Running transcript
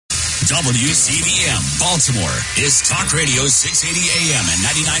WCBM Baltimore is Talk Radio 680 AM and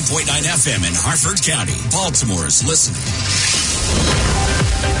 99.9 FM in Harford County. Baltimore's listening.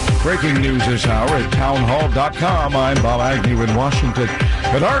 Breaking news this hour at townhall.com. I'm Bob Agnew in Washington.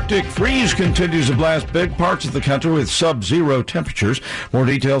 An Arctic freeze continues to blast big parts of the country with sub-zero temperatures. More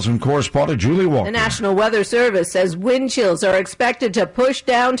details from correspondent Julie Walker. The National Weather Service says wind chills are expected to push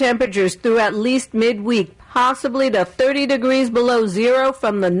down temperatures through at least midweek, possibly to 30 degrees below zero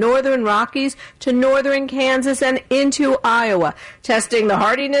from the northern Rockies to northern Kansas and into Iowa, testing the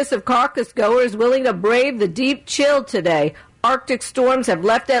hardiness of caucus goers willing to brave the deep chill today. Arctic storms have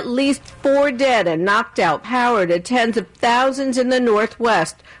left at least 4 dead and knocked out power to tens of thousands in the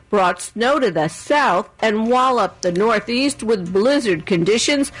northwest, brought snow to the south, and walloped the northeast with blizzard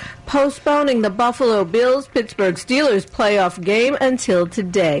conditions, postponing the Buffalo Bills-Pittsburgh Steelers playoff game until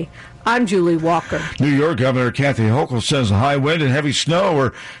today. I'm Julie Walker. New York Governor Kathy Hochul says the high wind and heavy snow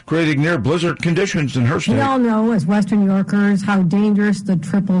are creating near blizzard conditions in her state. We all know, as Western New Yorkers, how dangerous the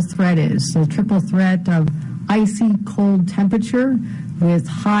triple threat is. The triple threat of icy cold temperature with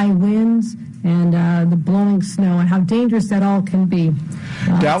high winds and the blowing snow, and how dangerous that all can be.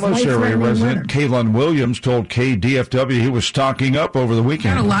 Dallas area resident Kaylin Williams told KDFW he was stocking up over the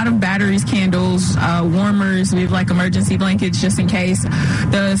weekend. We had a lot of batteries, candles, warmers. We have like emergency blankets just in case.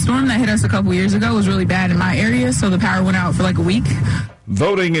 The storm that hit us a couple years ago was really bad in my area, so the power went out for like a week.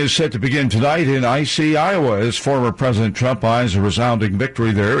 Voting is set to begin tonight in icy Iowa as former President Trump eyes a resounding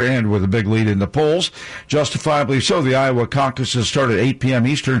victory there and with a big lead in the polls. Justifiably so, the Iowa caucuses start at 8 p.m.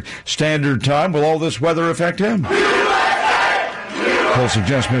 Eastern Standard Time. Will all this weather affect him? Polls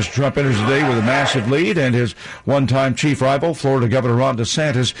suggest Mr. Trump enters the day with a massive lead, and his one-time chief rival, Florida Governor Ron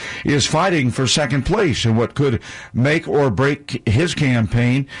DeSantis, is fighting for second place in what could make or break his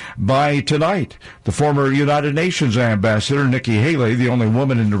campaign by tonight. The former United Nations ambassador, Nikki Haley, the only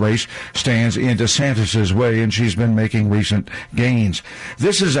woman in the race, stands in DeSantis' way, and she's been making recent gains.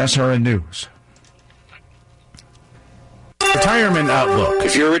 This is SRN News. Retirement Outlook.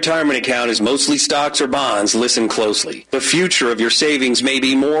 If your retirement account is mostly stocks or bonds, listen closely. The future of your savings may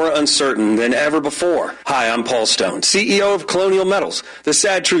be more uncertain than ever before. Hi, I'm Paul Stone, CEO of Colonial Metals. The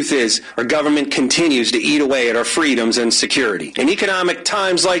sad truth is, our government continues to eat away at our freedoms and security. In economic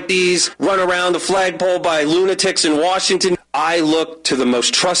times like these, run around the flagpole by lunatics in Washington, I look to the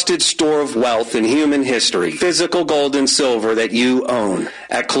most trusted store of wealth in human history, physical gold and silver that you own.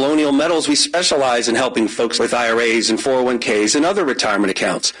 At Colonial Metals, we specialize in helping folks with IRAs and 401ks and other retirement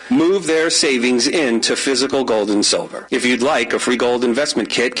accounts move their savings into physical gold and silver. If you'd like a free gold investment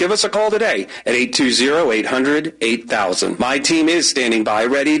kit, give us a call today at 820-800-8000. My team is standing by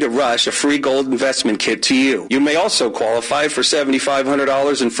ready to rush a free gold investment kit to you. You may also qualify for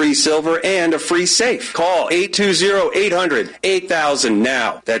 $7,500 in free silver and a free safe. Call 820-800-8000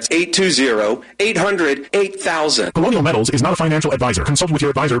 now. That's 820-800-8000. Colonial Metals is not a financial advisor. Consult with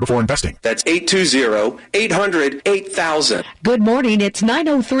your advisor before investing. That's 820-800-8000. Good morning. It's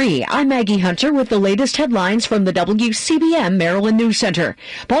 9:03. I'm Maggie Hunter with the latest headlines from the WCBM Maryland News Center.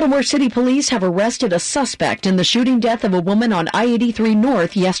 Baltimore City Police have arrested a suspect in the shooting death of a woman on I-83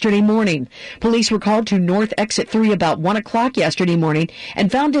 North yesterday morning. Police were called to North Exit 3 about 1 o'clock yesterday morning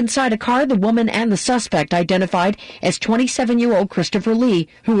and found inside a car the woman and the suspect identified as 27-year-old Christopher Lee,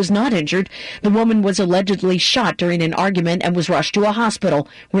 who was not injured. The woman was allegedly shot during an argument and was rushed to a hospital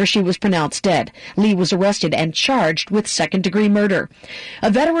where she was pronounced dead. Lee was arrested and charged with second-degree murder.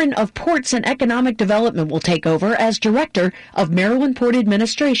 A veteran of Ports and Economic Development will take over as director of Maryland Port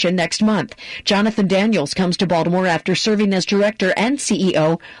Administration next month. Jonathan Daniels comes to Baltimore after serving as director and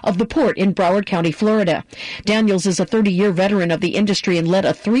CEO of the port in Broward County, Florida. Daniels is a 30-year veteran of the industry and led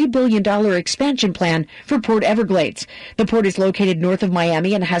a $3 billion expansion plan for Port Everglades. The port is located north of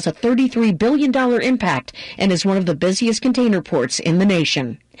Miami and has a $33 billion impact and is one of the busiest container ports in the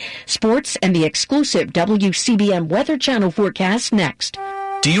nation. Sports and the exclusive WCBM Weather Channel forecast next.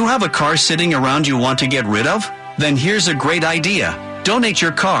 Do you have a car sitting around you want to get rid of? Then here's a great idea. Donate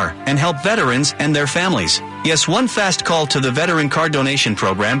your car and help veterans and their families. Yes, one fast call to the Veteran Car Donation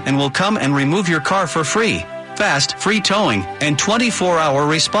Program and we'll come and remove your car for free. Fast, free towing, and 24-hour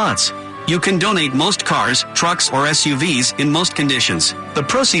response. You can donate most cars, trucks, or SUVs in most conditions. The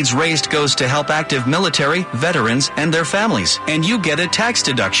proceeds raised goes to help active military, veterans, and their families, and you get a tax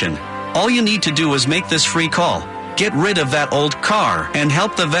deduction. All you need to do is make this free call. Get rid of that old car and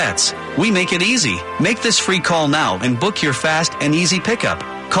help the vets. We make it easy. Make this free call now and book your fast and easy pickup.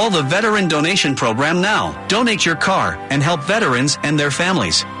 Call the Veteran Donation Program now. Donate your car and help veterans and their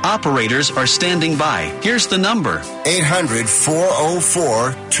families. Operators are standing by. Here's the number.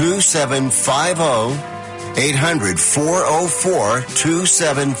 800-404-2750.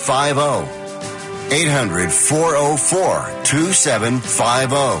 800-404-2750.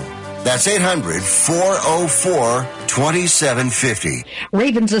 800-404-2750. That's 800-404-2750.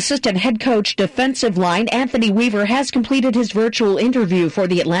 Ravens assistant head coach defensive line Anthony Weaver has completed his virtual interview for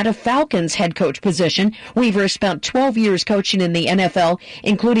the Atlanta Falcons head coach position. Weaver spent 12 years coaching in the NFL,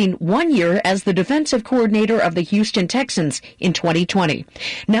 including 1 year as the defensive coordinator of the Houston Texans in 2020.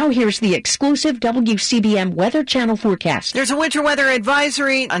 Now here's the exclusive WCBM Weather Channel forecast. There's a winter weather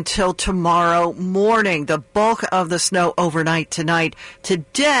advisory until tomorrow morning. The bulk of the snow overnight tonight.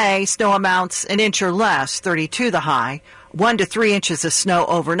 Today, snow amounts an inch or less, 32 the high. 1 to 3 inches of snow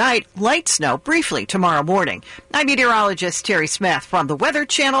overnight, light snow briefly tomorrow morning. I'm meteorologist Terry Smith from the Weather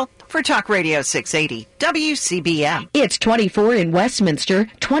Channel for Talk Radio 680 WCBM. It's 24 in Westminster,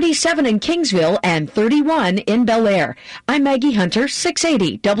 27 in Kingsville, and 31 in Bel Air. I'm Maggie Hunter,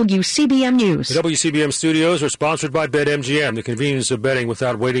 680 WCBM News. The WCBM studios are sponsored by BetMGM, the convenience of betting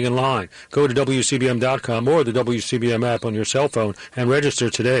without waiting in line. Go to WCBM.com or the WCBM app on your cell phone and register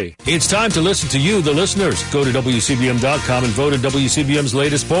today. It's time to listen to you, the listeners. Go to WCBM.com and vote in WCBM's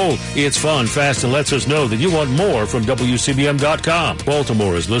latest poll. It's fun, fast, and lets us know that you want more from WCBM.com.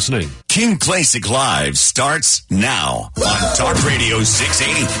 Baltimore is listening. King Klacik Live starts now on Talk Radio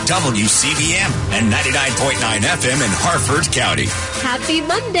 680 WCBM and 99.9 FM in Harford County. Happy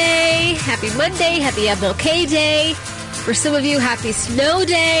Monday. Happy Monday. Happy MLK Day. For some of you, happy snow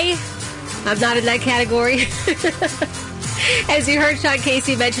day. I'm not in that category. As you heard Sean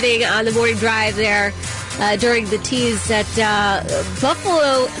Casey mentioning on the morning drive there during the tease that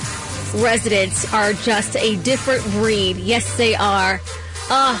Buffalo residents are just a different breed. Yes, they are.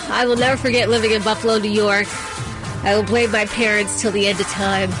 Oh, I will never forget living in Buffalo, New York. I will blame my parents till the end of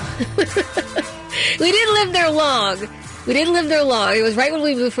time. We didn't live there long. It was right when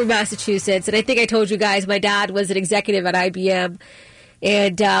we moved from Massachusetts. And I think I told you guys my dad was an executive at IBM.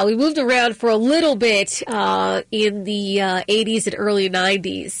 And we moved around for a little bit in the 80s and early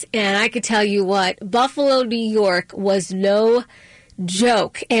 90s. And I could tell you what, Buffalo, New York was no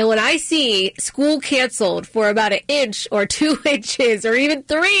joke. And when I see school canceled for about 1 inch or 2 inches or even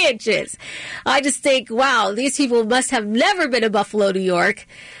 3 inches, I just think, wow, these people must have never been to Buffalo, New York.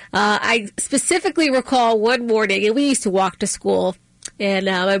 I specifically recall one morning, and we used to walk to school, and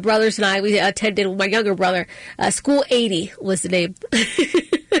my brothers and I, we attended with my younger brother. School 80 was the name.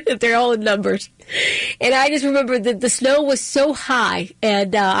 They're all in numbers. And I just remember that the snow was so high,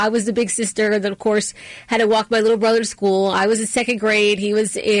 and I was the big sister, and then, of course, had to walk my little brother to school. I was in second grade. He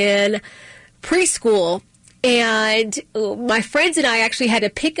was in preschool. And my friends and I actually had to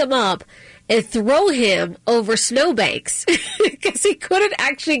pick him up and throw him over snowbanks because he couldn't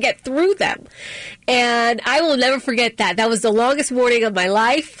actually get through them. And I will never forget that. That was the longest morning of my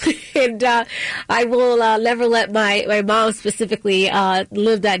life. And I will never let my mom specifically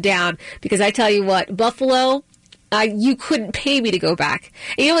live that down, because I tell you what, Buffalo, you couldn't pay me to go back.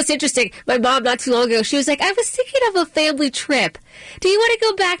 And you know what's interesting? My mom, not too long ago, she was like, I was thinking of a family trip. Do you want to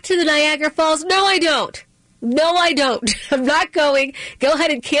go back to the Niagara Falls? No, I don't. No, I don't. I'm not going. Go ahead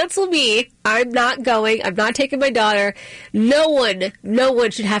and cancel me. I'm not going. I'm not taking my daughter. No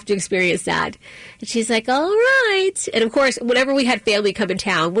one should have to experience that. And she's like, all right. And of course, whenever we had family come in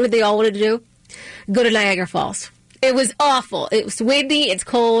town, what did they all want to do? Go to Niagara Falls. It was awful. It was windy. It's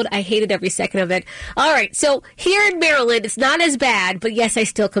cold. I hated every second of it. All right. So here in Maryland, it's not as bad, but yes, I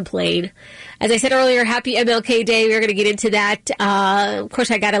still complain. As I said earlier, happy MLK Day. We're going to get into that. Of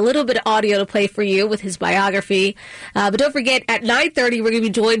course, I got a little bit of audio to play for you with his biography. But don't forget, at 9:30, we're going to be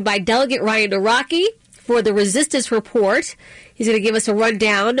joined by Delegate Ryan Araki for the Resistance Report. He's going to give us a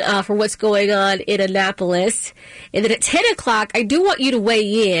rundown for what's going on in Annapolis. And then at 10 o'clock, I do want you to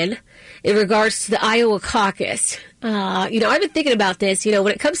weigh in regards to the Iowa caucus. I've been thinking about this. When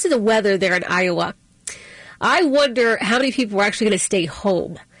it comes to the weather there in Iowa, I wonder how many people are actually going to stay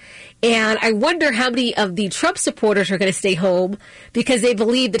home. And I wonder how many of the Trump supporters are going to stay home because they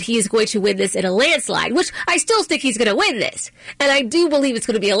believe that he is going to win this in a landslide, which I still think he's going to win this. And I do believe it's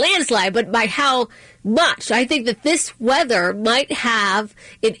going to be a landslide, but by how much? I think that this weather might have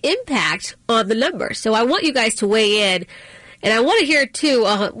an impact on the numbers. So I want you guys to weigh in. And I want to hear, too,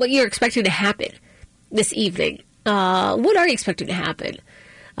 what you're expecting to happen this evening. What are you expecting to happen?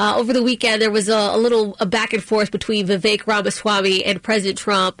 Over the weekend, there was a little back and forth between Vivek Ramaswamy and President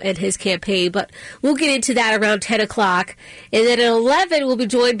Trump and his campaign, but we'll get into that around 10 o'clock. And then at 11, we'll be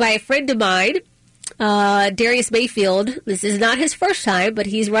joined by a friend of mine, Darius Mayfield. This is not his first time, but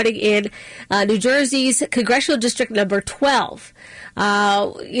he's running in New Jersey's congressional district number 12.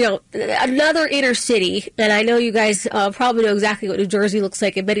 Another inner city, and I know you guys probably know exactly what New Jersey looks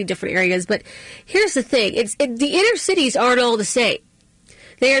like in many different areas, but here's the thing. The inner cities aren't all the same.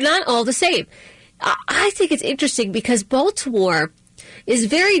 They are not all the same. I think it's interesting because Baltimore is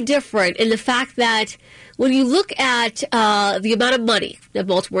very different in the fact that when you look at the amount of money that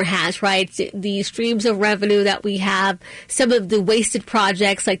Baltimore has, right, the streams of revenue that we have, some of the wasted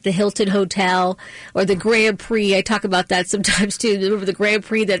projects like the Hilton Hotel or the Grand Prix, I talk about that sometimes too. Remember the Grand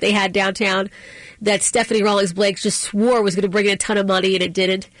Prix that they had downtown that Stephanie Rawlings Blake just swore was going to bring in a ton of money and it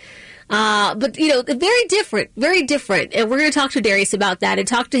didn't. But very different. And we're going to talk to Darius about that and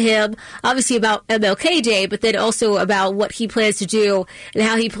talk to him, obviously, about MLK Day, but then also about what he plans to do and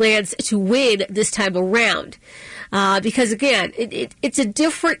how he plans to win this time around. Because, again, it's a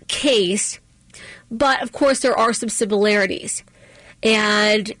different case, but, of course, there are some similarities.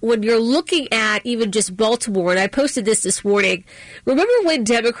 And when you're looking at even just Baltimore, and I posted this morning, remember when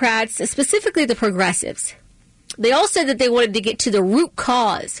Democrats, specifically the progressives, they all said that they wanted to get to the root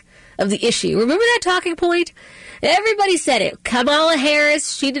cause of the issue. Remember that talking point? Everybody said it. Kamala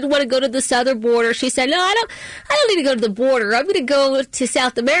Harris, she didn't want to go to the southern border. She said, no, I don't need to go to the border. I'm going to go to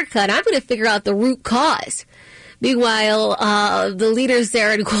South America, and I'm going to figure out the root cause. Meanwhile, the leaders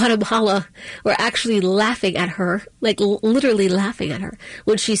there in Guatemala were actually laughing at her, like literally laughing at her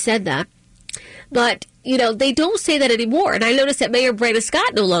when she said that. But, they don't say that anymore. And I noticed that Mayor Brandon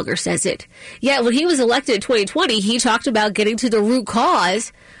Scott no longer says it. Yet when he was elected in 2020, he talked about getting to the root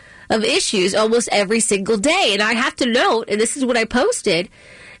cause of issues almost every single day. And I have to note, and this is what I posted,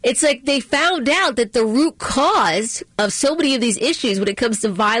 it's like they found out that the root cause of so many of these issues when it comes to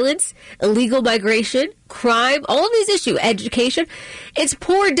violence, illegal migration, crime, all of these issues, education, it's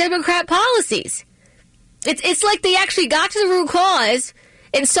poor Democrat policies. It's like they actually got to the root cause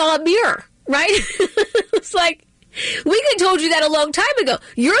and saw a mirror, right? It's like, we could have told you that a long time ago.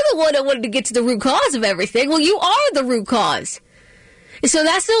 You're the one that wanted to get to the root cause of everything. Well, you are the root cause. So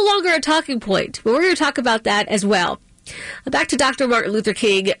that's no longer a talking point, but we're going to talk about that as well. Back to Dr. Martin Luther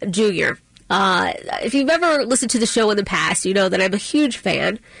King Jr. If you've ever listened to the show in the past, you know that I'm a huge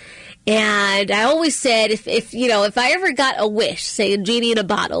fan. And I always said if I ever got a wish, say a genie in a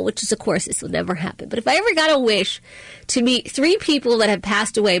bottle, which is, of course, this will never happen. But if I ever got a wish to meet 3 people that have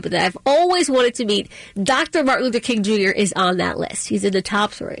passed away, but that I've always wanted to meet, Dr. Martin Luther King Jr. is on that list. He's in the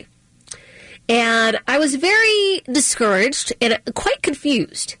top 3. And I was very discouraged and quite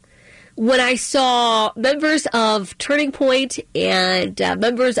confused when I saw members of Turning Point and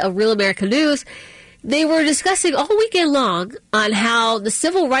members of Real American News. They were discussing all weekend long on how the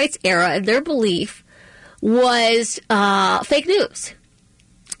civil rights era, in their belief, was fake news.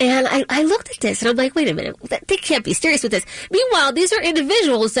 And I looked at this and I'm like, wait a minute, they can't be serious with this. Meanwhile, these are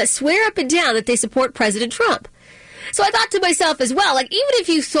individuals that swear up and down that they support President Trump. So I thought to myself as well, like, even if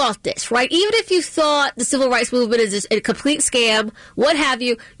you thought this, right? Even if you thought the civil rights movement is a complete scam, what have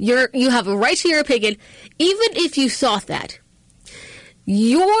you, you have a right to your opinion. Even if you thought that,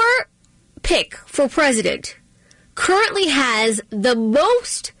 your pick for president currently has the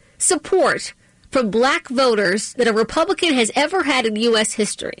most support from black voters that a Republican has ever had in U.S.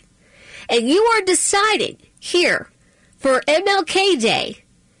 history. And you are deciding here for MLK Day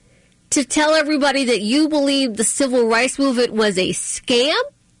to tell everybody that you believe the civil rights movement was a scam?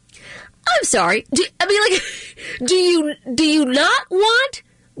 I'm sorry. Do you not want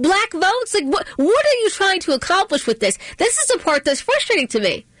black votes? Like, what are you trying to accomplish with this? This is the part that's frustrating to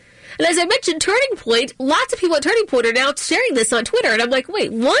me. And as I mentioned, Turning Point, lots of people at Turning Point are now sharing this on Twitter. And I'm like,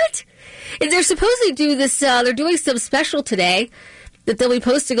 wait, what? And they're supposedly do this, they're doing some special today that they'll be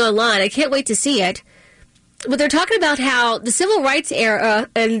posting online. I can't wait to see it. But they're talking about how the Civil Rights era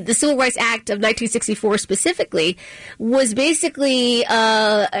and the Civil Rights Act of 1964 specifically was basically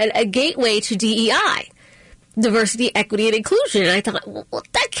a gateway to DEI, diversity, equity, and inclusion. And I thought, well,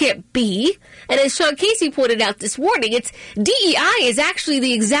 that can't be. And as Sean Casey pointed out this morning, DEI is actually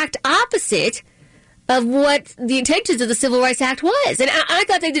the exact opposite of what the intentions of the Civil Rights Act was. And I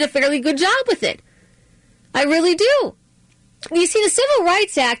thought they did a fairly good job with it. I really do. You see, the Civil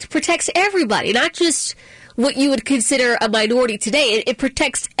Rights Act protects everybody, not just what you would consider a minority today. It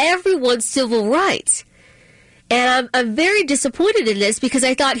protects everyone's civil rights. And I'm very disappointed in this because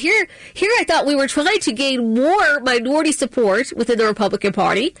I thought here I thought we were trying to gain more minority support within the Republican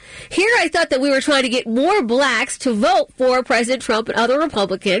Party. Here I thought that we were trying to get more blacks to vote for President Trump and other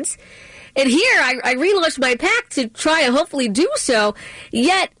Republicans. And here I relaunched my PAC to try and hopefully do so.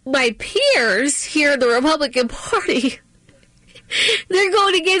 Yet my peers here in the Republican Party, they're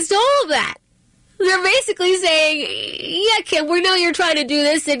going against all of that. They're basically saying, yeah, Kim, we know you're trying to do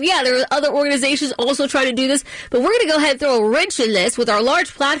this, and yeah, there are other organizations also trying to do this, but we're going to go ahead and throw a wrench in this with our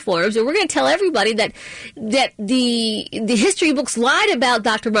large platforms, and we're going to tell everybody that the history books lied about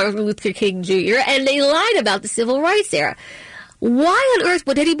Dr. Martin Luther King Jr., and they lied about the civil rights era. Why on earth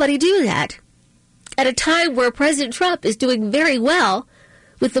would anybody do that at a time where President Trump is doing very well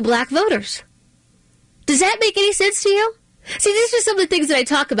with the black voters? Does that make any sense to you? See, these are some of the things that I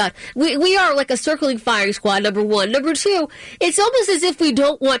talk about. We are like a circling firing squad, number one. Number two, it's almost as if we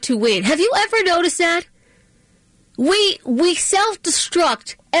don't want to win. Have you ever noticed that? We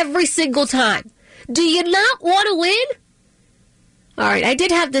self-destruct every single time. Do you not want to win? All right, I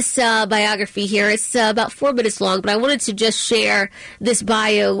did have this biography here. It's about 4 minutes long, but I wanted to just share this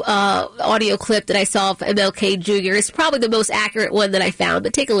bio audio clip that I saw of MLK Jr. It's probably the most accurate one that I found,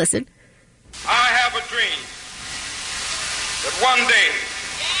 but take a listen. I have a dream that one day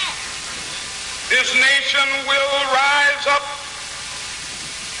this nation will rise up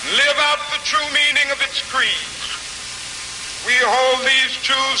and live out the true meaning of its creed. We hold these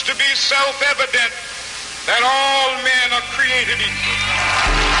truths to be self-evident, that all men are created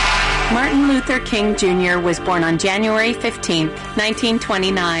equal. Martin Luther King Jr. was born on January 15,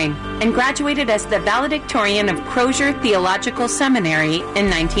 1929, and graduated as the valedictorian of Crozier Theological Seminary in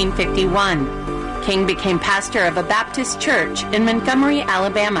 1951. King became pastor of a Baptist church in Montgomery,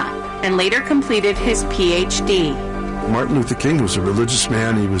 Alabama, and later completed his Ph.D. Martin Luther King was a religious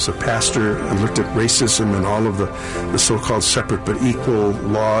man. He was a pastor and looked at racism and all of the so-called separate but equal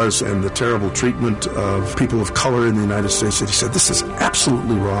laws and the terrible treatment of people of color in the United States. And he said, this is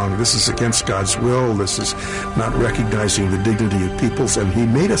absolutely wrong. This is against God's will. This is not recognizing the dignity of peoples. And he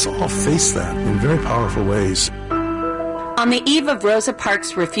made us all face that in very powerful ways. On the eve of Rosa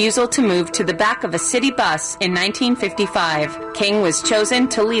Parks' refusal to move to the back of a city bus in 1955, King was chosen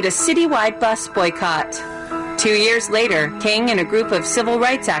to lead a citywide bus boycott. 2 years later, King and a group of civil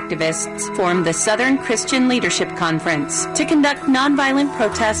rights activists formed the Southern Christian Leadership Conference to conduct nonviolent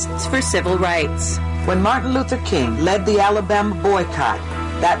protests for civil rights. When Martin Luther King led the Alabama boycott,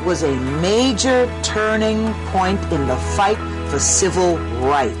 that was a major turning point in the fight for civil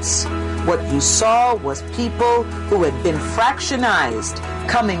rights. What you saw was people who had been fractionized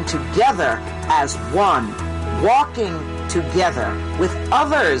coming together as one, walking together with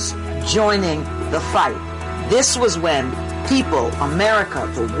others joining the fight. This was when people, America,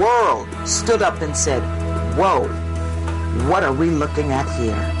 the world, stood up and said, whoa, what are we looking at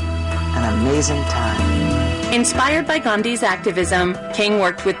here? An amazing time. Inspired by Gandhi's activism, King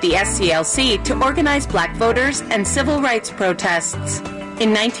worked with the SCLC to organize black voters and civil rights protests.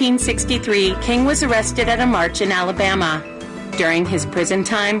 In 1963, King was arrested at a march in Alabama. During his prison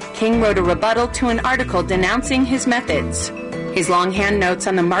time, King wrote a rebuttal to an article denouncing his methods. His longhand notes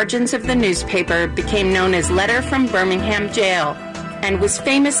on the margins of the newspaper became known as Letter from Birmingham Jail and was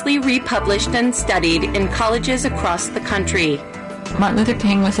famously republished and studied in colleges across the country. Martin Luther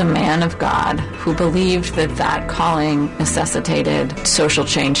King was a man of God who believed that calling necessitated social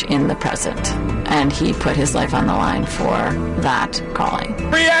change in the present, and he put his life on the line for that calling.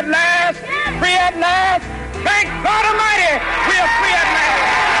 Free at last! Free at last! Thank God Almighty! We are free at last!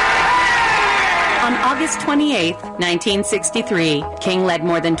 On August 28, 1963, King led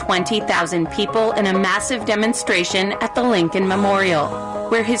more than 20,000 people in a massive demonstration at the Lincoln Memorial,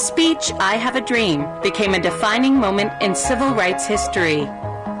 where his speech, I Have a Dream, became a defining moment in civil rights history.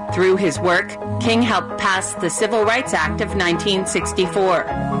 Through his work, King helped pass the Civil Rights Act of 1964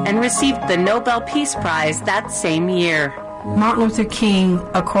 and received the Nobel Peace Prize that same year. Martin Luther King,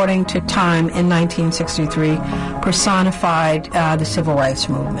 according to Time in 1963, personified the civil rights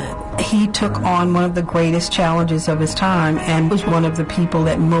movement. He took on one of the greatest challenges of his time and was one of the people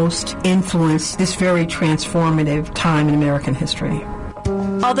that most influenced this very transformative time in American history.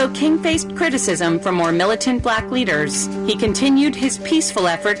 Although King faced criticism from more militant black leaders, he continued his peaceful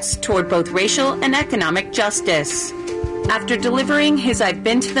efforts toward both racial and economic justice. After delivering his I've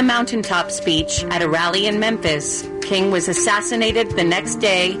Been to the Mountaintop speech at a rally in Memphis, King was assassinated the next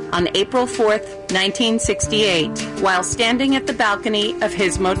day on April 4th, 1968, while standing at the balcony of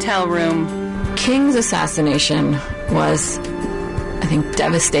his motel room. King's assassination was, I think,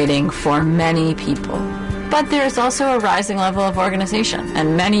 devastating for many people. But there's also a rising level of organization,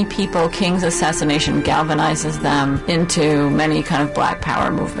 and many people, King's assassination galvanizes them into many kind of black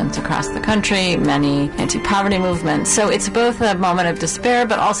power movements across the country, many anti-poverty movements. So it's both a moment of despair,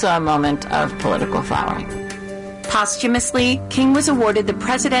 but also a moment of political flowering. Posthumously, King was awarded the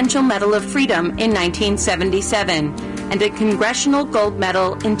Presidential Medal of Freedom in 1977 and a Congressional Gold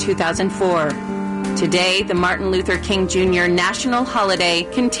Medal in 2004. Today, the Martin Luther King Jr. National Holiday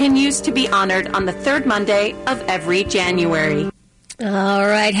continues to be honored on the third Monday of every January. All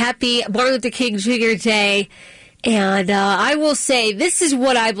right. Happy Martin Luther King Jr. Day. And I will say this is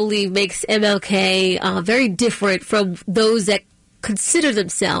what I believe makes MLK very different from those that consider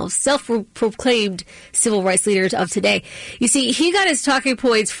themselves self-proclaimed civil rights leaders of today. You see, he got his talking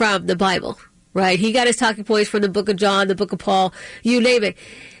points from the Bible, right? He got his talking points from the book of John, the book of Paul, you name it.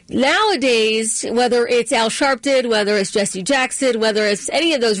 Nowadays, whether it's Al Sharpton, whether it's Jesse Jackson, whether it's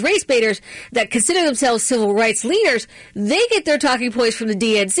any of those race baiters that consider themselves civil rights leaders, they get their talking points from the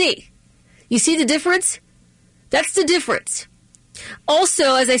DNC. You see the difference? That's the difference.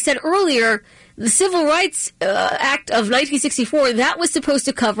 Also, as I said earlier, the Civil Rights Act of 1964, that was supposed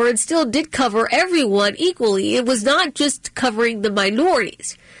to cover and still did cover everyone equally. It was not just covering the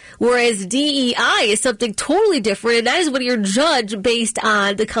minorities. Whereas DEI is something totally different, and that is when you're judged based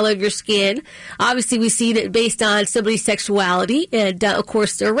on the color of your skin. Obviously, we've seen it based on somebody's sexuality and, of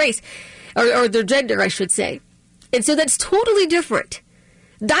course, their race, or their gender, I should say. And so that's totally different.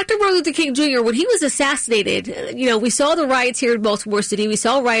 Dr. Martin Luther King Jr., when he was assassinated, we saw the riots here in Baltimore City. We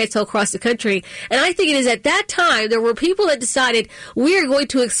saw riots all across the country. And I think it is at that time there were people that decided we are going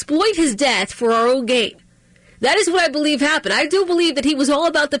to exploit his death for our own gain. That is what I believe happened. I do believe that he was all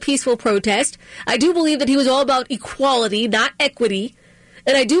about the peaceful protest. I do believe that he was all about equality, not equity.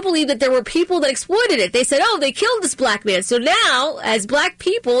 And I do believe that there were people that exploited it. They said, they killed this black man. So now, as black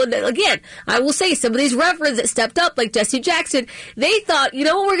people, and again, I will say some of these reverends that stepped up, like Jesse Jackson, they thought, you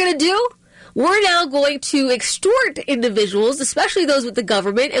know what we're going to do? We're now going to extort individuals, especially those with the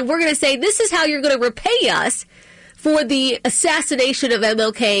government, and we're going to say, this is how you're going to repay us for the assassination of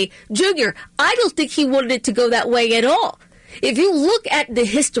MLK Jr. I don't think he wanted it to go that way at all. If you look at the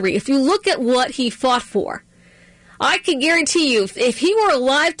history, if you look at what he fought for, I can guarantee you, if he were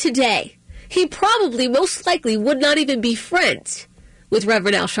alive today, he probably, most likely, would not even be friends with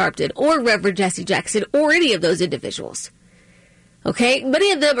Reverend Al Sharpton or Reverend Jesse Jackson or any of those individuals. Okay?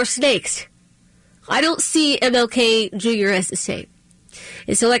 Many of them are snakes. I don't see MLK Jr. as the same.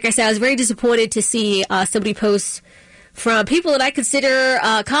 And so, like I said, I was very disappointed to see somebody post from people that I consider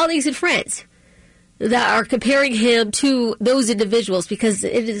colleagues and friends that are comparing him to those individuals because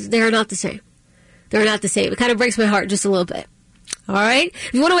they're not the same. They're not the same. It kind of breaks my heart just a little bit. All right?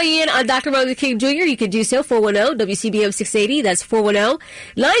 If you want to weigh in on Dr. Martin Luther King Jr., you can do so, 410-WCBM 680. That's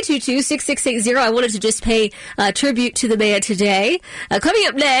 410-922-6680. I wanted to just pay tribute to the man today. Coming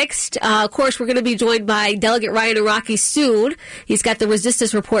up next, of course, we're going to be joined by Delegate Ryan Araki soon. He's got the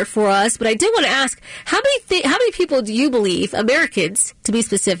resistance report for us. But I did want to ask, how many people do you believe, Americans, to be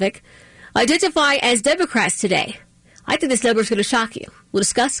specific, identify as Democrats today? I think this number is going to shock you. We'll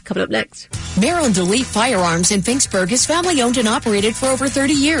discuss coming up next. Maryland Elite Firearms in Finksburg is family-owned and operated for over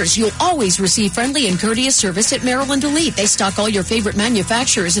 30 years. You'll always receive friendly and courteous service at Maryland Elite. They stock all your favorite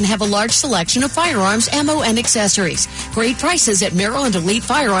manufacturers and have a large selection of firearms, ammo, and accessories. Great prices at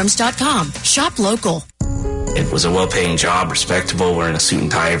MarylandEliteFirearms.com. Shop local. It was a well-paying job, respectable, wearing a suit and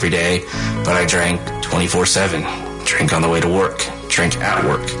tie every day, but I drank 24/7. Drink on the way to work, drink at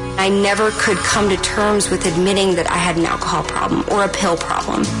work. I never could come to terms with admitting that I had an alcohol problem or a pill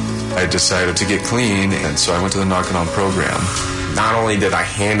problem. I decided to get clean, and so I went to the Knockin' On program. Not only did I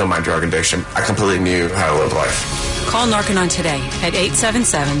handle my drug addiction, I completely knew how to live life. Call Knockin' On today at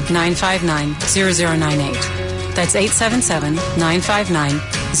 877-959-0098. That's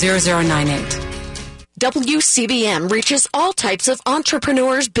 877-959-0098. WCBM reaches all types of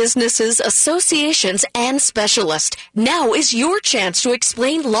entrepreneurs, businesses, associations, and specialists. Now is your chance to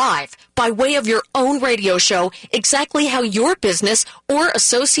explain live, by way of your own radio show, exactly how your business or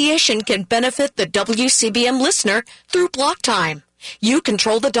association can benefit the WCBM listener through block time. You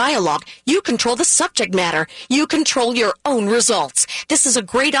control the dialogue. You control the subject matter. You control your own results. This is a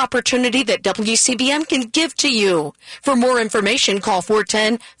great opportunity that WCBM can give to you. For more information, call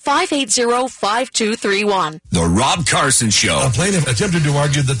 410-580-5231. The Rob Carson Show. A plaintiff attempted to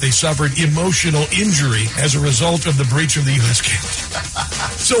argue that they suffered emotional injury as a result of the breach of the U.S. Capitol.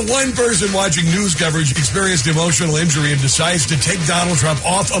 So one person watching news coverage experienced emotional injury and decides to take Donald Trump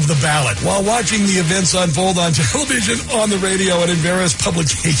off of the ballot while watching the events unfold on television, on the radio, and in various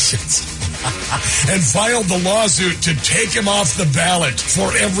publications. And filed the lawsuit to take him off the ballot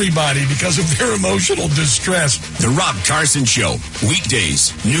for everybody because of their emotional distress. The Rob Carson Show,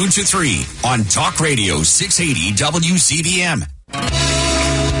 weekdays, noon to 3 on Talk Radio 680 WCBM.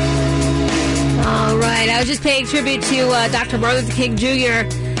 All right, I was just paying tribute to Dr. Martin Luther King Jr.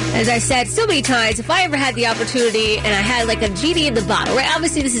 As I said so many times, if I ever had the opportunity and I had like a genie in the bottle, right?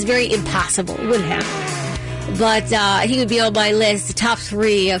 Obviously, this is very impossible. It wouldn't happen. But he would be on my list, the top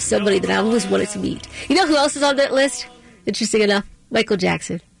 3 of somebody that I always wanted to meet. You know who else is on that list? Interesting enough, Michael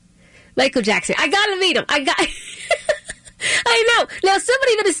Jackson. Michael Jackson. I gotta meet him. I know. Now,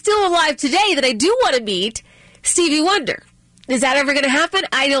 somebody that is still alive today that I do want to meet, Stevie Wonder. Is that ever going to happen?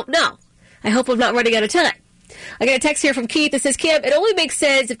 I don't know. I hope I'm not running out of time. I got a text here from Keith that says, Kim, it only makes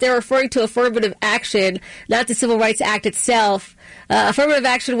sense if they're referring to affirmative action, not the Civil Rights Act itself. Affirmative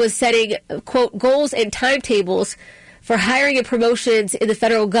action was setting, quote, goals and timetables for hiring and promotions in the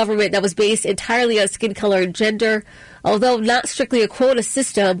federal government that was based entirely on skin color and gender. Although not strictly a quota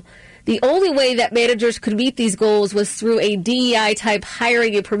system, the only way that managers could meet these goals was through a DEI-type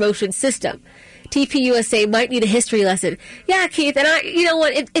hiring and promotion system. TPUSA might need a history lesson. Yeah, Keith, and you know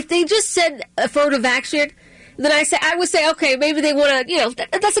what? If they just said affirmative action, then I would say, okay, maybe they want to,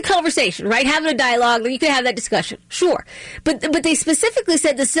 that's a conversation, right? Having a dialogue, you can have that discussion, sure. But they specifically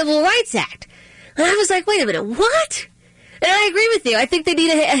said the Civil Rights Act. And I was like, wait a minute, what? And I agree with you. I think they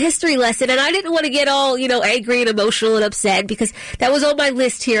need a history lesson. And I didn't want to get all, angry and emotional and upset because that was on my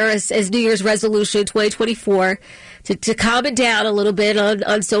list here as New Year's resolution 2024 to calm it down a little bit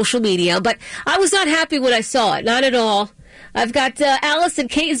on social media. But I was not happy when I saw it. Not at all. I've got Alice in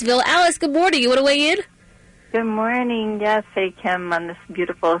Catonsville. Alice, good morning. You want to weigh in? Good morning. Yes, hey, Kim, on this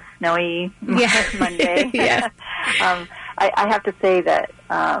beautiful snowy Monday. Yeah. I have to say that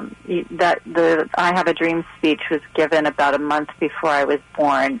the I Have a Dream speech was given about a month before I was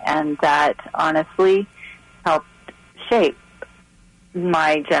born, and that honestly helped shape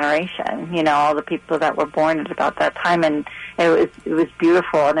my generation. All the people that were born at about that time, and it was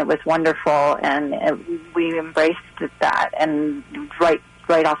beautiful and it was wonderful, and we embraced that, and right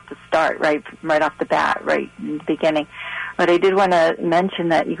off the start, right off the bat, right in the beginning. But I did want to mention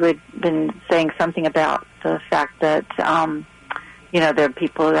that you had been saying something about the fact that, there are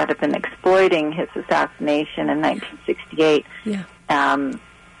people that have been exploiting his assassination in 1968. Yeah. And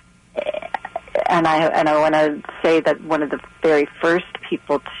I want to say that one of the very first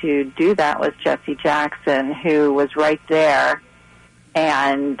people to do that was Jesse Jackson, who was right there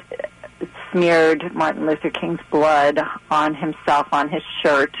and smeared Martin Luther King's blood on himself, on his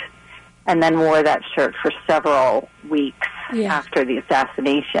shirt, and then wore that shirt for several weeks after the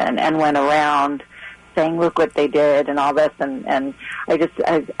assassination and went around saying, look what they did and all this. And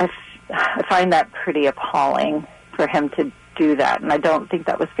I find that pretty appalling for him to do that. And I don't think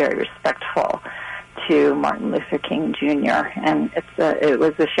that was very respectful to Martin Luther King Jr. And it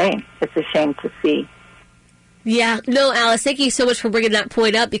was a shame. It's a shame to see. Yeah, no, Alice, thank you so much for bringing that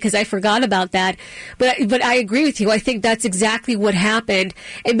point up because I forgot about that. But I agree with you. I think that's exactly what happened.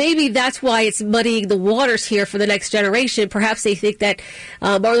 And maybe that's why it's muddying the waters here for the next generation. Perhaps they think that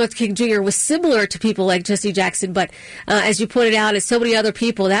Martin Luther King Jr. was similar to people like Jesse Jackson. But as you pointed out, and so many other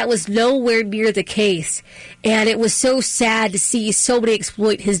people, that was nowhere near the case. And it was so sad to see so many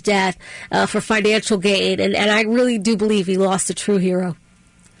exploit his death for financial gain. And I really do believe he lost a true hero.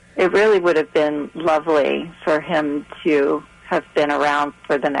 It really would have been lovely for him to have been around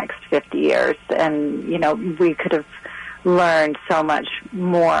for the next 50 years. And, we could have learned so much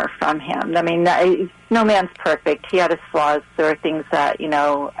more from him. I mean, no man's perfect. He had his flaws. There are things that,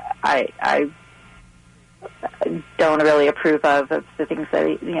 I don't really approve of the things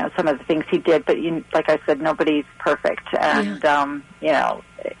that, some of the things he did. But, like I said, nobody's perfect. And,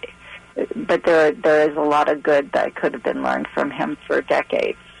 but there is a lot of good that could have been learned from him for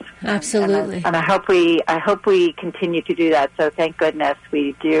decades. Absolutely. And I hope we continue to do that. So thank goodness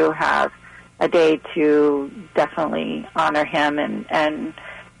we do have a day to definitely honor him and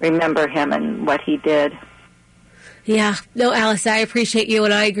remember him and what he did. Yeah. No, Alice, I appreciate you,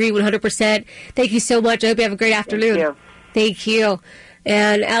 and I agree 100%. Thank you so much. I hope you have a great afternoon. Thank you.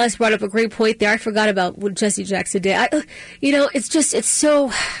 And Alice brought up a great point there. I forgot about what Jesse Jackson did. It's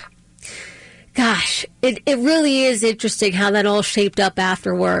so... Gosh, it really is interesting how that all shaped up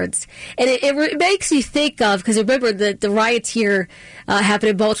afterwards. And it makes you think of, because remember the riots here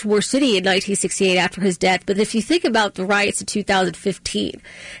happened in Baltimore City in 1968 after his death. But if you think about the riots in 2015,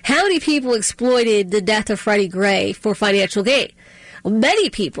 how many people exploited the death of Freddie Gray for financial gain? Many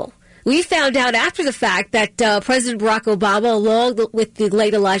people. We found out after the fact that President Barack Obama, along with the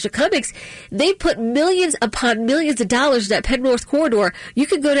late Elijah Cummings, they put millions upon millions of dollars in that Penn North corridor. You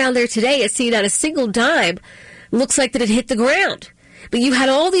could go down there today and see not a single dime looks like that it hit the ground. But you had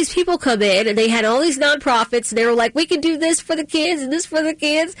all these people come in, and they had all these nonprofits, and they were like, we can do this for the kids and this for the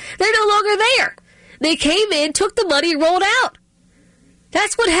kids. They're no longer there. They came in, took the money, and rolled out.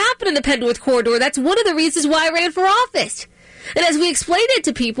 That's what happened in the Penn North corridor. That's one of the reasons why I ran for office. And as we explained it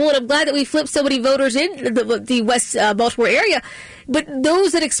to people, and I'm glad that we flipped so many voters in the West Baltimore area, but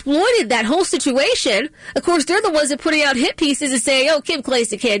those that exploited that whole situation, of course, they're the ones that putting out hit pieces and saying, oh, Kim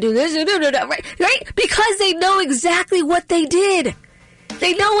Klacik can't do this, right? Because they know exactly what they did.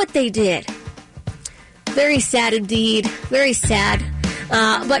 They know what they did. Very sad indeed. Very sad.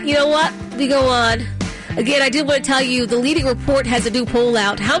 But you know what? We go on. Again, I did want to tell you, the leading report has a new poll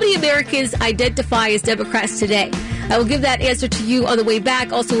out. How many Americans identify as Democrats today? I will give that answer to you on the way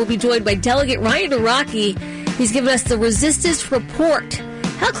back. Also, we'll be joined by Delegate Ryan Araki. He's given us the resistance report.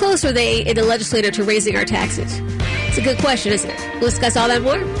 How close are they in the legislature to raising our taxes? It's a good question, isn't it? We'll discuss all that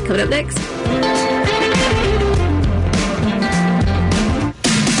more coming up next.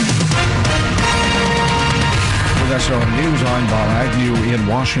 With SRN News, I'm Bob Agnew in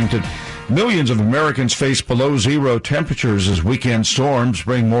Washington. Millions of Americans face below zero temperatures as weekend storms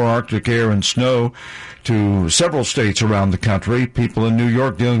bring more Arctic air and snow to several states around the country. People in New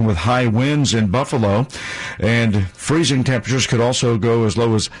York dealing with high winds in Buffalo, and freezing temperatures could also go as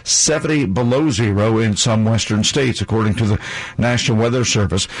low as 70 below zero in some western states, according to the National Weather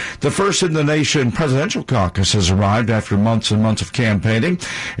Service. The first in the nation presidential caucus has arrived after months and months of campaigning,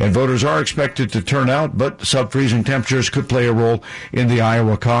 and voters are expected to turn out, but sub-freezing temperatures could play a role in the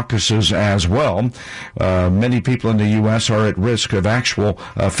Iowa caucuses as well. Many people in the U.S. are at risk of actual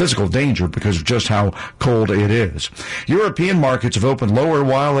physical danger because of just how cold it is. European markets have opened lower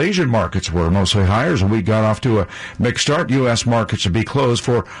while Asian markets were mostly higher. As we got off to a mixed start, U.S. markets will be closed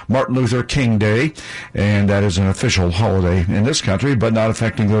for Martin Luther King Day, and that is an official holiday in this country, but not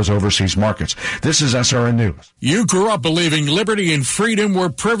affecting those overseas markets. This is SRN News. You grew up believing liberty and freedom were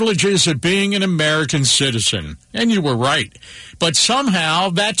privileges of being an American citizen, and you were right. But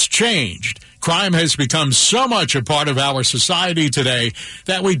somehow that's changed. Crime has become so much a part of our society today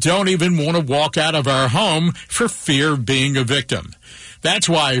that we don't even want to walk out of our home for fear of being a victim. That's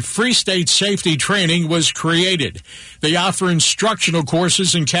why Free State Safety Training was created. They offer instructional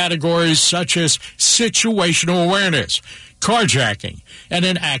courses in categories such as situational awareness, carjacking, and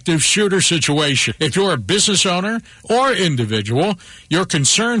an active shooter situation. If you're a business owner or individual, you're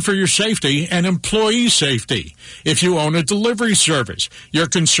concerned for your safety and employee safety. If you own a delivery service, you're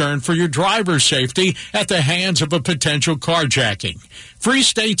concerned for your driver's safety at the hands of a potential carjacking. Free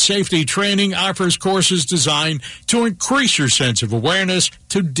State Safety Training offers courses designed to increase your sense of awareness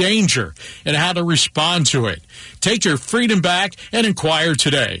to danger and how to respond to it. Take your freedom back and inquire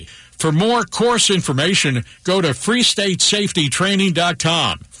today. For more course information, go to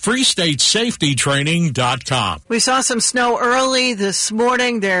freestatesafetytraining.com. freestatesafetytraining.com. We saw some snow early this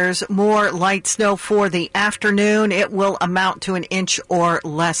morning. There's more light snow for the afternoon. It will amount to an inch or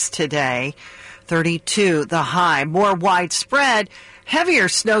less today. 32 the high. More widespread. Heavier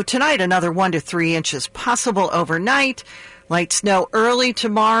snow tonight, another 1 to 3 inches possible overnight. Light snow early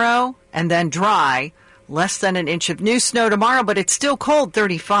tomorrow and then dry. Less than an inch of new snow tomorrow, but it's still cold,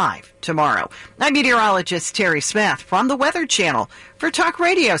 35 tomorrow. I'm meteorologist Terry Smith from the Weather Channel for Talk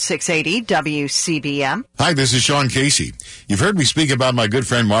Radio 680 WCBM. Hi, this is Sean Casey. You've heard me speak about my good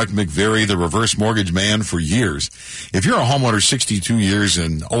friend Mark McVeary, the reverse mortgage man, for years. If you're a homeowner 62 years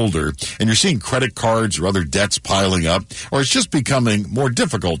and older, and you're seeing credit cards or other debts piling up, or it's just becoming more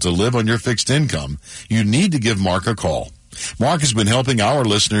difficult to live on your fixed income, you need to give Mark a call. Mark has been helping our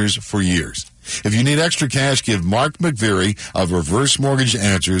listeners for years. If you need extra cash, give Mark McVeary of Reverse Mortgage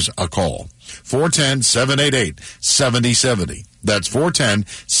Answers a call. 410-788-7070. That's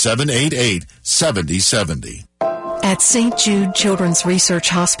 410-788-7070. At St. Jude Children's Research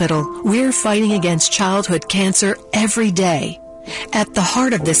Hospital, we're fighting against childhood cancer every day. At the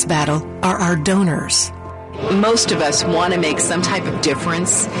heart of this battle are our donors. Most of us want to make some type of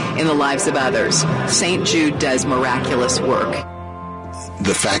difference in the lives of others. St. Jude does miraculous work.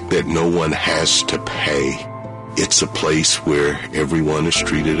 The fact that no one has to pay, it's a place where everyone is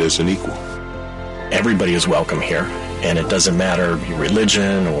treated as an equal. Everybody is welcome here, and it doesn't matter your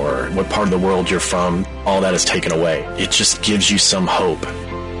religion or what part of the world you're from. All that is taken away. It just gives you some hope.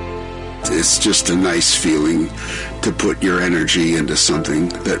 It's just a nice feeling to put your energy into something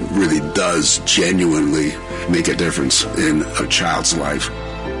that really does genuinely make a difference in a child's life.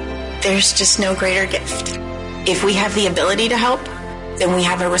 There's just no greater gift. If we have the ability to help, then we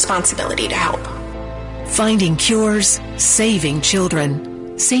have a responsibility to help. Finding cures, saving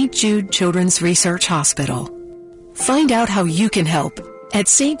children. St. Jude Children's Research Hospital. Find out how you can help at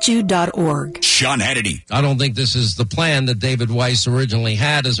stjude.org. Sean Hannity. I don't think this is the plan that David Weiss originally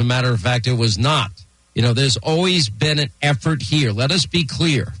had. As a matter of fact, it was not. You know, there's always been an effort here. Let us be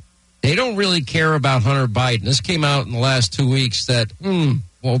clear. They don't really care about Hunter Biden. This came out in the last 2 weeks that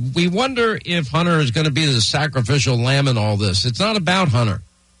Well, we wonder if Hunter is going to be the sacrificial lamb in all this. It's not about Hunter.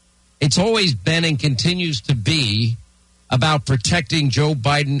 It's always been and continues to be about protecting Joe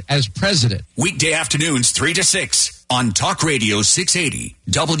Biden as president. Weekday afternoons 3 to 6 on Talk Radio 680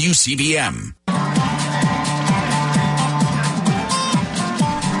 WCBM.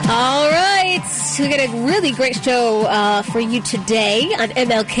 All right. We got a really great show for you today on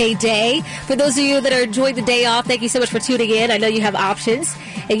MLK Day. For those of you that are enjoying the day off, thank you so much for tuning in. I know you have options,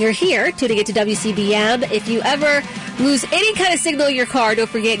 and you're here tuning into WCBM. If you ever lose any kind of signal in your car, don't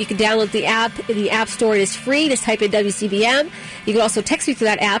forget you can download the app in the App Store. It is free. Just type in WCBM. You can also text me through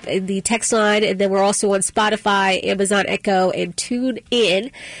that app in the text line, and then we're also on Spotify, Amazon Echo, and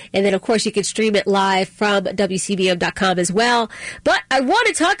TuneIn. And then, of course, you can stream it live from WCBM.com as well. But I want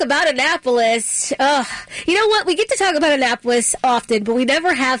to talk about Annapolis. You know what? We get to talk about Annapolis often, but we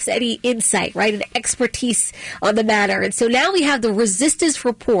never have any insight, right, and expertise on the matter. And so now we have the Resistance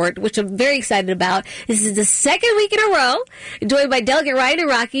Report, which I'm very excited about. This is the second week in a row, joined by Delegate Ryan and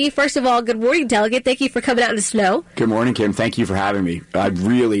Rocky. First of all, good morning, Delegate. Thank you for coming out in the snow. Good morning, Kim. Thank you for having me. I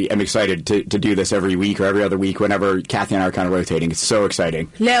really am excited to do this every week or every other week whenever Kathy and I are kind of rotating. It's so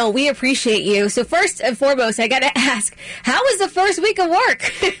exciting. No, we appreciate you. So first and foremost, I got to ask, how was the first week of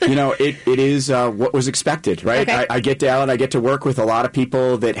work? You know, it is what was expected, right? Okay. I get down, I get to work with a lot of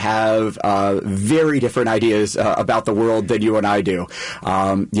people that have very different ideas about the world than you and I do.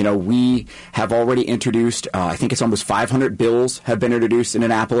 You know, we have already introduced, I think it's almost 500 bills have been introduced in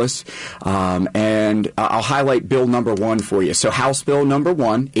Annapolis. And I'll highlight bill number 1 for you. So House Bill number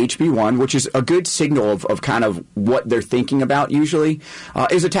 1, HB1, which is a good signal of kind of what they're thinking about usually,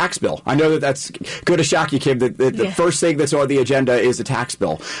 is a tax bill. I know that's going to shock you, Kim, that the first thing that's on the agenda is a tax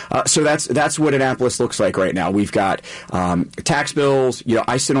bill. So that's what Annapolis looks like right now. We've got tax bills. You know,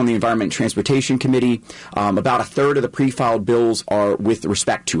 I sit on the Environment and Transportation Committee. About a third of the pre-filed bills are with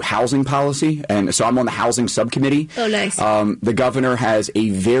respect to housing policy, and so I'm on the housing subcommittee. Oh, nice. The governor has a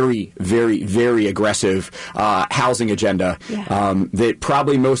very, very, very aggressive housing agenda that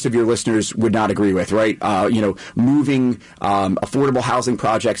probably most of your listeners would not agree with, right? You know, moving affordable housing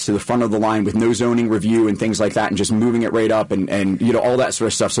projects to the front of the line with no zoning review and things like that, and just moving it right up and you know, all that sort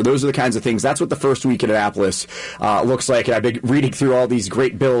of stuff. So those are the kinds of things. That's what the first week in Annapolis looks like. And I've been reading through all these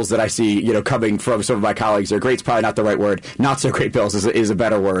great bills that I see, you know, coming from some of my colleagues. They're great's probably not the right word. Not so great bills is a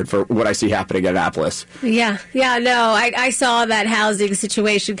better word for what I see happening in Annapolis. Yeah, no, I saw that housing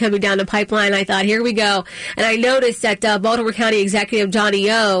situation coming down the pipeline. I thought, here we go. And I noticed that Baltimore County Executive Johnny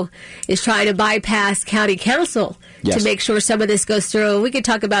O is trying to bypass county council to make sure some of this goes through. We could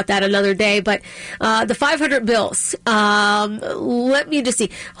talk about that another day. But the 500 bills, let me just see.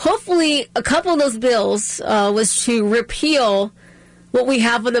 Hopefully a couple of those bills was to repeal what we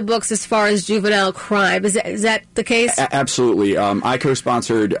have on the books as far as juvenile crime. Is that the case? Absolutely. I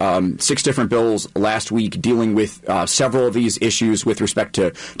co-sponsored 6 different bills last week dealing with several of these issues with respect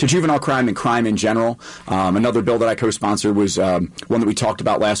to juvenile crime and crime in general. Another bill that I co-sponsored was one that we talked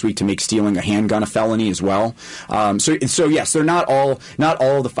about last week to make stealing a handgun a felony as well. So yes, they're not all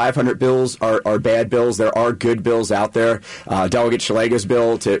of the 500 bills are bad bills. There are good bills out there. Delegate Shalega's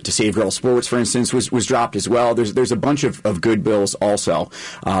bill to save girls sports, for instance, was dropped as well. There's a bunch of good bills also.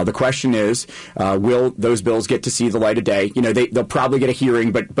 The question is, will those bills get to see the light of day? You know, they'll probably get a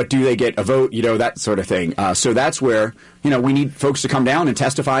hearing, but do they get a vote? You know, that sort of thing. So that's where, you know, we need folks to come down and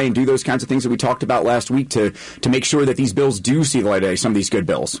testify and do those kinds of things that we talked about last week to make sure that these bills do see the light of day, some of these good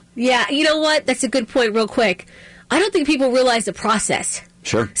bills. Yeah, you know what? That's a good point real quick. I don't think people realize the process.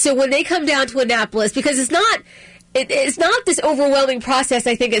 Sure. So when they come down to Annapolis, because it's not this overwhelming process,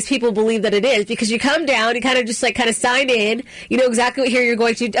 I think, as people believe that it is, because you come down and kind of sign in, you know exactly what here you're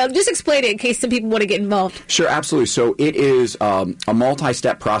going to. Just explain it in case some people want to get involved. Sure, absolutely. So it is a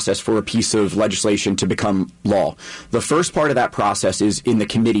multi-step process for a piece of legislation to become law. The first part of that process is in the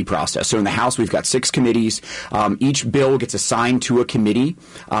committee process. So in the House, we've got 6 committees. Each bill gets assigned to a committee,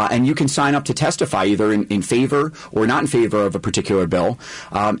 and you can sign up to testify either in favor or not in favor of a particular bill.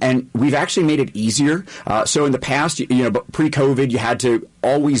 And we've actually made it easier. So in the past, you know, pre-COVID, you had to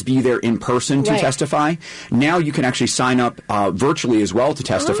always be there in person to testify. Now you can actually sign up virtually as well to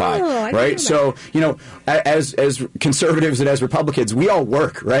testify, right? So, you know, as conservatives and as Republicans, we all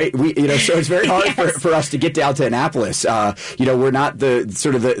work, right? So it's very hard for us to get down to Annapolis. You know, we're not the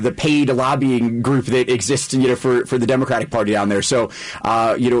sort of the paid lobbying group that exists, you know, for the Democratic Party down there. So,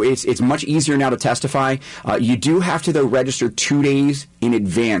 you know, it's much easier now to testify. You do have to, though, register 2 days in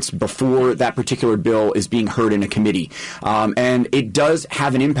advance before that particular bill is being heard in a committee. And it does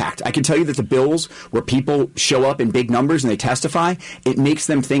have an impact. I can tell you that the bills where people show up in big numbers and they testify, it makes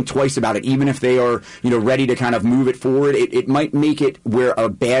them think twice about it, even if they are, ready to kind of move it forward. It might make it where a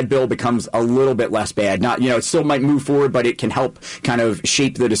bad bill becomes a little bit less bad. Not, it still might move forward, but it can help kind of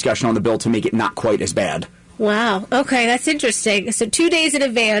shape the discussion on the bill to make it not quite as bad. Wow. Okay, that's interesting. So 2 days in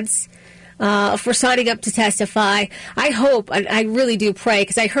advance for signing up to testify. I hope, and I really do pray,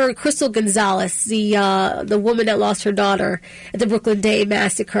 because I heard Crystal Gonzalez, the woman that lost her daughter at the Brooklyn Day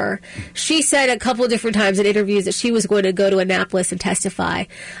massacre, she said a couple of different times in interviews that she was going to go to Annapolis and testify.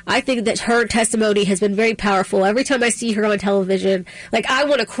 I think that her testimony has been very powerful. Every time I see her on television, I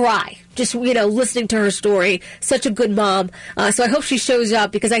want to cry. Just, listening to her story. Such a good mom. So I hope she shows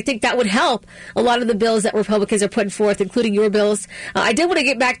up, because I think that would help a lot of the bills that Republicans are putting forth, including your bills. I did want to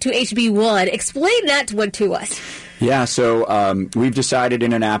get back to HB1. Explain that one to us. Yeah, so we've decided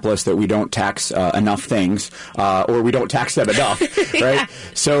in Annapolis that we don't tax enough things, or we don't tax them enough, right? Yeah.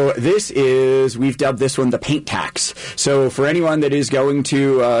 So we've dubbed this one the paint tax. So for anyone that is going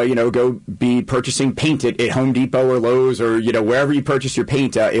to, go be purchasing paint at Home Depot or Lowe's or, wherever you purchase your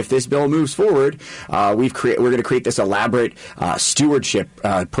paint, if this bill moves forward, we're going to create this elaborate stewardship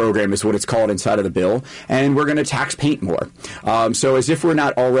program is what it's called inside of the bill, and we're going to tax paint more. So as if we're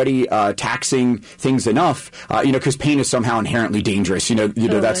not already taxing things enough, because paint is somehow inherently dangerous,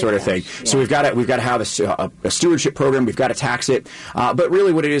 that sort of thing. Yeah. So we've got to have a stewardship program. We've got to tax it. But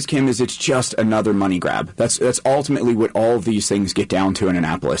really, what it is, Kim, is it's just another money grab. That's ultimately what all of these things get down to in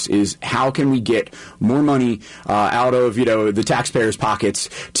Annapolis: is how can we get more money out of the taxpayers' pockets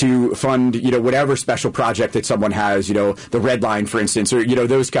to fund whatever special project that someone has, the Red Line, for instance, or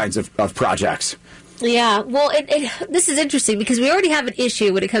those kinds of projects. Yeah, well, this is interesting because we already have an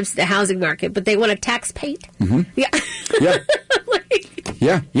issue when it comes to the housing market, but they want to tax paint. Mm-hmm. Yeah.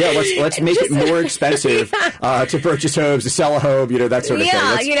 Yeah. Let's make it more expensive to purchase homes, to sell a home, that sort of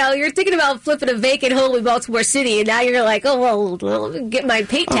thing. Yeah, you're thinking about flipping a vacant home in Baltimore City, and now you're like, well, let me get my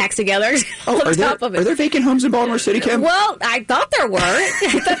paint tax together on top of it. Are there vacant homes in Baltimore City, Kim? Well, I thought there were.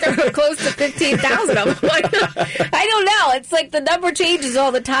 I thought there were close to 15,000 of them. I don't know. It's like the number changes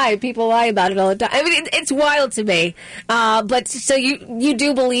all the time. People lie about it all the time. I mean, it's wild to me. But so you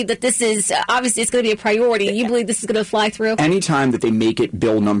do believe that this is, obviously it's going to be a priority. You believe this is going to fly through? Anytime that they make it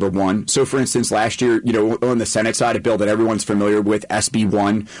bill number one. So, for instance, last year, on the Senate side, a bill that everyone's familiar with,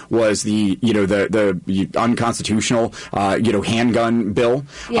 SB1, was the unconstitutional, handgun bill.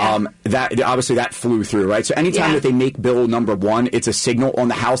 Yeah. That obviously that flew through, right? So anytime that they make bill number one, it's a signal. On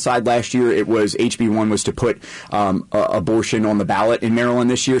the House side last year, it was HB1 was to put abortion on the ballot in Maryland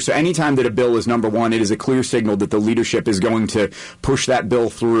this year. So anytime that a bill is number one, it is a clear signal that the leadership is going to push that bill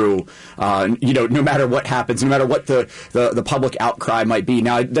through, no matter what happens, no matter what the public outcry might be.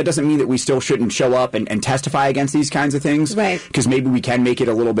 Now, that doesn't mean that we still shouldn't show up and testify against these kinds of things, right? Because maybe we can make it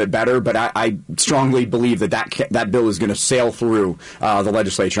a little bit better, but I strongly believe that bill is going to sail through the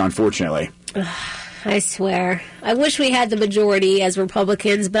legislature, unfortunately. I swear. I wish we had the majority as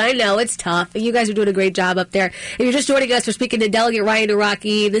Republicans, but I know it's tough. You guys are doing a great job up there. If you're just joining us, we're speaking to Delegate Ryan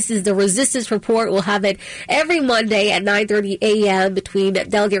Araki. This is the Resistance Report. We'll have it every Monday at 9:30 a.m. between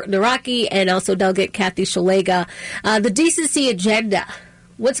Delegate Araki and also Delegate Kathy Shalega. The decency agenda.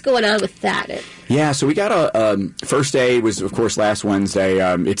 What's going on with that? Yeah, so we got a first day was, of course, last Wednesday.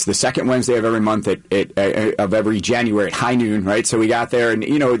 It's the second Wednesday of every month of every January at high noon, right? So we got there, and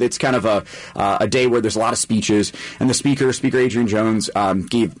it's kind of a day where there's a lot of speeches, and the Speaker Adrienne Jones,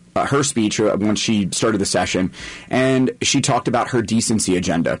 gave her speech when she started the session, and she talked about her decency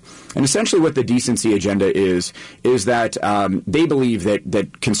agenda. And essentially, what the decency agenda is that they believe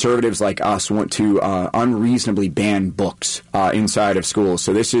that conservatives like us want to unreasonably ban books inside of schools.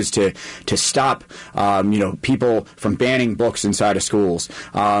 So this is to stop people from banning books inside of schools.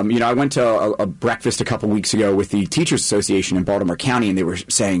 I went to a breakfast a couple weeks ago with the Teachers Association in Baltimore County, and they were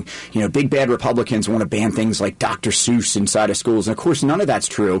saying, big bad Republicans want to ban things like Dr. Seuss inside of schools. And of course, none of that's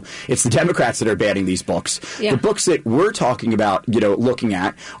true. It's the Democrats that are banning these books. Yeah. The books that we're talking about, looking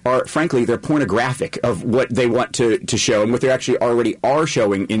at are, frankly, they're pornographic of what they want to show and what they actually already are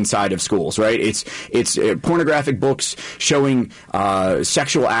showing inside of schools, right? It's pornographic books showing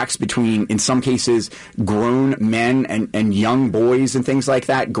sexual acts between, in some cases, grown men and young boys and things like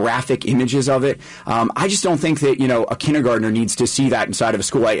that, graphic images of it. I just don't think that, a kindergartner needs to see that inside of a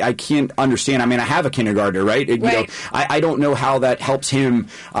school. I can't understand. I mean, I have a kindergartner, right? I don't know how that helps him,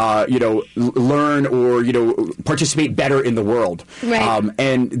 learn or, participate better in the world. Right.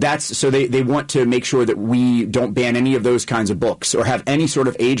 And that's, so they want to make sure that we don't ban any of those kinds of books or have any sort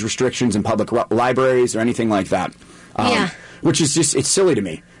of age restrictions in public libraries or anything like that. Yeah. Which is just, it's silly to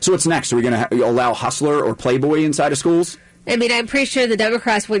me. So what's next? Are we going to allow Hustler or Playboy inside of schools? I mean, I'm pretty sure the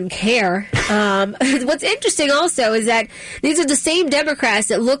Democrats wouldn't care. What's interesting also is that these are the same Democrats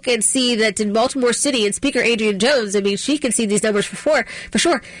that look and see that in Baltimore City, and Speaker Adrian Jones, I mean, she can see these numbers for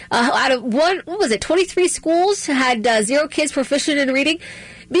sure. Out of 23 schools had 0 kids proficient in reading.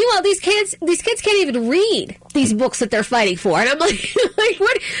 Meanwhile, these kids can't even read these books that they're fighting for. And I'm like,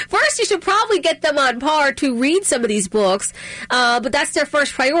 what? First, you should probably get them on par to read some of these books. But that's their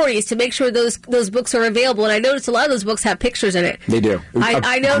first priority, is to make sure those books are available. And I noticed a lot of those books have pictures in it. They do.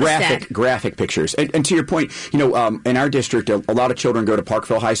 I noticed that. Graphic pictures. And to your point, in our district, a lot of children go to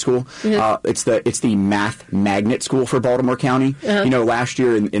Parkville High School. Mm-hmm. It's the math magnet school for Baltimore County. Uh-huh. Last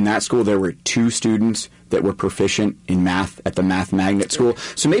year in that school, there were 2 students that were proficient in math at the math magnet school.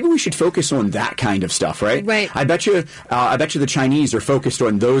 So maybe we should focus on that kind of stuff, right? Right. I bet you the Chinese are focused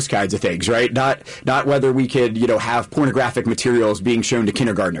on those kinds of things, right? Not whether we could, have pornographic materials being shown to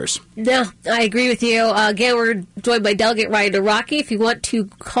kindergartners. No, I agree with you. Again, we're joined by Delegate Ryan DeRocky. If you want to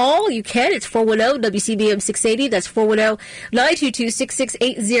call, you can. It's 410-WCBM 680. That's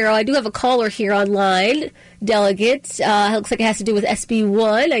 410-922-6680. I do have a caller here online. Delegate. Looks like it has to do with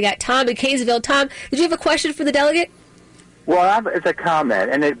SB1. I got Tom in Kaysville. Tom, did you have a question for the delegate? Well, it's a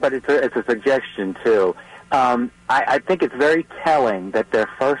comment, but it's a suggestion too. I think it's very telling that their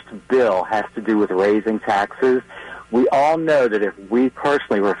first bill has to do with raising taxes. We all know that if we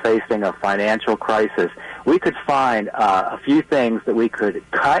personally were facing a financial crisis, we could find a few things that we could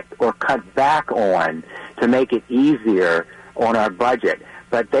cut or cut back on to make it easier on our budget.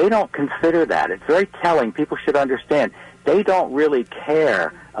 But they don't consider that. It's very telling. People should understand they don't really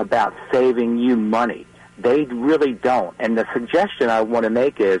care about saving you money. They really don't. And the suggestion I want to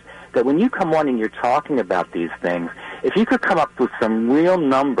make is that when you come on and you're talking about these things, if you could come up with some real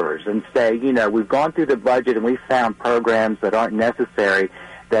numbers and say, we've gone through the budget and we found programs that aren't necessary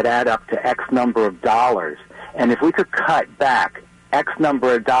that add up to X number of dollars. And if we could cut back X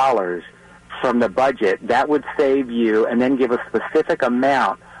number of dollars from the budget, that would save you, and then give a specific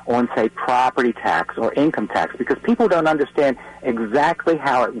amount on, say, property tax or income tax, because people don't understand exactly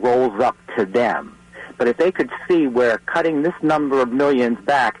how it rolls up to them. But if they could see where cutting this number of millions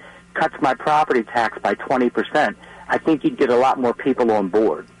back cuts my property tax by 20%, I think you'd get a lot more people on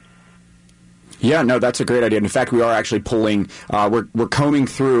board. Yeah, no, that's a great idea. And in fact, we are actually pulling, we're combing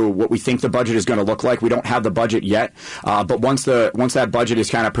through what we think the budget is going to look like. We don't have the budget yet, but once that budget is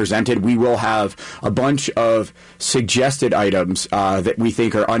kind of presented, we will have a bunch of suggested items that we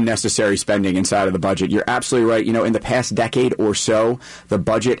think are unnecessary spending inside of the budget. You're absolutely right. In the past decade or so, the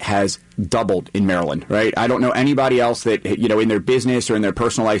budget has doubled in Maryland, right? I don't know anybody else that, in their business or in their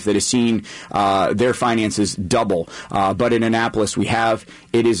personal life that has seen their finances double. But in Annapolis,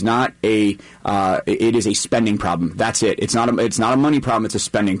 it is not it is a spending problem. That's it. It's not a money problem. It's a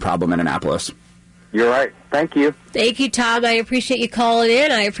spending problem in Annapolis. You're right. Thank you. Thank you, Tom. I appreciate you calling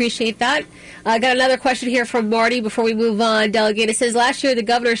in. I appreciate that. I got another question here from Marty before we move on, Delegate. It says, last year the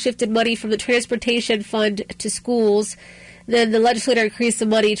governor shifted money from the transportation fund to schools. Then the legislature increased the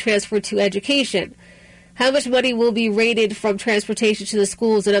money transferred to education. How much money will be rated from transportation to the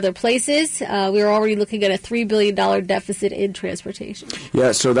schools and other places? We're already looking at a $3 billion deficit in transportation.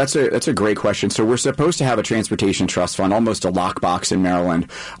 Yeah, so that's a great question. So we're supposed to have a transportation trust fund, almost a lockbox in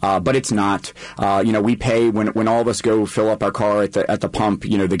Maryland, but it's not. We pay when all of us go fill up our car at the pump.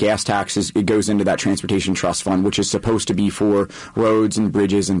 The gas taxes, it goes into that transportation trust fund, which is supposed to be for roads and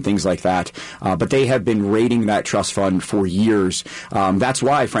bridges and things like that. But they have been rating that trust fund for years. That's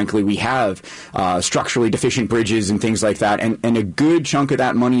why, frankly, we have structurally deficient bridges and things like that, and a good chunk of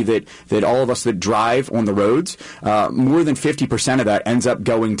that money that all of us that drive on the roads, more than 50% of that ends up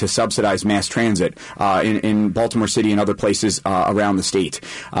going to subsidize mass transit in Baltimore City and other places around the state.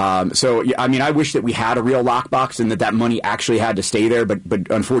 I wish that we had a real lockbox and that money actually had to stay there, but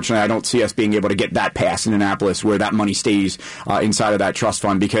unfortunately I don't see us being able to get that passed in Annapolis where that money stays inside of that trust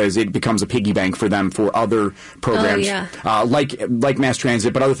fund, because it becomes a piggy bank for them for other programs like mass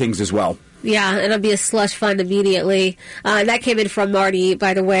transit, but other things as well. Yeah, it'll be a slush fund immediately. That came in from Marty,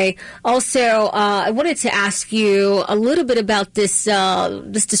 by the way. Also, I wanted to ask you a little bit about this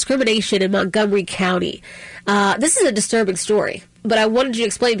discrimination in Montgomery County. This is a disturbing story, but I wanted you to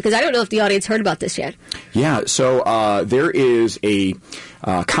explain, because I don't know if the audience heard about this yet. Yeah, so there is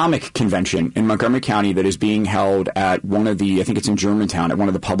comic convention in Montgomery County that is being held at one of the, I think it's in Germantown, at one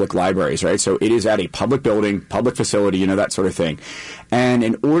of the public libraries, right? So it is at a public building, public facility, that sort of thing. And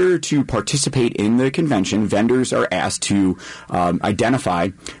in order to participate in the convention, vendors are asked to identify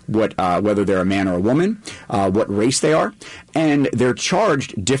whether they're a man or a woman, what race they are, and they're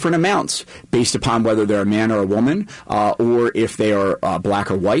charged different amounts based upon whether they're a man or a woman, or if they are black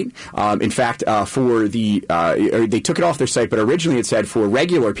or white. In fact, they took it off their site, but originally it said for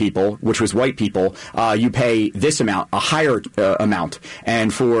regular people, which was white people, you pay this amount, a higher amount,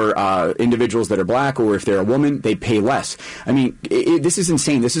 and for individuals that are black or if they're a woman, they pay less. I mean, this is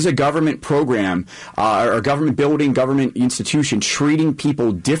insane. This is a government program, or a government building, government institution treating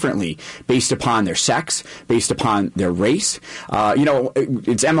people differently based upon their sex, based upon their race.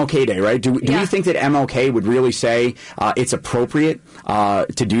 It's MLK Day, right? Do we think that MLK would really say it's appropriate to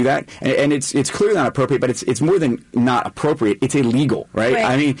do that? And it's clearly not appropriate, but it's more than not appropriate. It's illegal, right?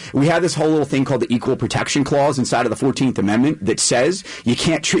 I mean, we have this whole little thing called the Equal Protection Clause inside of the 14th Amendment that says you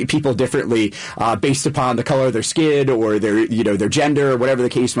can't treat people differently based upon the color of their skin or their gender or whatever the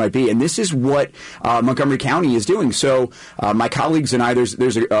case might be. And this is what Montgomery County is doing. So my colleagues and I,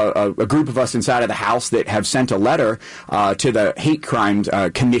 there's a group of us inside of the House that have sent a letter to the Hate Crimes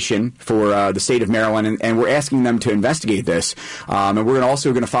Commission for the state of Maryland, and we're asking them to investigate this. And we're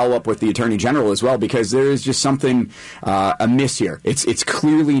also going to follow up with the Attorney General as well, because there is just something amiss here. It's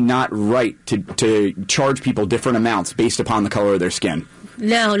clearly not right to charge people different amounts based upon the color of their skin.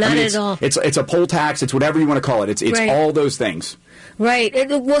 No, not at all. It's a poll tax. It's whatever you want to call it. It's right. All those things. Right.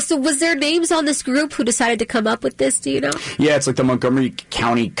 So was there names on this group who decided to come up with this? Do you know? Yeah, it's like the Montgomery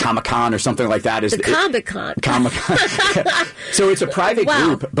County Comic-Con or something like that. The Comic-Con. Comic-Con. So it's a private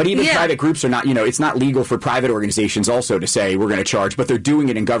group, but even private groups are not, it's not legal for private organizations also to say we're going to charge, but they're doing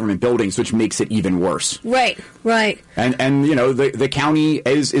it in government buildings, which makes it even worse. Right. And the county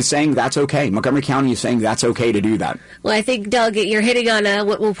is saying that's okay. Montgomery County is saying that's okay to do that. Well, I think, Delegate, you're hitting on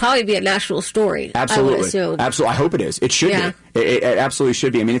what will probably be a national story. Absolutely. I would assume. Absolutely. I hope it is. It should be. It absolutely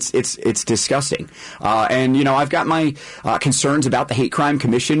should be. I mean, it's disgusting. And I've got my concerns about the Hate Crime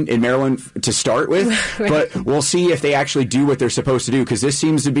Commission in Maryland to start with, but we'll see if they actually do what they're supposed to do, because this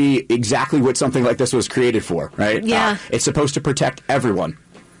seems to be exactly what something like this was created for, right? Yeah. It's supposed to protect everyone.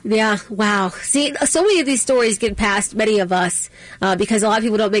 Yeah, wow. See, so many of these stories get past many of us because a lot of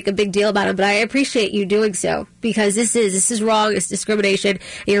people don't make a big deal about them, but I appreciate you doing so, because this is wrong. It's discrimination. And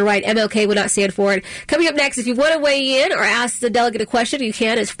you're right. MLK would not stand for it. Coming up next, if you want to weigh in or ask the delegate a question, you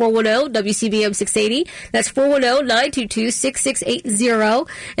can. It's 410-WCBM 680. That's 410-922-6680.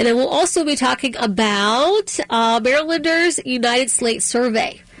 And then we'll also be talking about Marylanders United Slate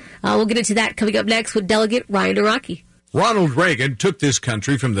Survey. We'll get into that coming up next with Delegate Ryan Araki. Ronald Reagan took this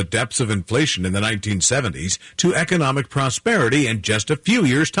country from the depths of inflation in the 1970s to economic prosperity in just a few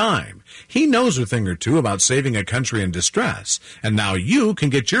years' time. He knows a thing or two about saving a country in distress, and now you can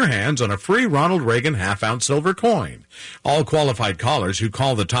get your hands on a free Ronald Reagan half-ounce silver coin. All qualified callers who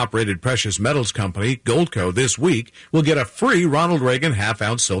call the top-rated precious metals company, Goldco, this week will get a free Ronald Reagan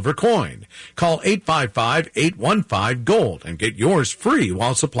half-ounce silver coin. Call 855-815-GOLD and get yours free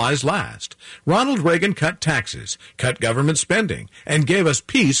while supplies last. Ronald Reagan cut taxes, cut government spending, and gave us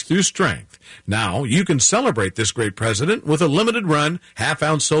peace through strength. Now you can celebrate this great president with a limited-run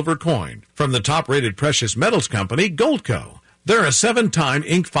half-ounce silver coin from the top-rated precious metals company, Goldco. They're a 7-time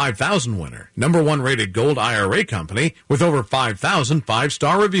Inc. 5000 winner, #1 rated gold IRA company with over 5,000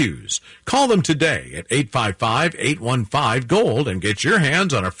 5-star reviews. Call them today at 855-815-GOLD and get your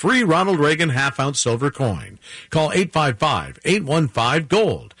hands on a free Ronald Reagan half-ounce silver coin. Call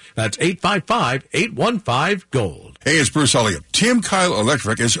 855-815-GOLD. That's 855-815-GOLD. Hey, it's Bruce Elliott. Tim Kyle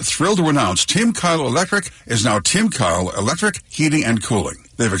Electric is thrilled to announce Tim Kyle Electric is now Tim Kyle Electric Heating and Cooling.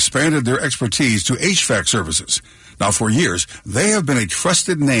 They've expanded their expertise to HVAC services. Now, for years, they have been a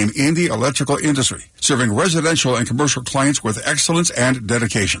trusted name in the electrical industry, serving residential and commercial clients with excellence and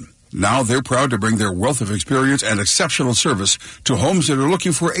dedication. Now they're proud to bring their wealth of experience and exceptional service to homes that are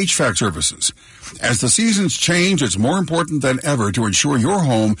looking for HVAC services. As the seasons change, it's more important than ever to ensure your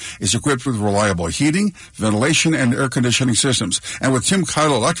home is equipped with reliable heating, ventilation, and air conditioning systems. And with Tim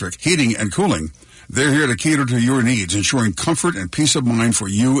Kyle Electric Heating and Cooling, they're here to cater to your needs, ensuring comfort and peace of mind for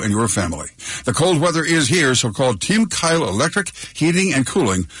you and your family. The cold weather is here, so call Tim Kyle Electric Heating and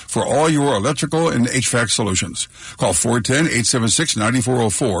Cooling for all your electrical and HVAC solutions. Call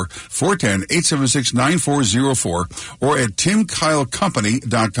 410-876-9404, 410-876-9404, or at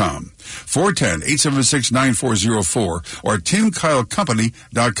timkylecompany.com. 410-876-9404 or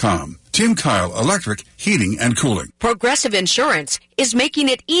timkylecompany.com. Tim Kyle Electric Heating and Cooling. Progressive Insurance is making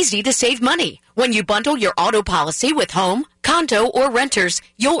it easy to save money. When you bundle your auto policy with home, condo, or renters,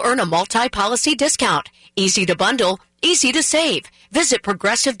 you'll earn a multi-policy discount. Easy to bundle, easy to save. Visit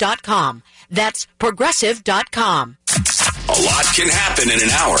Progressive.com. That's Progressive.com. A lot can happen in an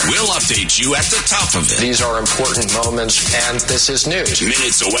hour. We'll update you at the top of it. These are important moments, and this is news.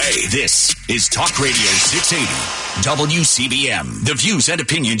 Minutes away. This is Talk Radio 680 WCBM. The views and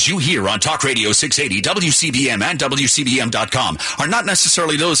opinions you hear on Talk Radio 680 WCBM and WCBM.com are not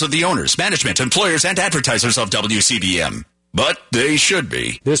necessarily those of the owners, management, employers, and advertisers of WCBM. But they should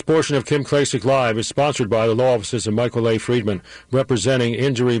be. This portion of Kim Klacik Live is sponsored by the law offices of Michael A. Friedman, representing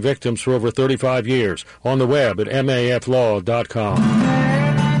injury victims for over 35 years. On the web at maflaw.com.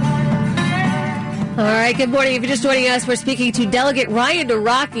 All right, good morning. If you're just joining us, we're speaking to Delegate Ryan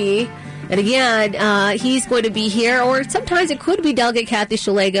Naraki. And again, he's going to be here, or sometimes it could be Delegate Kathy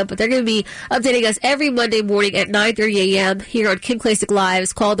Shalega, but they're going to be updating us every Monday morning at 9:30 a.m. here on Kim Klacik Live.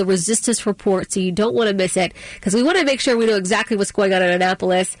 It's called the Resistance Report, so you don't want to miss it, because we want to make sure we know exactly what's going on in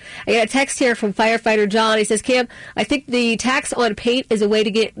Annapolis. I got a text here from firefighter John. He says, Kim, I think the tax on paint is a way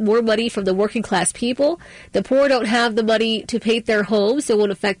to get more money from the working class people. The poor don't have the money to paint their homes, so it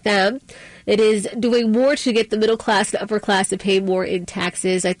won't affect them. It is doing more to get the middle class and upper class to pay more in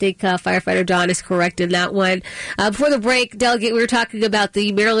taxes. I think Firefighter John is correct in that one. Before the break, Delegate, we were talking about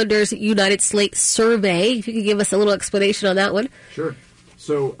the Marylanders United Slate survey. If you could give us a little explanation on that one. Sure.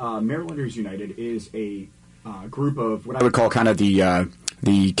 So Marylanders United is a group of what I would call kind of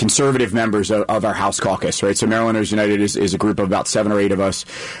the conservative members of our House caucus, right? So Marylanders United is a group of about 7 or 8 of us.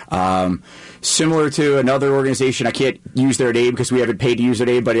 Similar to another organization, I can't use their name because we haven't paid to use their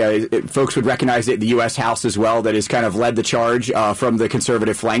name, but folks would recognize it in the U.S. House as well, that has kind of led the charge from the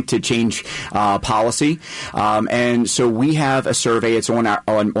conservative flank to change policy. And so we have a survey. It's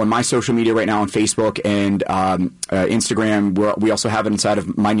on my social media right now on Facebook and Instagram. We also have it inside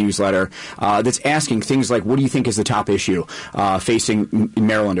of my newsletter that's asking things like, what do you think is the top issue facing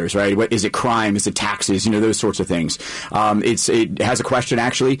Marylanders, right? What is it? Crime? Is it taxes? Those sorts of things. It has a question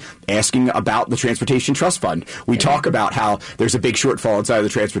actually asking about the Transportation Trust Fund. We talk about how there's a big shortfall inside of the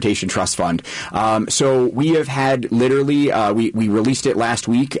Transportation Trust Fund. So we have had literally, we released it last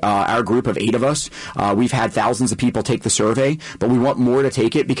week, our group of 8 of us. We've had thousands of people take the survey, but we want more to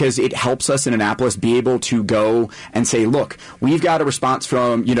take it because it helps us in Annapolis be able to go and say, look, we've got a response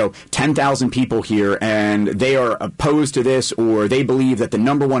from, 10,000 people here, and they are opposed to this, or they believe that the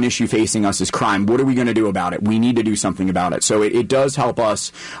number one issue facing us is crime. What are we going to do about it? We need to do something about it. So it does help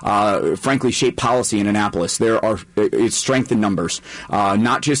us, frankly, shape policy in Annapolis. It's strength in numbers,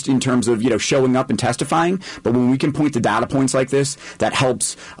 not just in terms of showing up and testifying, but when we can point to data points like this, that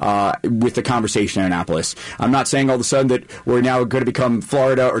helps with the conversation in Annapolis. I'm not saying all of a sudden that we're now going to become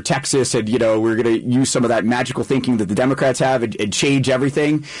Florida or Texas, and we're going to use some of that magical thinking that the Democrats have and change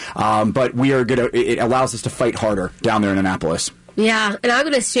everything. But we are going to. It allows us to fight harder down there in Annapolis. Yeah, and I'm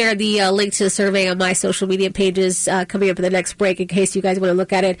going to share the link to the survey on my social media pages coming up in the next break in case you guys want to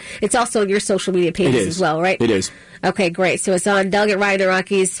look at it. It's also on your social media pages as well, right? It is. Okay, great. So it's on Delegate Ryan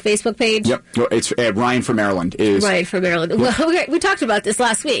Naraki's Facebook page? Yep. It's Ryan for Maryland. Ryan for Maryland. Yep. Well, we talked about this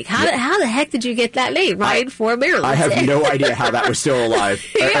last week. How the heck did you get that name, Ryan for Maryland? I have no idea how that was still alive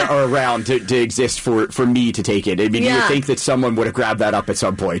or around to exist for me to take it. I mean, you would think that someone would have grabbed that up at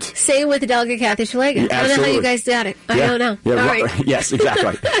some point. Same with the Delegate Kathy Shalega. I don't know how you guys did it. I don't know. Yeah, all right. Yes,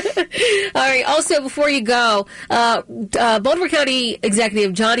 exactly. All right. Also, before you go, Baltimore County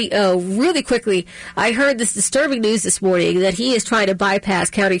Executive Johnny O, really quickly, I heard this disturbing news this morning that he is trying to bypass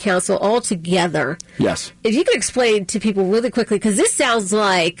county council altogether. Yes. If you could explain to people really quickly, because this sounds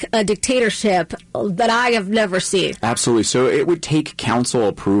like a dictatorship that I have never seen. Absolutely. So it would take council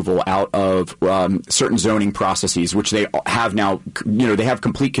approval out of certain zoning processes, which they have now, they have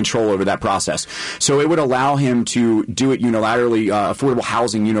complete control over that process. So it would allow him to do it unilaterally, affordable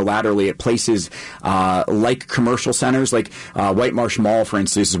housing unilaterally at places like commercial centers, like White Marsh Mall, for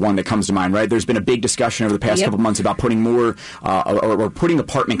instance, is one that comes to mind, right? There's been a big discussion over the past couple months about putting more or putting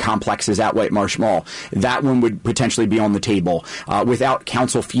apartment complexes at White Marsh Mall. That one would potentially be on the table without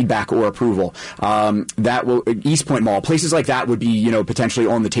council feedback or approval. East Point Mall, places like that would be, potentially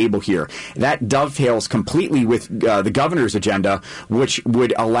on the table here. That dovetails completely with the governor's agenda, which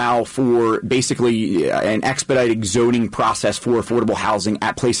would allow for basically an expedited zoning process for affordable housing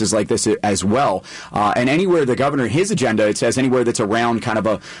at places places like this as well. And anywhere the governor, his agenda, it says anywhere that's around kind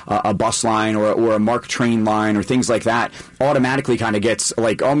of a bus line or a MARC train line or things like that, automatically kind of gets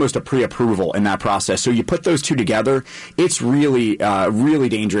like almost a pre-approval in that process. So you put those two together, it's really, really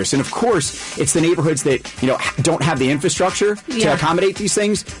dangerous. And of course, it's the neighborhoods that, don't have the infrastructure to accommodate these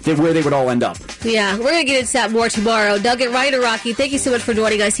things, where they would all end up. Yeah, we're going to get into that more tomorrow. Doug and Ryan and Rocky, thank you so much for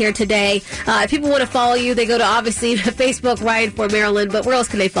joining us here today. If people want to follow you, they go to obviously Facebook, Ryan for Maryland, but where else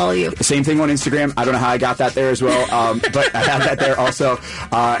can they follow you? Same thing on Instagram. I don't know how I got that there as well, but I have that there also.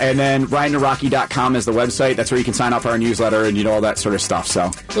 And then RyanandRocky.com is the website. That's where you can sign up for our newsletter and all that sort of stuff.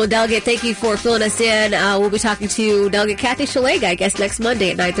 So, well, Delegate, thank you for filling us in. We'll be talking to Delegate Kathy Szeliga, I guess, next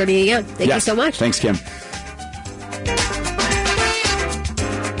Monday at 9:30 a.m. Thank you so much. Thanks, Kim.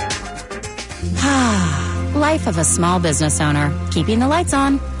 Life of a small business owner. Keeping the lights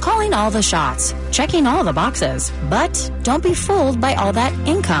on, calling all the shots, checking all the boxes. But don't be fooled by all that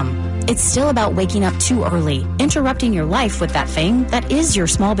income. It's still about waking up too early, interrupting your life with that thing that is your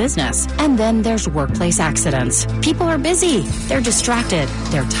small business. And then there's workplace accidents. People are busy, they're distracted,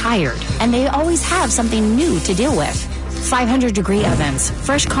 they're tired, and they always have something new to deal with. 500-degree ovens,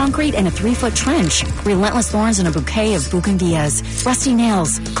 fresh concrete in a 3-foot trench, relentless thorns in a bouquet of bougainvilleas, rusty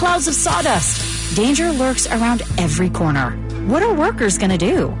nails, clouds of sawdust. Danger lurks around every corner. What are workers going to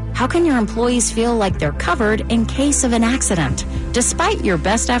do? How can your employees feel like they're covered in case of an accident? Despite your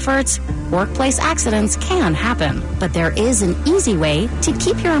best efforts, workplace accidents can happen, but there is an easy way to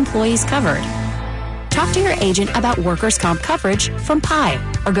keep your employees covered. Talk to your agent about workers' comp coverage from PI,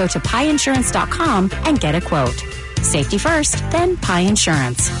 or go to piinsurance.com and get a quote. Safety first, then PI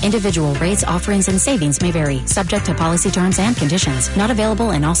Insurance. Individual rates, offerings, and savings may vary, subject to policy terms and conditions. Not available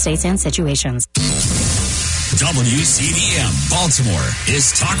in all states and situations. WCBM Baltimore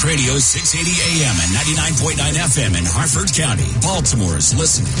is Talk Radio 680 AM and 99.9 FM in Harford County. Baltimore's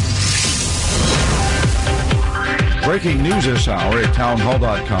listening. Breaking news this hour at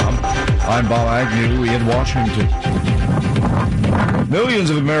townhall.com. I'm Bob Agnew in Washington. Millions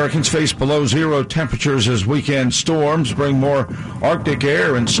of Americans face below zero temperatures as weekend storms bring more Arctic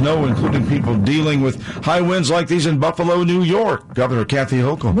air and snow, including people dealing with high winds like these in Buffalo, New York. Governor Kathy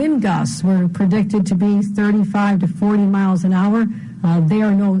Hochul. Wind gusts were predicted to be 35 to 40 miles an hour. They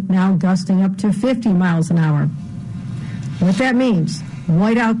are now gusting up to 50 miles an hour. What that means,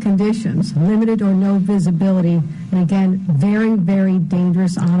 whiteout conditions, limited or no visibility, and again, very, very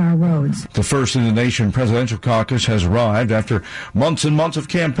dangerous on our roads. The first in the nation presidential caucus has arrived after months and months of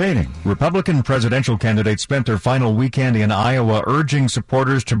campaigning. Republican presidential candidates spent their final weekend in Iowa urging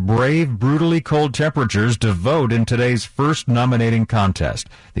supporters to brave brutally cold temperatures to vote in today's first nominating contest.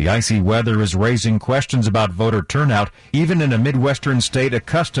 The icy weather is raising questions about voter turnout, even in a Midwestern state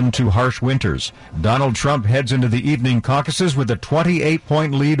accustomed to harsh winters. Donald Trump heads into the evening caucuses with a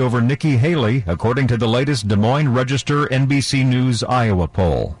 28-point lead over Nikki Haley, according to the latest Des Moines Register NBC News Iowa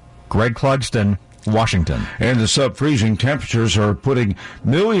poll. Greg Clugston, Washington. And the sub-freezing temperatures are putting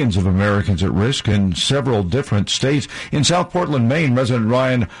millions of Americans at risk in several different states. In South Portland, Maine, resident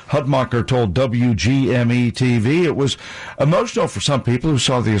Ryan Hudmacher told WGME-TV it was emotional for some people who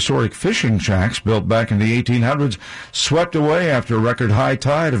saw the historic fishing shacks built back in the 1800s swept away after a record high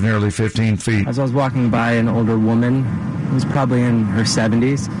tide of nearly 15 feet. As I was walking by an older woman who was probably in her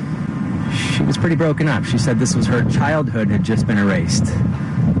 70s, she was pretty broken up. She said this was her childhood had just been erased.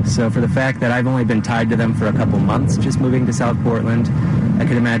 So for the fact that I've only been tied to them for a couple months, just moving to South Portland, I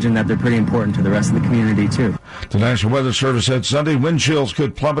can imagine that they're pretty important to the rest of the community, too. The National Weather Service said Sunday wind chills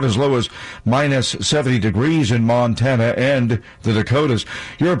could plummet as low as minus 70 degrees in Montana and the Dakotas.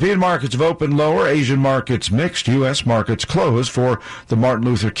 European markets have opened lower, Asian markets mixed, U.S. markets closed for the Martin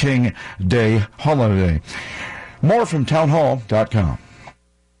Luther King Day holiday. More from townhall.com.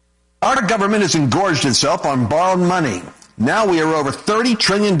 Our government has engorged itself on borrowed money. Now we are over $30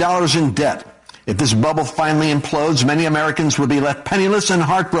 trillion in debt. If this bubble finally implodes, many Americans will be left penniless and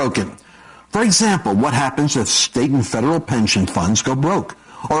heartbroken. For example, what happens if state and federal pension funds go broke?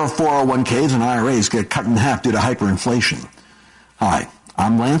 Or if 401ks and IRAs get cut in half due to hyperinflation? Hi,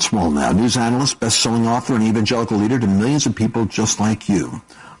 I'm Lance Wallnow, news analyst, best-selling author, and evangelical leader to millions of people just like you.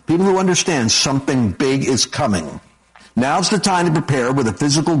 People who understand something big is coming. Now's the time to prepare with a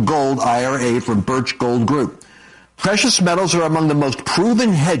physical gold IRA from Birch Gold Group. Precious metals are among the most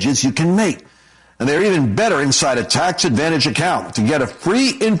proven hedges you can make. And they're even better inside a tax advantage account. To get a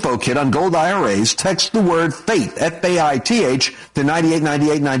free info kit on gold IRAs, text the word FAITH, F-A-I-T-H, to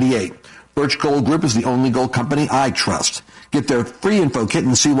 989898. Birch Gold Group is the only gold company I trust. Get their free info kit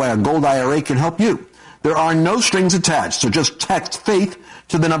and see why a gold IRA can help you. There are no strings attached, so just text FAITH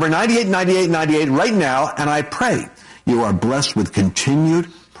to the number 989898 right now, and I pray you are blessed with continued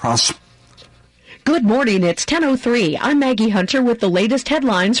Good morning. It's 10:03. I'm Maggie Hunter with the latest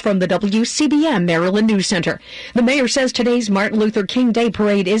headlines from the WCBM Maryland News Center. The mayor says today's Martin Luther King Day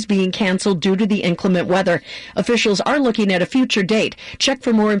parade is being canceled due to the inclement weather. Officials are looking at a future date. Check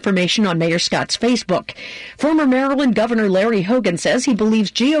for more information on Mayor Scott's Facebook. Former Maryland Governor Larry Hogan says he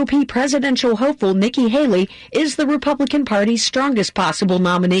believes GOP presidential hopeful Nikki Haley is the Republican Party's strongest possible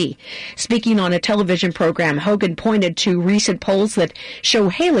nominee. Speaking on a television program, Hogan pointed to recent polls that show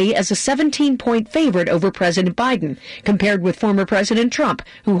Haley as a 17-point favorite over President Biden, compared with former President Trump,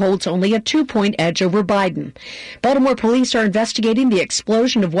 who holds only a 2-point edge over Biden. Baltimore police are investigating the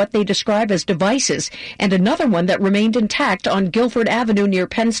explosion of what they describe as devices and another one that remained intact on Guilford Avenue near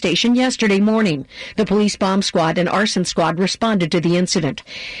Penn Station yesterday morning. The police bomb squad and arson squad responded to the incident.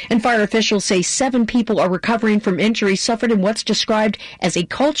 And fire officials say 7 people are recovering from injuries suffered in what's described as a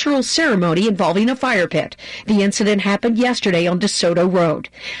cultural ceremony involving a fire pit. The incident happened yesterday on DeSoto Road.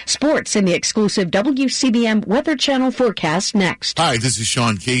 Sports in the exclusive WCBM Weather Channel forecast next. Hi, this is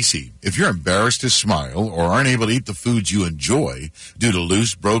Sean Casey. If you're embarrassed to smile or aren't able to eat the foods you enjoy due to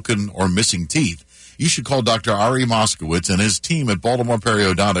loose, broken, or missing teeth, you should call Dr. Ari Moskowitz and his team at Baltimore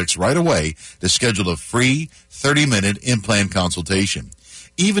Periodontics right away to schedule a free 30-minute implant consultation.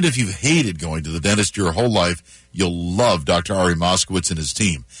 Even if you've hated going to the dentist your whole life, you'll love Dr. Ari Moskowitz and his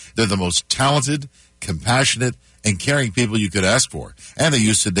team. They're the most talented, compassionate, and caring people you could ask for. And they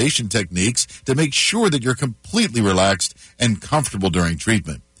use sedation techniques to make sure that you're completely relaxed and comfortable during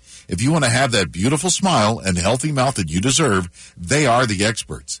treatment. If you want to have that beautiful smile and healthy mouth that you deserve, they are the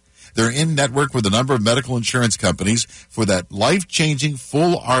experts. They're in network with a number of medical insurance companies for that life-changing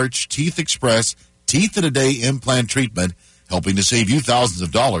full arch Teeth Express Teeth in a Day implant treatment, helping to save you thousands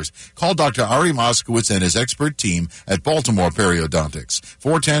of dollars. Call Dr. Ari Moskowitz and his expert team at Baltimore Periodontics.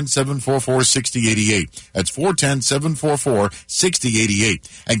 410-744-6088. That's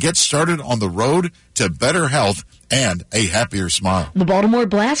 410-744-6088. And get started on the road to better health and a happier smile. The Baltimore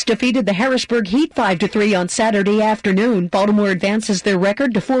Blast defeated the Harrisburg Heat 5-3 on Saturday afternoon. Baltimore advances their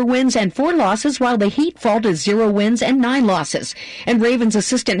record to 4 wins and 4 losses, while the Heat fall to 0 wins and 9 losses. And Ravens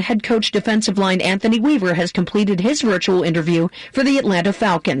assistant head coach defensive line Anthony Weaver has completed his virtual interview for the Atlanta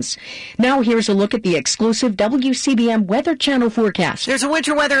Falcons. Now here's a look at the exclusive WCBM Weather Channel forecast. There's a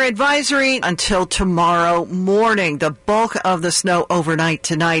winter weather advisory until tomorrow morning. The bulk of the snow overnight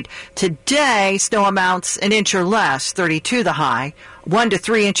tonight. Today, snow amounts an inch or less. 32 the high, 1 to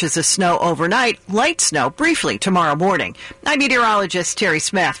 3 inches of snow overnight, light snow briefly tomorrow morning. I'm meteorologist Terry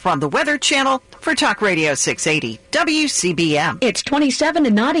Smith from the Weather Channel for Talk Radio 680 WCBM. It's 27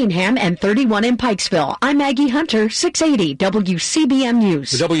 in Nottingham and 31 in Pikesville. I'm Maggie Hunter, 680 WCBM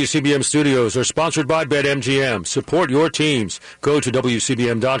News. The WCBM studios are sponsored by BetMGM. Support your teams. Go to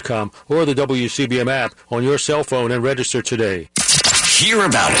WCBM.com or the WCBM app on your cell phone and register today. Hear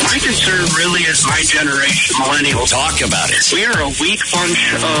about it. My concern really is my generation, millennials. Talk about it. We are a weak bunch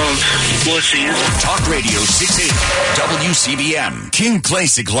of wussies. Talk Radio 680 WCBM. King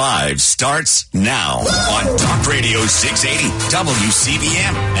Klacik Live starts now on Talk Radio 680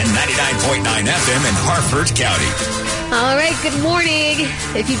 WCBM and 99.9 FM in Harford County. All right, good morning.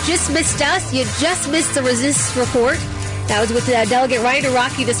 If you just missed us, you just missed the Resist Report. That was with Delegate Ryan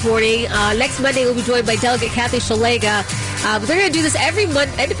Araki this morning. Next Monday, we'll be joined by Delegate Kathy Shalega. They're going to do this every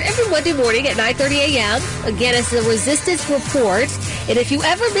Monday morning at 9:30 a.m. Again, it's the Resistance Report. And if you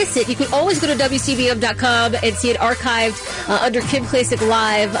ever miss it, you can always go to WCBM.com and see it archived under Kim Klacik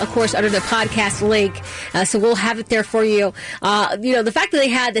Live, of course, under the podcast link. So we'll have it there for you. The fact that they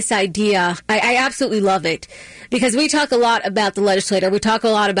had this idea, I absolutely love it. Because we talk a lot about the legislator, we talk a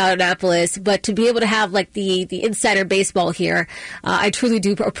lot about Annapolis, but to be able to have like the insider baseball here, I truly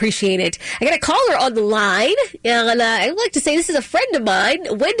do appreciate it. I got a caller on the line, and I'd like to say this is a friend of mine,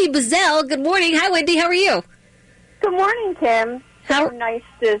 Wendy Bazell. Good morning. Hi, Wendy. How are you? Good morning, Kim.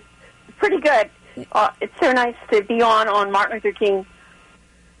 Pretty good. It's so nice to be on Martin Luther King's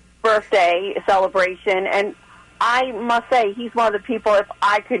birthday celebration, and I must say he's one of the people, if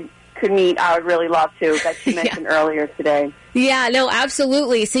I could meet, I would really love to, that you mentioned earlier today. Yeah, no,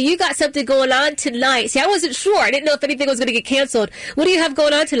 absolutely. So you got something going on tonight. See, I wasn't sure. I didn't know if anything was going to get canceled. What do you have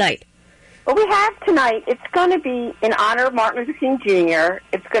going on tonight? What we have tonight, it's going to be in honor of Martin Luther King Jr.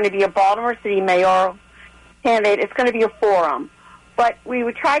 It's going to be a Baltimore City mayoral candidate. It's going to be a forum. But we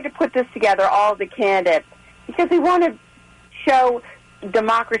would try to put this together, all of the candidates, because we want to show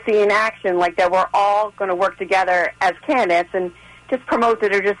democracy in action, like that we're all going to work together as candidates and just promote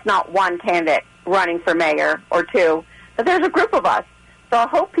that there's just not one candidate running for mayor or two, but there's a group of us. So I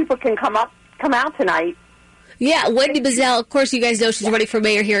hope people can come out tonight. Yeah, Wendy Bazell, of course you guys know she's running for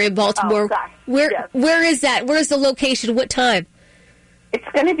mayor here in Baltimore. Oh, Where is that? Where's the location? What time? It's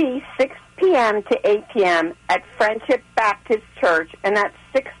going to be 6 p.m. to 8 p.m. at Friendship Baptist Church, and that's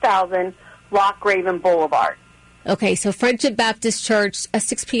 6000 Loch Raven Boulevard. Okay, so Friendship Baptist Church,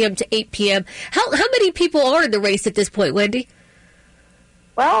 6 p.m. to 8 p.m. How many people are in the race at this point, Wendy?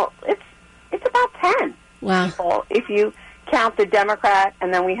 Well, it's about 10 wow. people if you count the Democrat,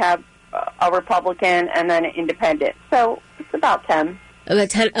 and then we have a Republican and then an independent. So it's about 10.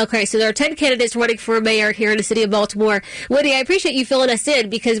 About 10. Okay, so there are 10 candidates running for mayor here in the city of Baltimore. Wendy, I appreciate you filling us in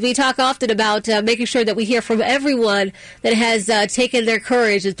because we talk often about making sure that we hear from everyone that has taken their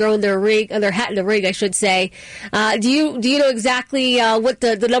courage and thrown their hat in the ring, I should say. Do you know exactly what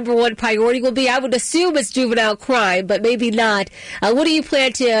the number one priority will be? I would assume it's juvenile crime, but maybe not. What do you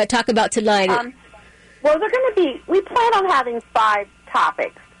plan to talk about tonight? Well, we plan on having 5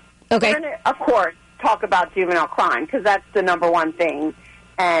 topics. Okay. We're going to, of course, talk about juvenile crime because that's the number one thing.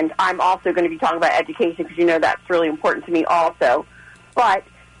 And I'm also going to be talking about education because, that's really important to me also. But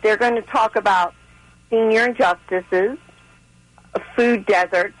they're going to talk about senior injustices, food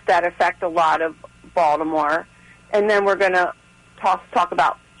deserts that affect a lot of Baltimore, and then we're going to talk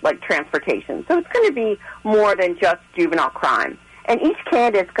about, transportation. So it's going to be more than just juvenile crime. And each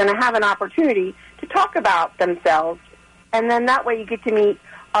candidate's going to have an opportunity to talk about themselves, and then that way you get to meet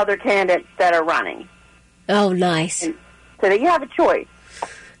other candidates that are running. Oh, nice. And so that you have a choice.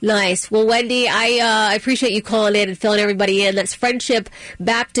 Nice. Well, Wendy, I appreciate you calling in and filling everybody in. That's Friendship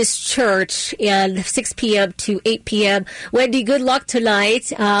Baptist Church and 6 p.m. to 8 p.m. Wendy, good luck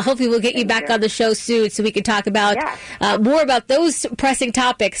tonight. Hopefully we'll get you back on the show soon so we can talk about more about those pressing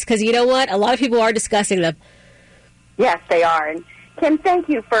topics because you know what? A lot of people are discussing them. Yes, they are. And Kim, thank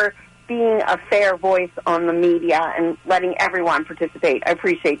you for being a fair voice on the media and letting everyone participate. I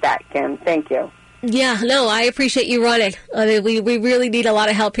appreciate that, Kim. Thank you. Yeah, no, I appreciate you running. I mean, we really need a lot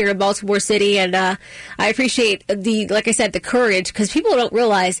of help here in Baltimore City, and I appreciate like I said, the courage, because people don't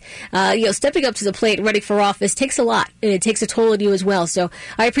realize, stepping up to the plate and running for office takes a lot, and it takes a toll on you as well. So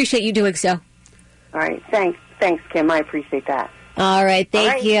I appreciate you doing so. All right, thanks, Kim. I appreciate that. All right,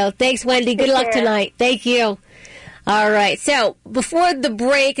 thank you. Thanks, Wendy. Good luck tonight. Thank you. All right. So before the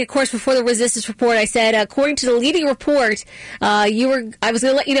break, of course, before the resistance report, I said, according to the leading report, I was going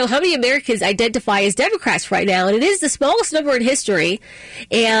to let you know how many Americans identify as Democrats right now. And it is the smallest number in history.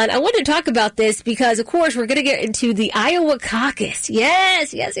 And I wanted to talk about this because, of course, we're going to get into the Iowa caucus.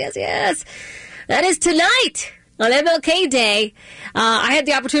 Yes. That is tonight. On MLK Day, I had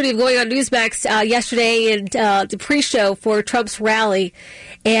the opportunity of going on Newsmax yesterday and the pre-show for Trump's rally.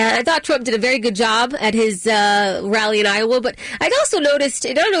 And I thought Trump did a very good job at his rally in Iowa. But I'd also noticed,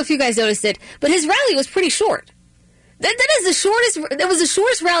 and I don't know if you guys noticed it, but his rally was pretty short. That was the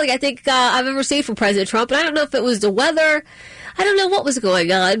shortest rally I think I've ever seen from President Trump. And I don't know if it was the weather. I don't know what was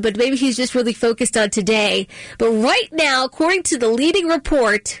going on, but maybe he's just really focused on today. But right now, according to the leading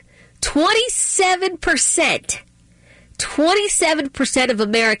report, 27% of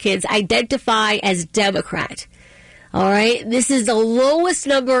Americans identify as Democrat. All right? This is the lowest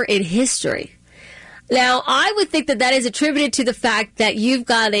number in history. Now, I would think that is attributed to the fact that you've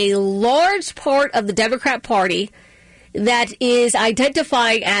got a large part of the Democrat Party that is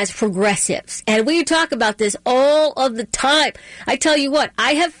identifying as progressives. And we talk about this all of the time. I tell you what,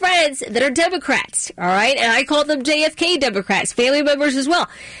 I have friends that are Democrats, all right? And I call them JFK Democrats, family members as well.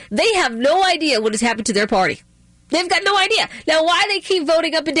 They have no idea what has happened to their party. They've got no idea. Now, why they keep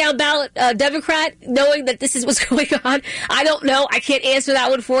voting up and down ballot Democrat, knowing that this is what's going on, I don't know. I can't answer that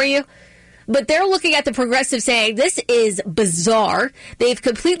one for you. But they're looking at the progressive saying, this is bizarre. They've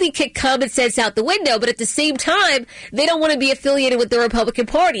completely kicked common sense out the window, but at the same time, they don't want to be affiliated with the Republican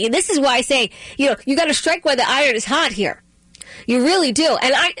Party. And this is why I say, you got to strike while the iron is hot here. You really do.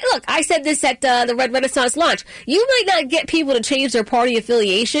 And I said this at the Red Renaissance launch. You might not get people to change their party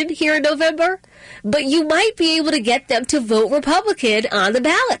affiliation here in November, but you might be able to get them to vote Republican on the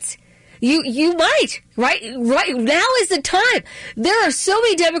ballots. You might. Right now is the time. There are so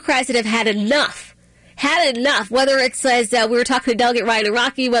many Democrats that have had enough. Whether it's, as we were talking to Delegate Ryan and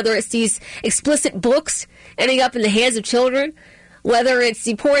Rocky, whether it's these explicit books ending up in the hands of children, whether it's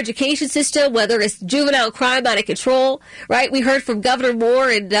the poor education system, whether it's juvenile crime out of control, right? We heard from Governor Moore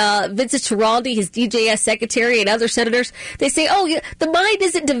and Vincent Tiraldi, his DJS secretary, and other senators. They say, the mind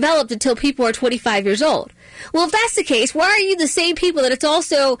isn't developed until people are 25 years old. Well, if that's the case, why are you the same people that it's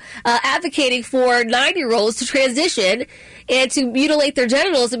also advocating for 9-year-olds to transition and to mutilate their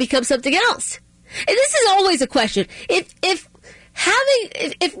genitals and become something else? And this is always a question. If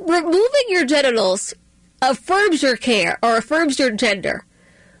removing your genitals affirms your care or affirms your gender,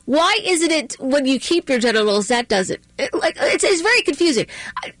 why isn't it when you keep your genitals that doesn't? It's very confusing.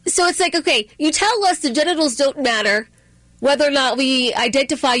 So it's like, okay, you tell us the genitals don't matter, whether or not we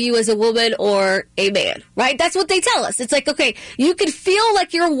identify you as a woman or a man, right? That's what they tell us. It's like, okay, you can feel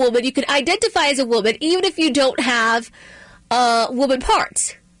like you're a woman, you can identify as a woman, even if you don't have woman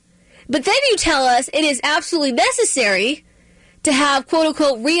parts. But then you tell us it is absolutely necessary to have,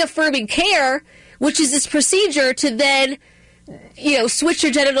 quote-unquote, reaffirming care, which is this procedure to then, switch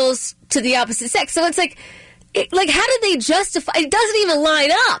your genitals to the opposite sex. So it's like how do they justify? It doesn't even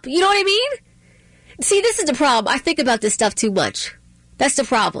line up. You know what I mean? See, this is the problem. I think about this stuff too much. That's the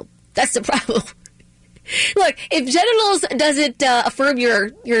problem. Look, if genitals doesn't affirm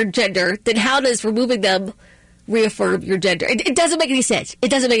your gender, then how does removing them reaffirm your gender? It doesn't make any sense.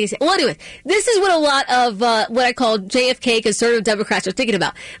 Well, anyway, this is what a lot of what I call JFK conservative Democrats are thinking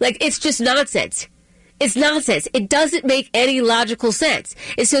about. Like, it's just nonsense. It's nonsense. It doesn't make any logical sense.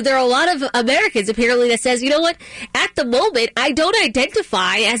 And so there are a lot of Americans, apparently, that says, you know what? At the moment, I don't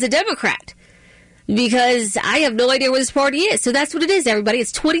identify as a Democrat because I have no idea where this party is. So that's what it is, everybody.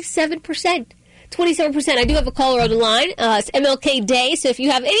 It's 27%. 27%. I do have a caller on the line. It's MLK Day, so if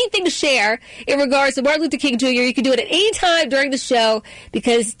you have anything to share in regards to Martin Luther King Jr., you can do it at any time during the show,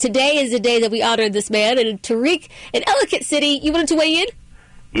 because today is the day that we honor this man. And Tariq in Ellicott City, you wanted to weigh in?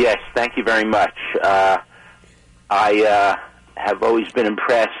 Yes, thank you very much. I have always been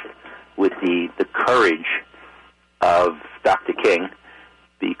impressed with the courage of Dr. King,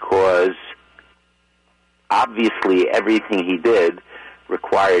 because obviously everything he did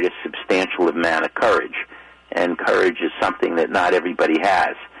required a substantial amount of courage, and courage is something that not everybody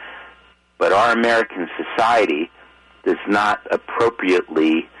has. But our American society does not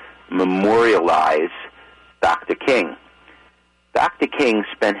appropriately memorialize Dr. King. Dr. King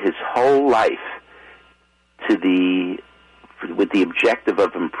spent his whole life with the objective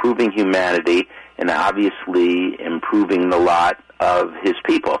of improving humanity and obviously improving the lot of his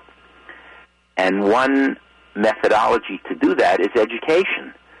people. And one methodology to do that is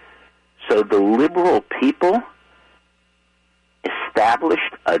education. So the liberal people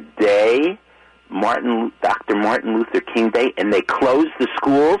established a day, Dr. Martin Luther King Day, and they closed the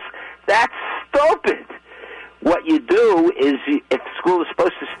schools. That's stupid. What you do is, if school is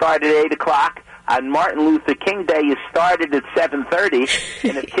supposed to start at 8 o'clock, on Martin Luther King Day, you started at 7:30,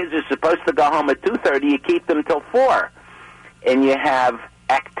 and if kids are supposed to go home at 2:30, you keep them till 4. And you have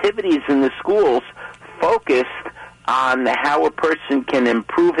activities in the schools focused on how a person can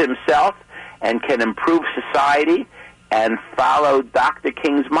improve himself and can improve society and follow Dr.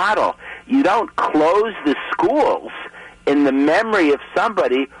 King's model. You don't close the schools in the memory of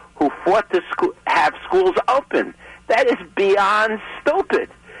somebody who fought to have schools open. That is beyond stupid.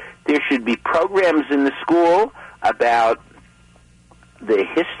 There should be programs in the school about the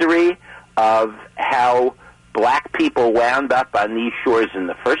history of how black people wound up on these shores in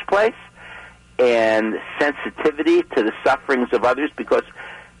the first place, and sensitivity to the sufferings of others, because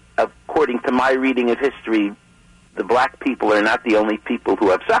according to my reading of history, the black people are not the only people who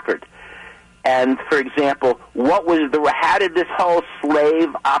have suffered. And, for example, how did this whole slave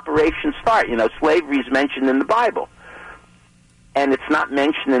operation start? Slavery is mentioned in the Bible. And it's not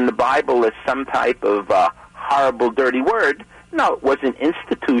mentioned in the Bible as some type of horrible, dirty word. No, it was an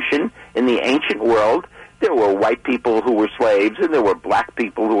institution in the ancient world. There were white people who were slaves, and there were black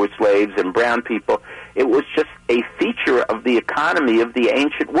people who were slaves, and brown people. It was just a feature of the economy of the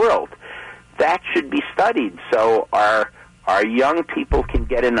ancient world. That should be studied so our young people can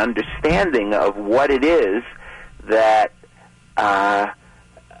get an understanding of what it is that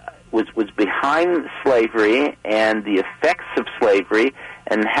was behind slavery and the effects of slavery,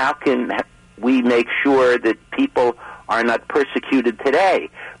 and how can we make sure that people are not persecuted today.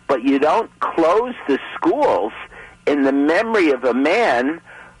 But you don't close the schools in the memory of a man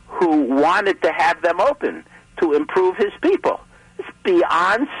who wanted to have them open to improve his people. It's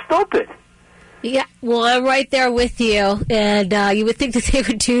beyond stupid. Yeah, well, I'm right there with you, and you would think that they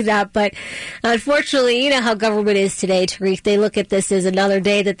would do that, but unfortunately, you know how government is today, Tariq. They look at this as another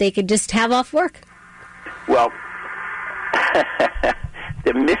day that they can just have off work. Well,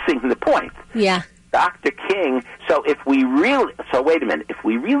 they're missing the point. Yeah. Dr. King, wait a minute, if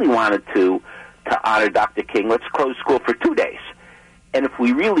we really wanted to honor Dr. King, let's close school for 2 days. And if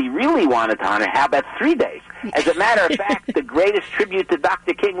we really, really wanted to honor, how about 3 days? As a matter of fact, the greatest tribute to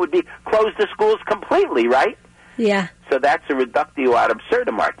Dr. King would be close the schools completely, right? Yeah. So that's a reductio ad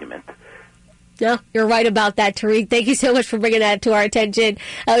absurdum argument. No, you're right about that, Tariq. Thank you so much for bringing that to our attention.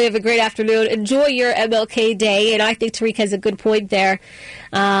 We have a great afternoon. Enjoy your MLK Day, and I think Tariq has a good point there.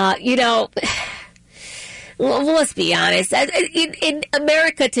 Well, let's be honest. In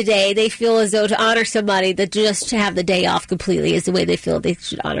America today, they feel as though to honor somebody, that just to have the day off completely is the way they feel they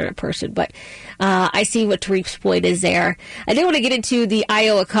should honor a person. But I see what Tariq's point is there. I do want to get into the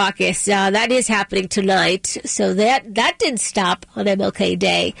Iowa caucus. That is happening tonight. So that didn't stop on MLK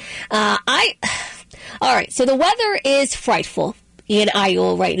Day. All right. So the weather is frightful in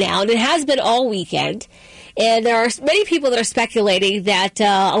Iowa right now, and it has been all weekend. And there are many people that are speculating that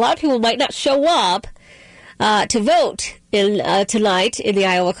a lot of people might not show up to vote tonight in the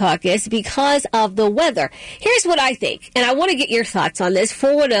Iowa caucus because of the weather. Here's what I think, and I want to get your thoughts on this.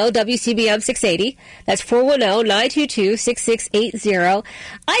 410-WCBM 680. That's 410-922-6680.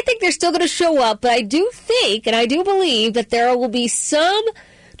 I think they're still going to show up, but I do think, and I do believe, that there will be some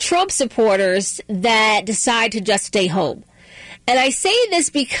Trump supporters that decide to just stay home. And I say this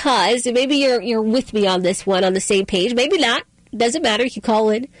because, and maybe you're with me on this one, on the same page. Maybe not. Doesn't matter. You can call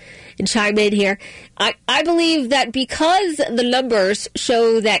in and chime in here. I believe that because the numbers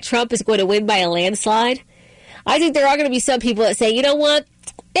show that Trump is going to win by a landslide, I think there are going to be some people that say, you know what?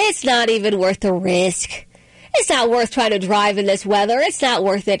 It's not even worth the risk. It's not worth trying to drive in this weather. It's not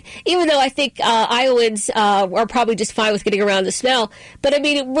worth it. Even though I think Iowans are probably just fine with getting around the snow. But, I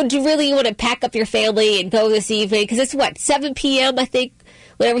mean, would you really want to pack up your family and go this evening? Because it's, 7 p.m., I think,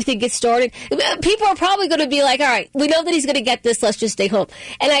 when everything gets started? People are probably going to be like, all right, we know that he's going to get this. Let's just stay home.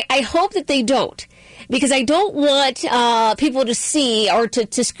 And I hope that they don't. Because I don't want people to see or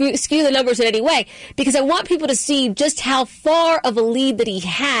to skew the numbers in any way. Because I want people to see just how far of a lead that he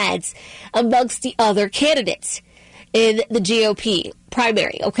has amongst the other candidates in the GOP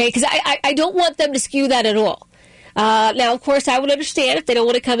primary. Okay? Because I don't want them to skew that at all. Now, of course, I would understand if they don't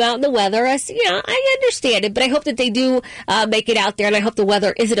want to come out in the weather. I understand it, but I hope that they do make it out there, and I hope the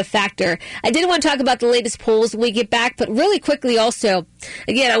weather isn't a factor. I did want to talk about the latest polls when we get back, but really quickly also,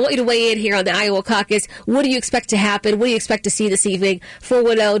 again, I want you to weigh in here on the Iowa caucus. What do you expect to happen? What do you expect to see this evening?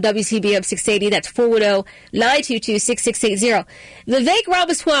 410-WCBM 680. That's 410-922-6680. Vivek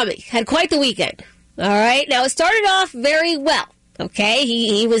Ramaswamy had quite the weekend. All right. Now, it started off very well. Okay,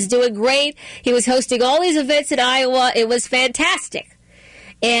 he was doing great. He was hosting all these events in Iowa. It was fantastic.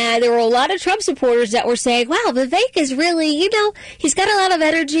 And there were a lot of Trump supporters that were saying, wow, Vivek is really, he's got a lot of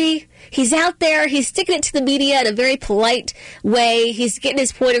energy. He's out there. He's sticking it to the media in a very polite way. He's getting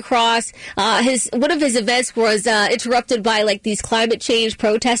his point across. One of his events was interrupted by, these climate change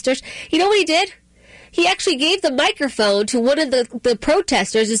protesters. You know what he did? He actually gave the microphone to one of the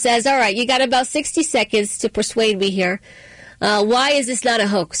protesters and says, all right, you got about 60 seconds to persuade me here. Why is this not a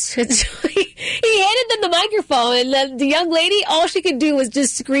hoax? And so he handed them the microphone, and the young lady, all she could do was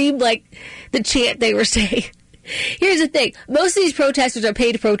just scream like the chant they were saying. Here's the thing. Most of these protesters are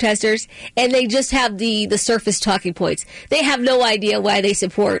paid protesters, and they just have the surface talking points. They have no idea why they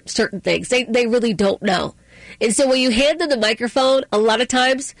support certain things. They really don't know. And so when you hand them the microphone, a lot of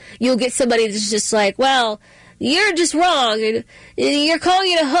times you'll get somebody that's just like, well, you're just wrong, and you're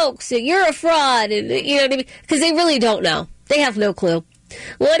calling it a hoax, and you're a fraud, and you know what I mean? Because they really don't know. They have no clue.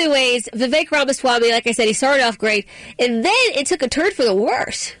 Well, anyways, Vivek Ramaswamy, like I said, he started off great, and then it took a turn for the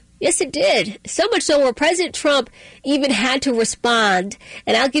worse. Yes, it did. So much so where President Trump even had to respond,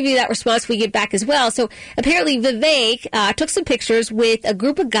 and I'll give you that response when we get back as well. So apparently Vivek took some pictures with a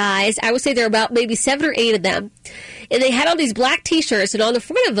group of guys. I would say there were about maybe 7 or 8 of them, and they had on these black T-shirts, and on the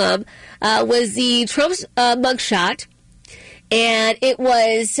front of them was the Trump's mugshot. And it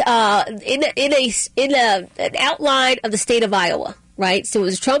was in an outline of the state of Iowa, right? So it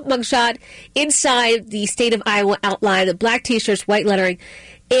was a Trump mugshot inside the state of Iowa outline, the black T-shirts, white lettering.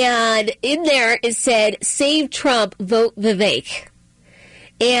 And in there it said, "Save Trump, vote Vivek."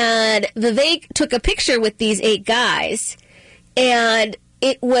 And Vivek took a picture with these 8 guys, and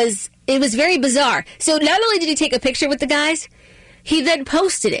it was very bizarre. So not only did he take a picture with the guys, he then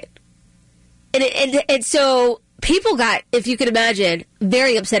posted it. And so people got, if you can imagine,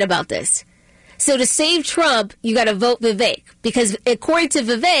 very upset about this. So to save Trump, you got to vote Vivek. Because according to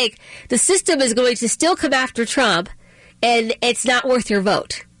Vivek, the system is going to still come after Trump, and it's not worth your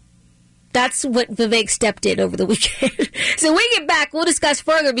vote. That's what Vivek stepped in over the weekend. So when we get back, we'll discuss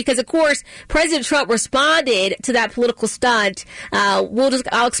further because, of course, President Trump responded to that political stunt.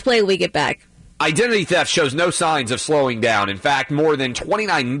 I'll explain when we get back. Identity theft shows no signs of slowing down. In fact, more than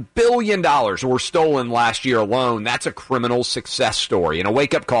 $29 billion were stolen last year alone. That's a criminal success story and a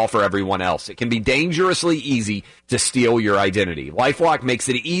wake-up call for everyone else. It can be dangerously easy to steal your identity. LifeLock makes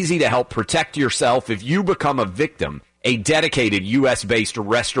it easy to help protect yourself if you become a victim. A dedicated U.S.-based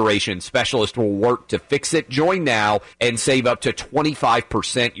restoration specialist will work to fix it. Join now and save up to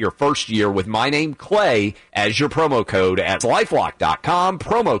 25% your first year with my name, Clay, as your promo code at LifeLock.com,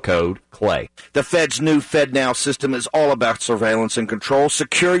 promo code Clay. The Fed's new FedNow system is all about surveillance and control.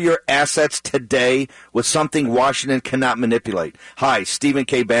 Secure your assets today with something Washington cannot manipulate. Hi, Stephen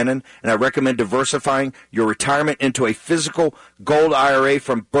K. Bannon, and I recommend diversifying your retirement into a physical gold IRA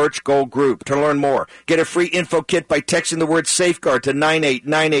from Birch Gold Group. To learn more, get a free info kit by texting the word Safeguard to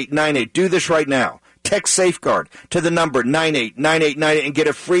 989898. Do this right now. Text Safeguard to the number 989898 and get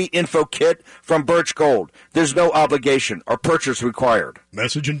a free info kit from Birch Gold. There's no obligation or purchase required.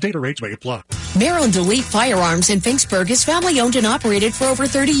 Message and data rates may apply. Maryland Elite Firearms in Finksburg is family owned and operated for over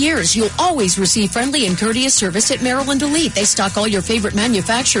 30 years. You'll always receive friendly and courteous service at Maryland Elite. They stock all your favorite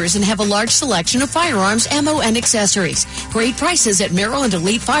manufacturers and have a large selection of firearms, ammo, and accessories. Great prices at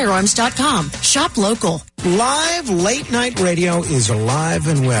MarylandEliteFirearms.com. Shop local. Live late night radio is alive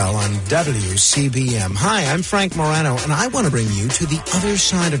and well on WCBM. Hi, I'm Frank Morano, and I want to bring you to the other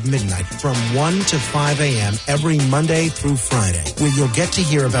side of midnight from 1 to 5 a.m. every Monday through Friday, where you'll get to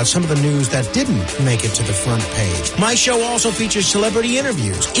hear about some of the news that didn't make it to the front page. My show also features celebrity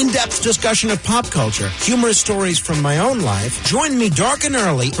interviews, in-depth discussion of pop culture, humorous stories from my own life. Join me dark and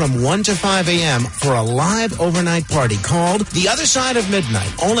early from 1 to 5 a.m. for a live overnight party called The Other Side of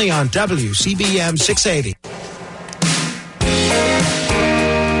Midnight, only on WCBM 680.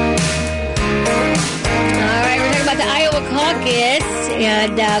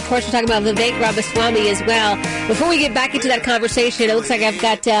 And, of course, we're talking about Vivek Ramaswamy as well. Before we get back into that conversation, it looks like I've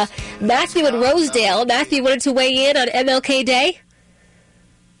got Matthew in Rosedale. Matthew wanted to weigh in on MLK Day.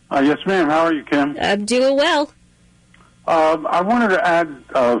 Yes, ma'am. How are you, Kim? I'm doing well. I wanted to add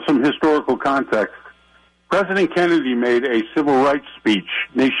some historical context. President Kennedy made a civil rights speech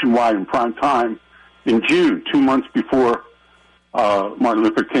nationwide in prime time in June, 2 months before Martin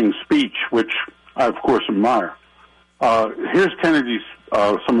Luther King's speech, which I, of course, admire. Here's Kennedy's,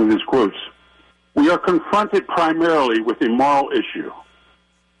 some of his quotes. "We are confronted primarily with a moral issue.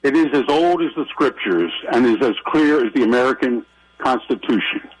 It is as old as the scriptures and is as clear as the American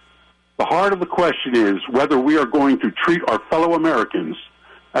Constitution. The heart of the question is whether we are going to treat our fellow Americans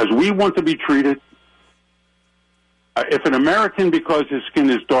as we want to be treated. If an American, because his skin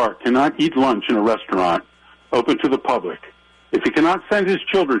is dark, cannot eat lunch in a restaurant open to the public, if he cannot send his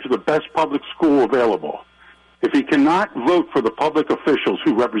children to the best public school available, if he cannot vote for the public officials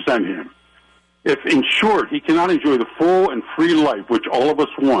who represent him, if, in short, he cannot enjoy the full and free life which all of us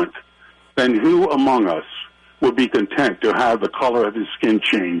want, then who among us would be content to have the color of his skin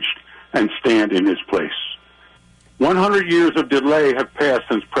changed and stand in his place? 100 years of delay have passed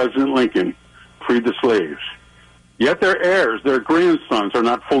since President Lincoln freed the slaves. Yet their heirs, their grandsons, are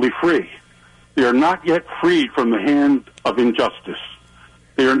not fully free. They are not yet freed from the hand of injustice.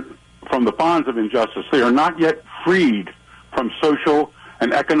 They are from the bonds of injustice. They are not yet freed from social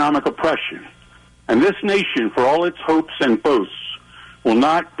and economic oppression. And this nation, for all its hopes and boasts, will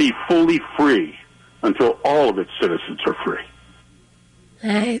not be fully free until all of its citizens are free."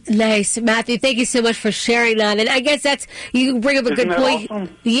 Nice. Matthew, thank you so much for sharing that. And I guess you bring up a good point.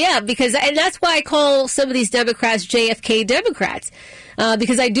 Awesome? Yeah, and that's why I call some of these Democrats JFK Democrats.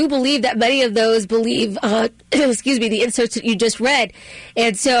 Because I do believe that many of those believe, the inserts that you just read.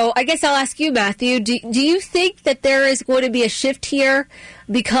 And so I guess I'll ask you, Matthew, do you think that there is going to be a shift here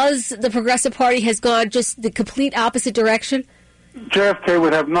because the Progressive Party has gone just the complete opposite direction? JFK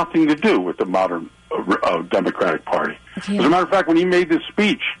would have nothing to do with the modern Democratic Party. Okay. As a matter of fact, when he made this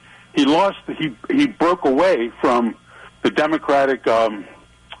speech, he broke away from the Democratic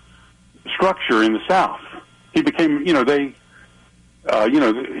structure in the South. He became, he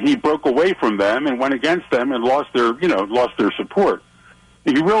broke away from them and went against them and lost their support.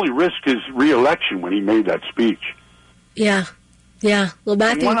 He really risked his re-election when he made that speech. Yeah. Well,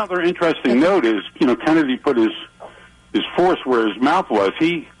 Matthew. And one other interesting note is, Kennedy put his force where his mouth was.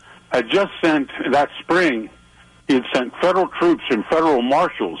 He had just sent, that spring, he had sent federal troops and federal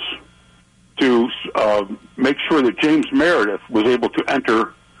marshals to make sure that James Meredith was able to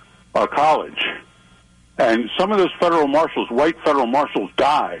enter college. And some of those federal marshals, white federal marshals,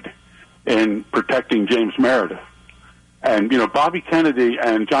 died in protecting James Meredith. And, Bobby Kennedy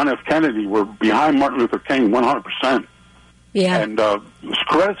and John F. Kennedy were behind Martin Luther King 100%. Yeah. And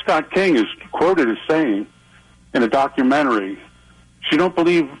Coretta Scott King is quoted as saying in a documentary, she didn't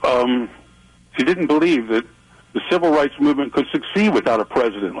believe that the civil rights movement could succeed without a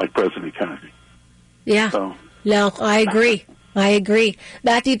president like President Kennedy. Yeah. No, I agree.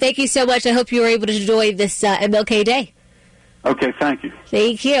 Matthew, thank you so much. I hope you were able to enjoy this MLK Day. Okay, thank you.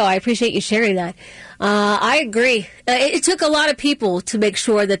 Thank you. I appreciate you sharing that. I agree. It took a lot of people to make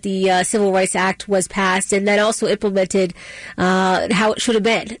sure that the Civil Rights Act was passed and then also implemented how it should have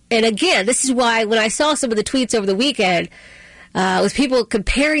been. And again, this is why when I saw some of the tweets over the weekend, with people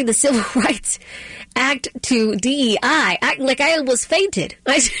comparing the Civil Rights Act to DEI. I almost fainted.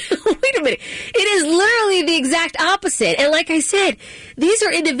 I said, wait a minute. It is literally the exact opposite. And like I said, these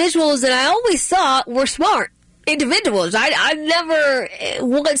are individuals that I always thought were smart individuals. I never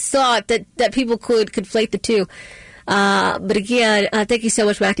once thought that people could conflate the two. But again, thank you so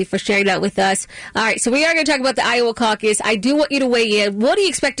much, Matthew, for sharing that with us. All right, so we are going to talk about the Iowa caucus. I do want you to weigh in. What do you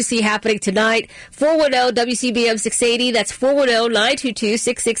expect to see happening tonight? 410-WCBM 680. That's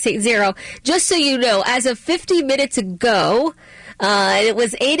 410-922-6680. Just so you know, as of 50 minutes ago, it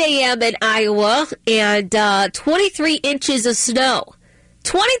was 8 a.m. in Iowa, and 23 inches of snow.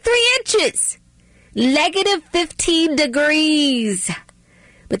 23 inches! Negative 15 degrees.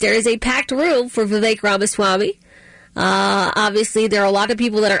 But there is a packed room for Vivek Ramaswamy. Obviously, there are a lot of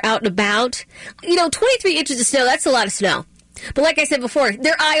people that are out and about. 23 inches of snow, that's a lot of snow. But like I said before,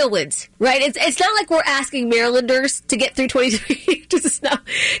 they're Iowans, right? It's not like we're asking Marylanders to get through 23 inches of snow.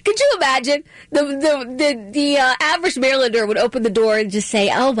 Could you imagine? The average Marylander would open the door and just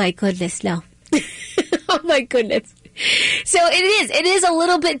say, oh my goodness, no. Oh my goodness. So it is a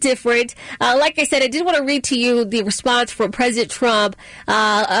little bit different. Like I said, I did want to read to you the response from President Trump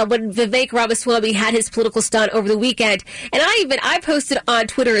when Vivek Ramaswamy had his political stunt over the weekend. And I posted on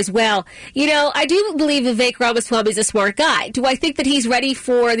Twitter as well. I do believe Vivek Ramaswamy is a smart guy. Do I think that he's ready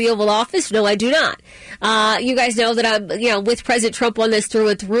for the Oval Office? No, I do not. You guys know that I'm, with President Trump on this through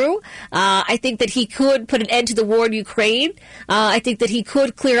and through. I think that he could put an end to the war in Ukraine. I think that he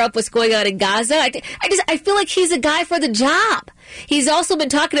could clear up what's going on in Gaza. I feel like he's a guy for the job. He's also been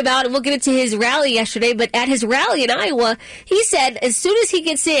talking about, and we'll get into his rally yesterday, but at his rally in Iowa, he said as soon as he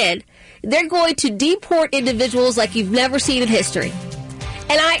gets in, they're going to deport individuals like you've never seen in history.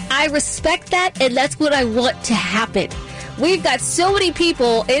 And I respect that, and that's what I want to happen. We've got so many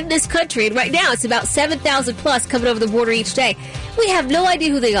people in this country, and right now it's about 7,000 plus coming over the border each day. We have no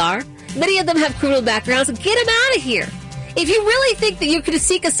idea who they are. Many of them have criminal backgrounds. Get them out of here. If you really think that you can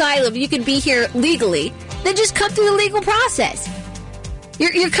seek asylum, you can be here legally, then just come through the legal process.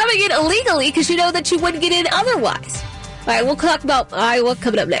 You're coming in illegally because you know that you wouldn't get in otherwise. All right, we'll talk about Iowa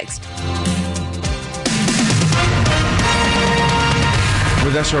coming up next.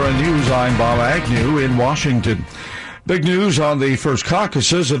 With SRN News, I'm Bob Agnew in Washington. Big news on the first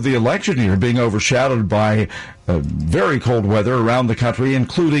caucuses of the election year being overshadowed by very cold weather around the country,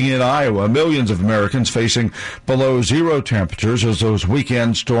 including in Iowa. Millions of Americans facing below zero temperatures as those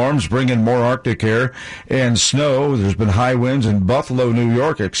weekend storms bring in more Arctic air and snow. There's been high winds in Buffalo, New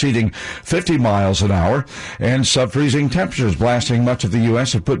York, exceeding 50 miles an hour, and sub-freezing temperatures blasting much of the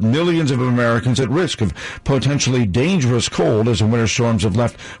U.S. have put millions of Americans at risk of potentially dangerous cold as the winter storms have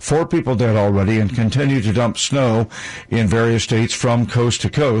left 4 people dead already and continue to dump snow in various states from coast to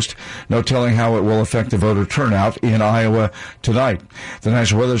coast. No telling how it will affect the voter turnout in Iowa tonight. The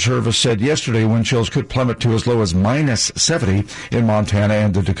National Weather Service said yesterday wind chills could plummet to as low as minus 70 in Montana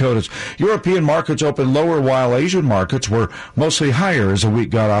and the Dakotas. European markets opened lower while Asian markets were mostly higher as the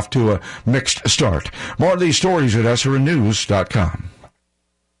week got off to a mixed start. More of these stories at SRNnews.com.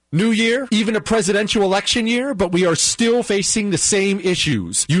 New year, even a presidential election year, but we are still facing the same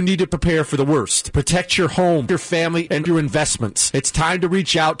issues. You need to prepare for the worst. Protect your home, your family, and your investments. It's time to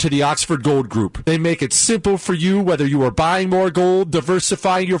reach out to the Oxford Gold Group. They make it simple for you whether you are buying more gold,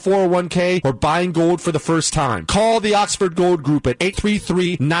 diversifying your 401k, or buying gold for the first time. Call the Oxford Gold Group at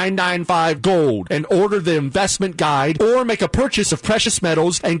 833-995-GOLD and order the investment guide or make a purchase of precious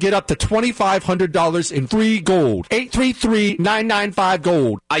metals and get up to $2,500 in free gold.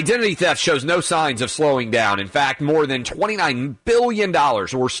 833-995-GOLD. Identity theft shows no signs of slowing down. In fact, more than $29 billion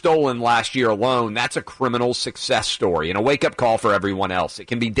were stolen last year alone. That's a criminal success story and a wake-up call for everyone else. It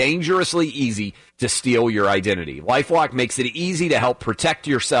can be dangerously easy to steal your identity. LifeLock makes it easy to help protect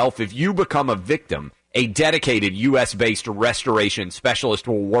yourself if you become a victim. A dedicated U.S.-based restoration specialist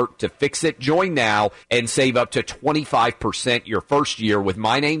will work to fix it. Join now and save up to 25% your first year with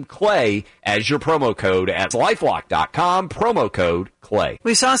my name, Clay, as your promo code at LifeLock.com, promo code Clay.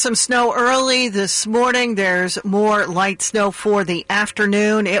 We saw some snow early this morning. There's more light snow for the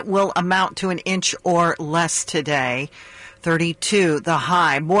afternoon. It will amount to an inch or less today. 32 the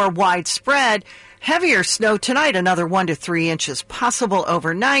high. More widespread, heavier snow tonight, another 1 to 3 inches possible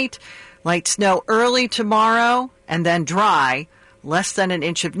overnight. Light snow early tomorrow and then dry. Less than an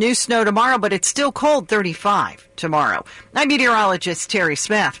inch of new snow tomorrow, but it's still cold, 35 tomorrow. I'm meteorologist Terry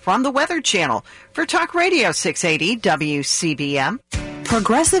Smith from the Weather Channel for Talk Radio 680 WCBM.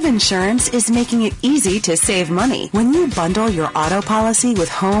 Progressive Insurance is making it easy to save money. When you bundle your auto policy with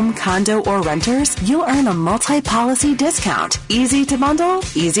home, condo, or renters, you'll earn a multi-policy discount. Easy to bundle,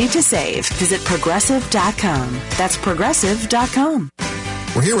 easy to save. Visit Progressive.com. That's Progressive.com.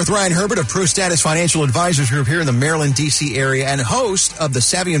 We're here with Ryan Herbert of Pro Status Financial Advisors Group here in the Maryland, D.C. area and host of the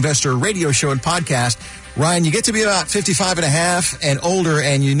Savvy Investor radio show and podcast. Ryan, you get to be about 55 and a half and older,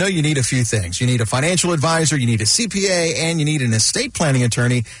 and you know you need a few things. You need a financial advisor, you need a CPA, and you need an estate planning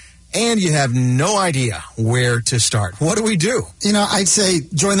attorney, and you have no idea where to start. What do we do? You know, I'd say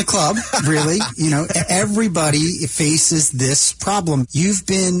join the club, really. You know, everybody faces this problem. You've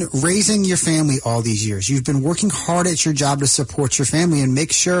been raising your family all these years. You've been working hard at your job to support your family and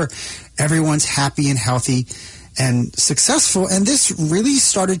make sure everyone's happy and healthy and successful. And this really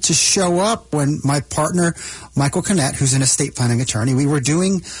started to show up when my partner, Michael Connett, who's an estate planning attorney, we were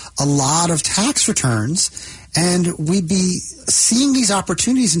doing a lot of tax returns, and we'd be seeing these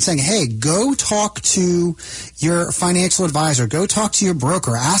opportunities and saying, hey, go talk to your financial advisor, go talk to your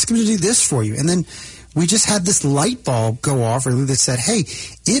broker, ask him to do this for you. And then we just had this light bulb go off really that said, hey,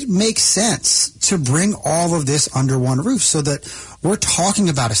 it makes sense to bring all of this under one roof so that we're talking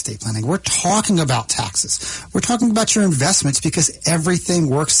about estate planning. We're talking about taxes. We're talking about your investments because everything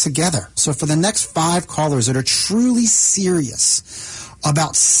works together. So for the next 5 callers that are truly serious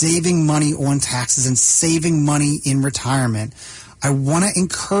about saving money on taxes and saving money in retirement, I want to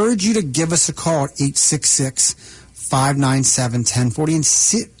encourage you to give us a call at 866-597-1040 and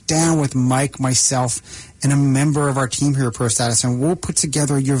sit down with Mike, myself, and a member of our team here at Pro Status, and we'll put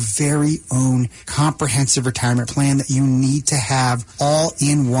together your very own comprehensive retirement plan that you need to have all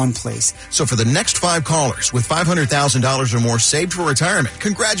in one place. So for the next 5 callers with $500,000 or more saved for retirement,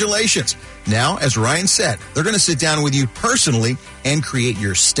 congratulations. Now, as Ryan said, they're going to sit down with you personally and create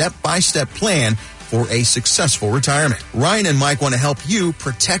your step-by-step plan for a successful retirement. Ryan and Mike want to help you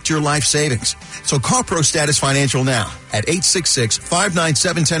protect your life savings. So call Pro Status Financial now at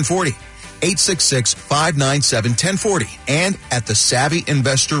 866-597-1040. 866-597-1040 and at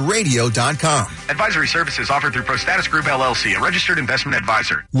thesavvyinvestorradio.com. Advisory services offered through Pro Status Group LLC, a registered investment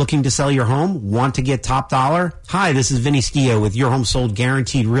advisor. Looking to sell your home? Want to get top dollar? Hi, this is Vinny Stio with Your Home Sold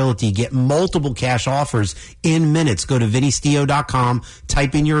Guaranteed Realty. Get multiple cash offers in minutes. Go to vinnystio.com,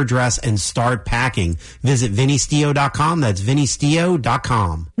 type in your address, and start packing. Visit vinnystio.com. That's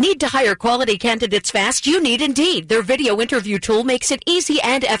vinnystio.com. Need to hire quality candidates fast? You need Indeed. Their video interview tool makes it easy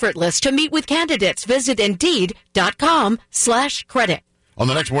and effortless to meet with candidates. Visit Indeed.com/credit. On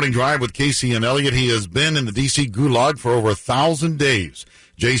the next morning drive with Casey and Elliott, he has been in the D.C. Gulag for over 1,000 days.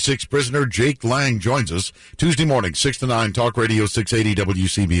 J6 prisoner Jake Lang joins us Tuesday morning, 6 to 9, Talk Radio 680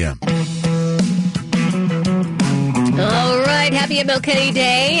 WCBM. All right, happy MLK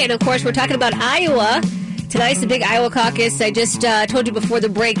Day. And, of course, we're talking about Iowa. Tonight's the big Iowa caucus. I just told you before the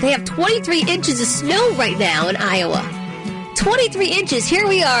break. They have 23 inches of snow right now in Iowa. 23 inches. Here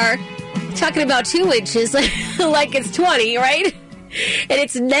we are talking about 2 inches like it's 20, right? And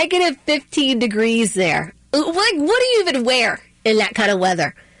it's negative 15 degrees there. What do you even wear in that kind of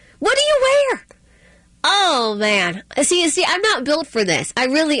weather? What do you wear? Oh, man. See, I'm not built for this. I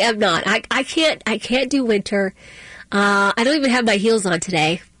really am not. I can't do winter. I don't even have my heels on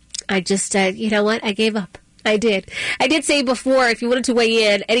today. I just, you know what? I gave up. I did. I did say before, if you wanted to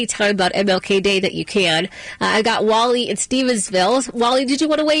weigh in anytime about MLK Day, that you can. I got Wally in Stevensville. Wally, did you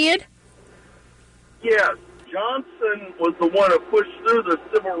want to weigh in? Yeah, Johnson was the one who pushed through the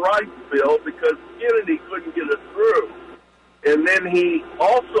Civil Rights Bill because Kennedy couldn't get it through. And then he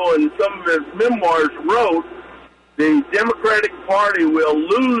also, in some of his memoirs, wrote, the Democratic Party will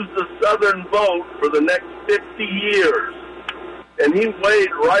lose the Southern vote for the next 50 years. And he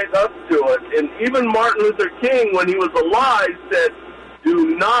weighed right up to it. And even Martin Luther King, when he was alive, said,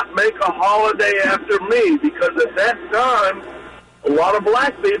 do not make a holiday after me, because at that time, a lot of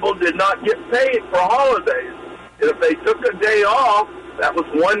black people did not get paid for holidays. And if they took a day off, that was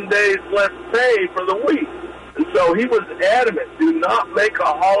 1 day's less pay for the week. And so he was adamant, do not make a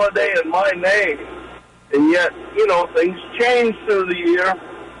holiday in my name. And yet, you know, things change through the year.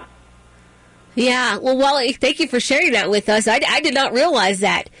 Yeah, well, Wally, thank you for sharing that with us. I did not realize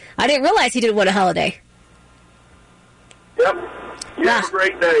that. I didn't realize he didn't want a holiday. Yep. You have a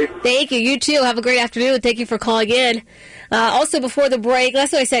great day. Thank you. You too. Have a great afternoon. Thank you for calling in. Also, before the break,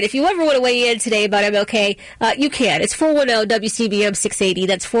 that's what I said. If you ever want to weigh in today about MLK, you can. It's 410-WCBM-680.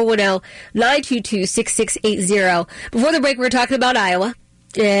 That's 410-922-6680. Before the break, we were talking about Iowa.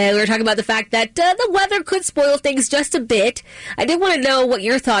 And we were talking about the fact that the weather could spoil things just a bit. I did want to know what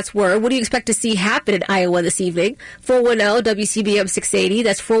your thoughts were. What do you expect to see happen in Iowa this evening? 410-WCBM 680.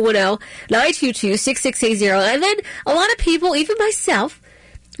 That's 410-922-6680. And then a lot of people, even myself,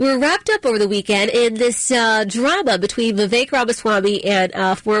 were wrapped up over the weekend in this drama between Vivek Ramaswamy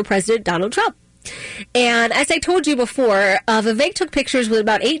and former President Donald Trump. And as I told you before, Vivek took pictures with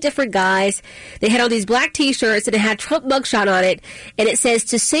about 8 different guys. They had all these black T-shirts, and it had Trump mugshot on it. And it says,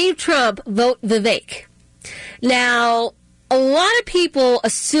 "To save Trump, vote Vivek." Now, a lot of people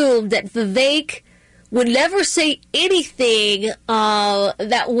assumed that Vivek would never say anything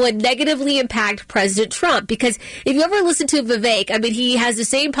that would negatively impact President Trump. Because if you ever listen to Vivek, I mean, he has the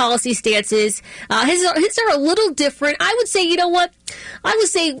same policy stances. His are a little different. I would say, you know what? I would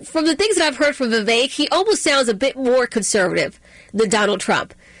say from the things that I've heard from Vivek, he almost sounds a bit more conservative than Donald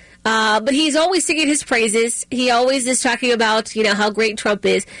Trump. But he's always singing his praises. He always is talking about, how great Trump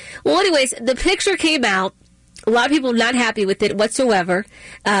is. Well, anyways, the picture came out. A lot of people not happy with it whatsoever,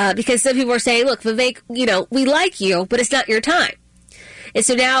 because some people are saying, look, Vivek, we like you, but it's not your time. And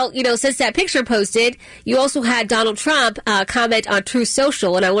so now, since that picture posted, you also had Donald Trump comment on Truth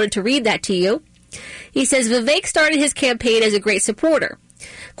Social, and I wanted to read that to you. He says, Vivek started his campaign as a great supporter.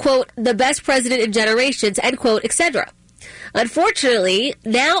 Quote, "the best president in generations," end quote, etc. Unfortunately,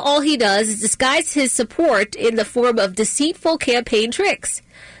 now all he does is disguise his support in the form of deceitful campaign tricks.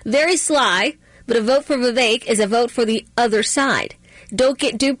 Very sly. But a vote for Vivek is a vote for the other side. Don't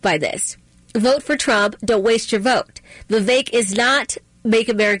get duped by this. Vote for Trump. Don't waste your vote. Vivek is not Make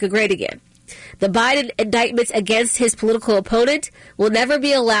America Great Again. The Biden indictments against his political opponent will never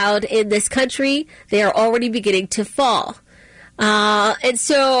be allowed in this country. They are already beginning to fall. And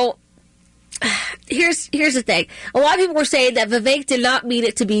so here's the thing. A lot of people were saying that Vivek did not mean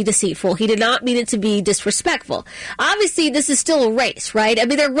it to be deceitful. He did not mean it to be disrespectful. Obviously, this is still a race, right? I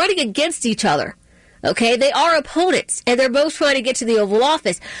mean, they're running against each other. Okay, they are opponents, and they're both trying to get to the Oval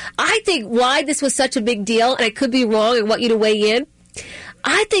Office. I think why this was such a big deal, and I could be wrong and want you to weigh in,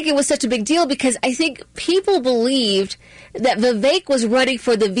 I think it was such a big deal because I think people believed that Vivek was running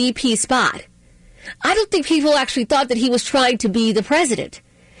for the VP spot. I don't think people actually thought that he was trying to be the president.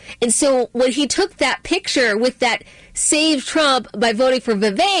 And so when he took that picture with that save Trump by voting for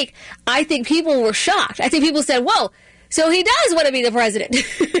Vivek, I think people were shocked. I think people said, whoa, so he does want to be the president.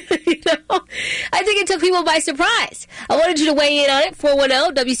 I think it took people by surprise. I wanted you to weigh in on it.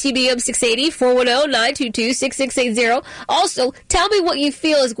 410-WCBM 680, 410-922-6680. Also, tell me what you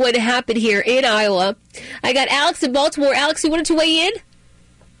feel is going to happen here in Iowa. I got Alex in Baltimore. Alex, you wanted to weigh in?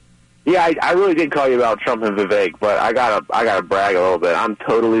 Yeah, I really did call you about Trump and Vivek, but I gotta brag a little bit. I'm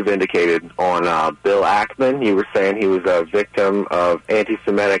totally vindicated on Bill Ackman. You were saying he was a victim of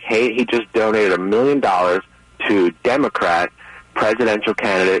anti-Semitic hate. He just donated $1 million to Democrat presidential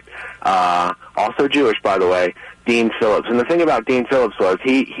candidate, also Jewish, by the way, Dean Phillips. And the thing about Dean Phillips was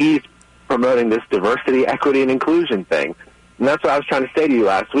he's promoting this diversity, equity, and inclusion thing. And that's what I was trying to say to you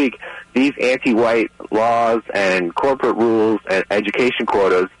last week. These anti-white laws and corporate rules and education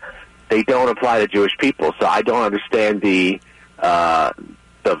quotas, they don't apply to Jewish people. So I don't understand the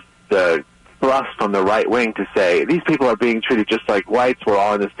thrust from the right wing to say these people are being treated just like whites. We're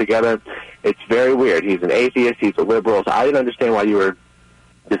all in this together. It's very weird. He's an atheist. He's a liberal. So I didn't understand why you were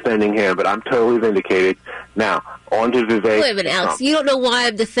defending him, but I'm totally vindicated. Now, on to Vivek. Wait a minute, Alex. You don't know why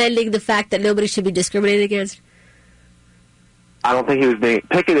I'm defending the fact that nobody should be discriminated against? I don't think he was being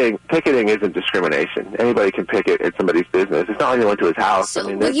picketing. Picketing isn't discrimination. Anybody can picket at somebody's business. It's not like they went to his house. So,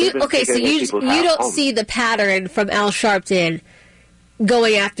 you don't see the pattern from Al Sharpton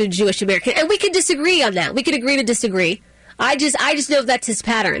going after Jewish Americans, and we can disagree on that. We can agree to disagree. I just know that's his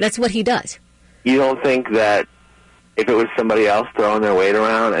pattern. That's what he does. You don't think that if it was somebody else throwing their weight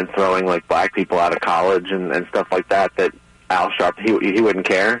around and throwing like black people out of college and stuff like that, that Al Sharpton he wouldn't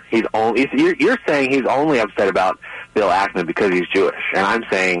care? You're saying he's only upset about Bill Ackman because he's Jewish, and I'm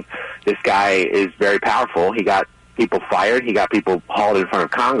saying this guy is very powerful. He got people fired. He got people hauled in front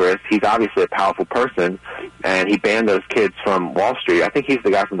of Congress. He's obviously a powerful person, and he banned those kids from Wall Street. I think he's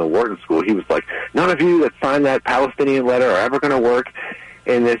the guy from the Wharton School. He was like, none of you that signed that Palestinian letter are ever going to work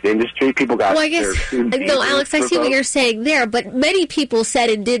in this industry. People got well, I guess, no, Alex, I see what you're saying there, but many people said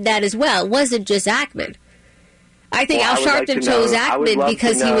and did that as well. It wasn't just Ackman. I think Al Sharpton chose Ackman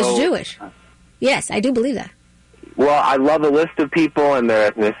because he was Jewish. Yes, I do believe that. Well, I love a list of people and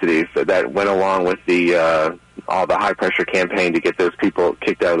their ethnicities that went along with the all the high-pressure campaign to get those people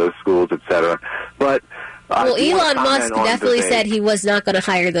kicked out of those schools, etc. But well, Elon Musk definitely said he was not going to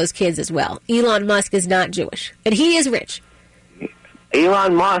hire those kids as well. Elon Musk is not Jewish, and he is rich.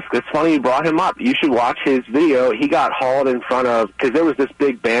 Elon Musk, it's funny you brought him up. You should watch his video. He got hauled in front of, because there was this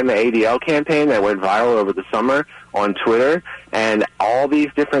big Ban the ADL campaign that went viral over the summer on Twitter, and all these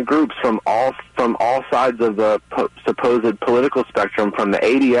different groups from all sides of the supposed political spectrum, from the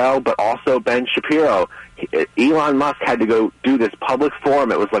ADL, but also Ben Shapiro. Elon Musk had to go do this public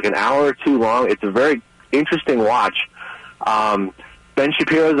forum. It was like an hour or two long. It's a very interesting watch. Ben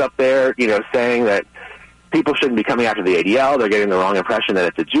Shapiro's up there, saying that people shouldn't be coming after the ADL. They're getting the wrong impression that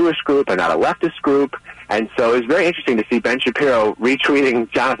it's a Jewish group and not a leftist group. And so it was very interesting to see Ben Shapiro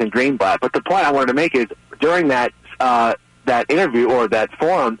retweeting Jonathan Greenblatt. But the point I wanted to make is during that interview or that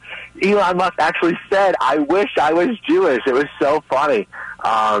forum, Elon Musk actually said, "I wish I was Jewish." It was so funny.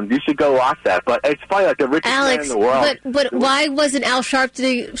 You should go watch that. But it's funny, like the richest man in the world. But why wasn't Al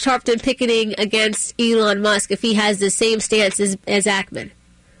Sharpton picketing against Elon Musk if he has the same stance as Ackman?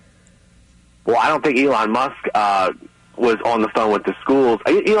 Well, I don't think Elon Musk was on the phone with the schools.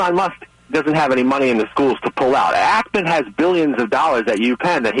 Elon Musk doesn't have any money in the schools to pull out. Ackman has billions of dollars at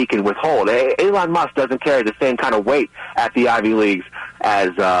UPenn that he can withhold. Elon Musk doesn't carry the same kind of weight at the Ivy Leagues as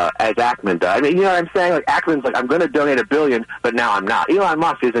Ackman does. I mean, you know what I'm saying? Like, Ackman's like, I'm going to donate $1 billion, but now I'm not. Elon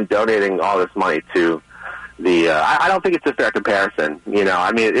Musk isn't donating all this money to the. I don't think it's a fair comparison.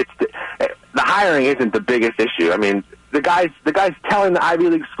 I mean, the hiring isn't the biggest issue. I mean, the guy's telling the Ivy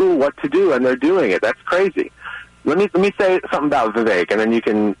League school what to do, and they're doing it. That's crazy. Let me say something about Vivek, and then you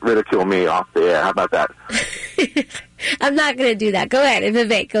can ridicule me off the air. How about that? I'm not going to do that. Go ahead,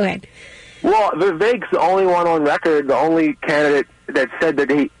 Vivek. Go ahead. Well, Vivek's the only one on record, the only candidate that said that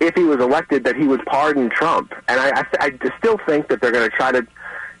if he was elected, that he would pardon Trump. And I still think that they're going to try to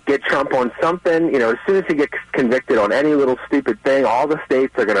get Trump on something. As soon as he gets convicted on any little stupid thing, all the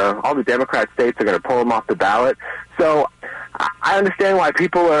Democrat states are going to pull him off the ballot. So I understand why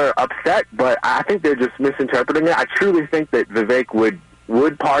people are upset, but I think they're just misinterpreting it. I truly think that Vivek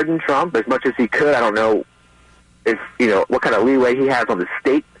would pardon Trump as much as he could. I don't know if what kind of leeway he has on the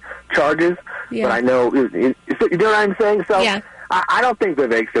state charges, but I know you know what I'm saying. So yeah. I don't think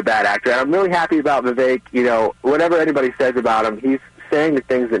Vivek's a bad actor, and I'm really happy about Vivek. Whatever anybody says about him, he's saying the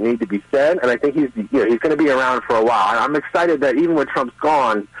things that need to be said, and I think he's going to be around for a while. And I'm excited that even when Trump's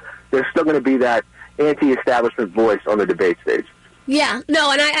gone, there's still going to be that anti-establishment voice on the debate stage. Yeah,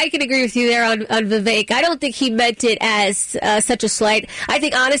 no, and I can agree with you there on Vivek. I don't think he meant it as such a slight. I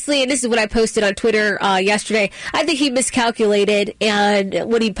think, honestly, and this is what I posted on Twitter yesterday, I think he miscalculated, and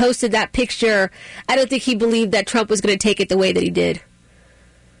when he posted that picture, I don't think he believed that Trump was going to take it the way that he did.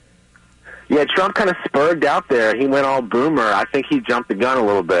 Yeah, Trump kind of spurred out there. He went all boomer. I think he jumped the gun a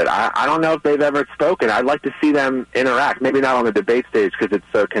little bit. I don't know if they've ever spoken. I'd like to see them interact. Maybe not on the debate stage because it's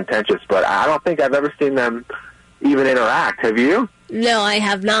so contentious, but I don't think I've ever seen them even interact. Have you? No, I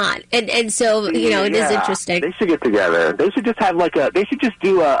have not. And so, it is interesting. They should get together. They should just have they should just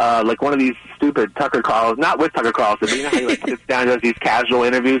do like one of these stupid Tucker Carlson, not with Tucker Carlson, but how he sits down and does these casual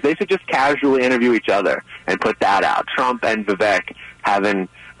interviews. They should just casually interview each other and put that out. Trump and Vivek having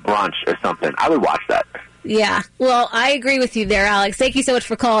brunch or something. I would watch that. Yeah. Well, I agree with you there, Alex. Thank you so much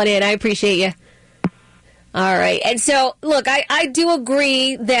for calling in. I appreciate you. All right. And so, look, I do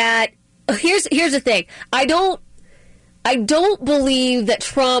agree that here's the thing. I don't believe that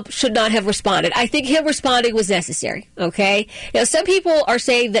Trump should not have responded. I think him responding was necessary, okay? Now, some people are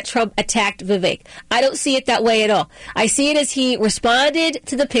saying that Trump attacked Vivek. I don't see it that way at all. I see it as he responded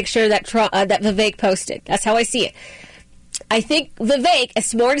to the picture that that Vivek posted. That's how I see it. I think Vivek, as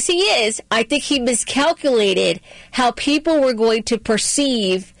smart as he is, I think he miscalculated how people were going to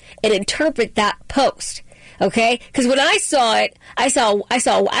perceive and interpret that post, okay? Because when I saw it,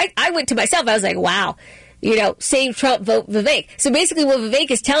 I went to myself, I was like, wow. Save Trump, vote Vivek. So basically what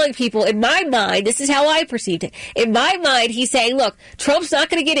Vivek is telling people, in my mind, this is how I perceived it. In my mind, he's saying, look, Trump's not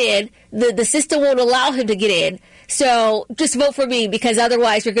going to get in. The system won't allow him to get in. So just vote for me because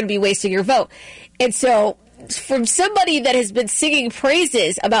otherwise you're going to be wasting your vote. And so from somebody that has been singing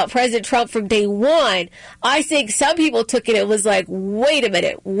praises about President Trump from day one, I think some people took it and was like, wait a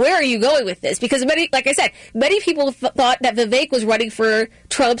minute, where are you going with this? Because like I said, many people thought that Vivek was running for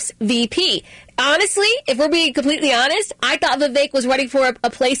Trump's VP. Honestly, if we're being completely honest, I thought Vivek was running for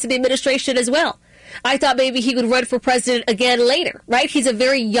a place in the administration as well. I thought maybe he would run for president again later, right? He's a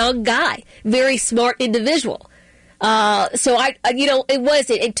very young guy, very smart individual. So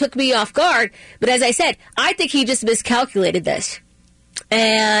it took me off guard. But as I said, I think he just miscalculated this.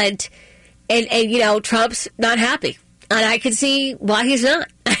 And Trump's not happy. And I can see why he's not.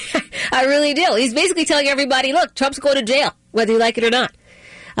 I really do. He's basically telling everybody, look, Trump's going to jail, whether you like it or not.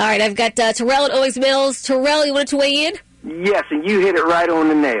 All right, I've got Terrell at Owings Mills. Terrell, you wanted to weigh in? Yes, and you hit it right on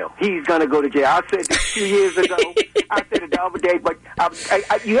the nail. He's going to go to jail. I said this 2 years ago. I said it the other day, but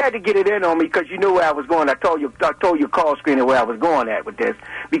you had to get it in on me because you knew where I was going. I told your call screener where I was going at with this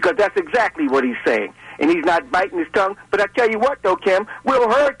because that's exactly what he's saying. And he's not biting his tongue. But I tell you what, though, Kim, Will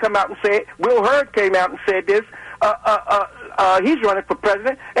Hurd came out and said this. He's running for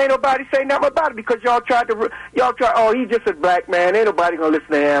president. Ain't nobody saying nothing about it because y'all tried. Oh, he's just a black man. Ain't nobody gonna listen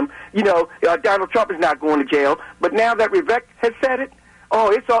to him. You know, Donald Trump is not going to jail. But now that Vivek has said it,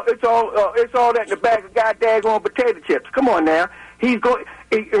 it's all that in the bag of goddamn potato chips. Come on now, he's going.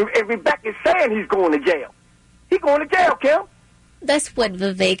 And Vivek is saying he's going to jail. He's going to jail, Kim. That's what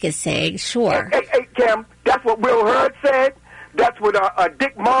Vivek is saying. Sure. Hey, Kim. That's what Will Hurd said. That's what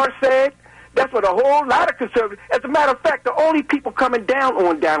Dick Maher said. That's what a whole lot of conservatives. As a matter of fact, the only people coming down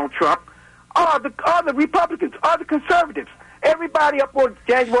on Donald Trump are the Republicans, are the conservatives. Everybody up on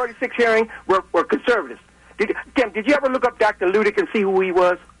January 6th hearing were conservatives. Kim, did you ever look up Dr. Ludick and see who he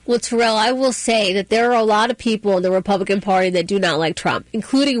was? Well, Terrell, I will say that there are a lot of people in the Republican Party that do not like Trump,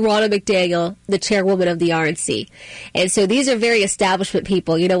 including Ronna McDaniel, the chairwoman of the RNC. And so these are very establishment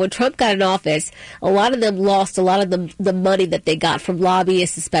people. You know, when Trump got in office, a lot of them lost a lot of the money that they got from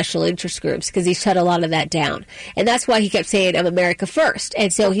lobbyists and special interest groups because he shut a lot of that down. And that's why he kept saying, I'm America first.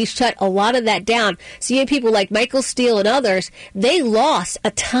 And so he shut a lot of that down. So you have people like Michael Steele and others, they lost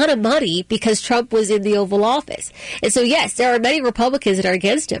a ton of money because Trump was in the Oval Office. And so, yes, there are many Republicans that are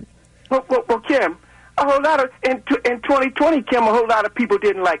against him. Well, Kim, a whole lot of in 2020, Kim, a whole lot of people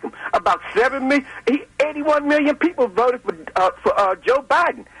didn't like him. About 81 million people voted for Joe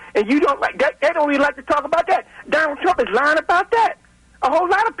Biden, and you don't like that. They don't even like to talk about that. Donald Trump is lying about that. A whole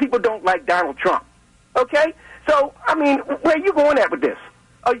lot of people don't like Donald Trump. Okay, so I mean, where are you going at with this?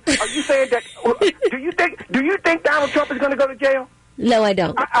 Are you saying that? Do you think Donald Trump is going to go to jail? No, I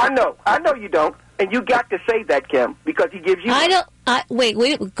don't. I know you don't. And you got to say that, Kim, because he gives you money. I don't.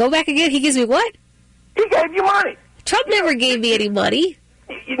 Wait, go back again. He gives me what? He gave you money. Trump never gave me any money.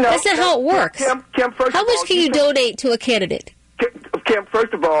 That's not how it works. Kim, first how much can you donate to a candidate? Kim,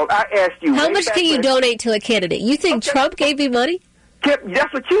 first of all, I asked you. How much can you donate to a candidate? You think Trump gave me money? Kim,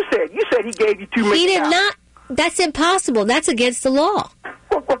 that's what you said. You said he gave you $2 million. He did not. That's impossible. That's against the law.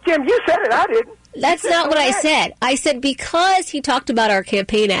 Well, Kim, you said it. I didn't. That's not what I said. I said because he talked about our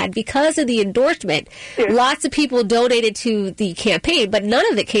campaign ad, because of the endorsement, lots of people donated to the campaign, but none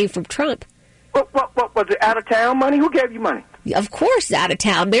of it came from Trump. What was it? Out of town money? Who gave you money? Of course, out of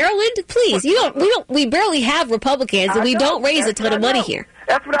town. Maryland, please. We barely have Republicans, and we don't raise a ton of money here.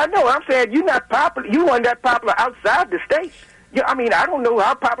 That's what I know. I'm saying you're not popular. You weren't that popular outside the state. I mean, I don't know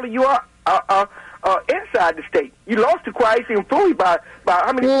how popular you are. Inside the state. You lost to Kwesi and Fui by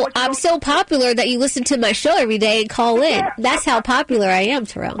how many points? I'm so popular that you listen to my show every day and call in. That's how popular I am,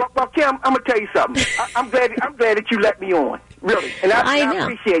 Terrell. Well, Kim, I'm going to tell you something. I'm glad that you let me on, really. And I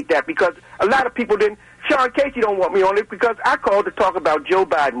appreciate that because a lot of people didn't. Sean Casey don't want me on it because I called to talk about Joe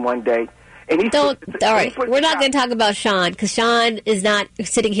Biden one day. And all right, we're not going to talk about Sean because Sean is not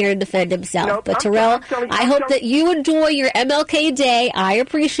sitting here to defend himself. No, but Terrell, I hope that you enjoy your MLK Day. I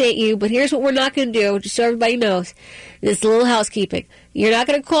appreciate you, but here's what we're not going to do, just so everybody knows. This little housekeeping. You're not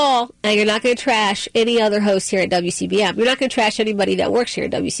going to call, and you're not going to trash any other host here at WCBM. You're not going to trash anybody that works here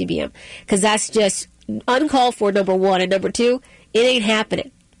at WCBM because that's just uncalled for, number one. And number two, it ain't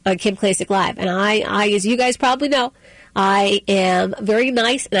happening on Kim Klacik Live. And I, as you guys probably know, I am very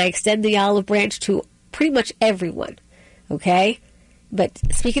nice, and I extend the olive branch to pretty much everyone, okay? But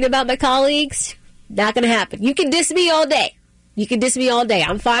speaking about my colleagues, not going to happen. You can diss me all day.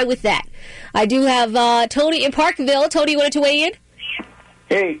 I'm fine with that. I do have Tony in Parkville. Tony, you wanted to weigh in?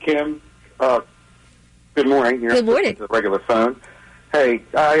 Hey, Kim. Good morning. Good morning. The regular phone. Hey,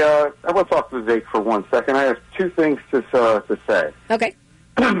 I want to talk to Vivek for 1 second. I have two things to say. Okay.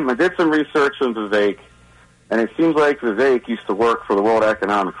 I did some research on Vivek. And it seems like Vivek used to work for the World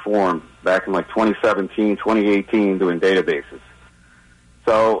Economic Forum back in like 2017, 2018 doing databases.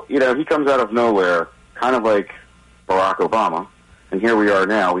 So, he comes out of nowhere, kind of like Barack Obama. And here we are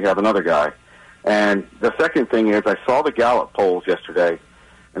now. We have another guy. And the second thing is I saw the Gallup polls yesterday.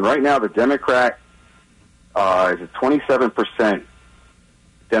 And right now the Democrat is at 27%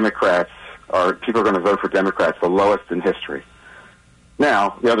 Democrats, or people are going to vote for Democrats, the lowest in history.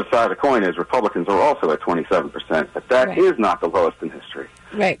 Now, the other side of the coin is Republicans are also at 27%, but that is not the lowest in history.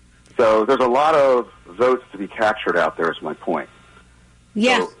 Right. So there's a lot of votes to be captured out there is my point.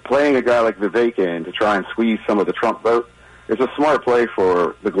 Yeah. So playing a guy like Vivek in to try and squeeze some of the Trump vote is a smart play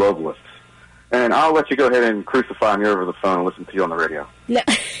for the globalists. And I'll let you go ahead and crucify me over the phone and listen to you on the radio. No,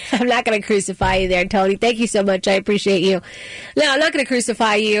 I'm not going to crucify you there, Tony. Thank you so much. I appreciate you. No, I'm not going to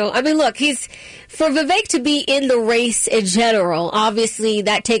crucify you. I mean, look, for Vivek to be in the race in general, obviously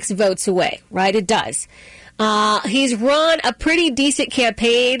that takes votes away, right? It does. He's run a pretty decent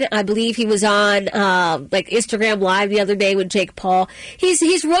campaign. I believe he was on Instagram Live the other day with Jake Paul.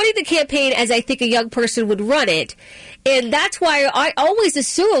 He's running the campaign as I think a young person would run it. And that's why I always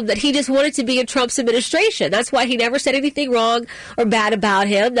assumed that he just wanted to be in Trump's administration. That's why he never said anything wrong or bad about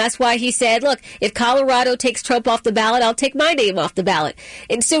him. That's why he said, look, if Colorado takes Trump off the ballot, I'll take my name off the ballot.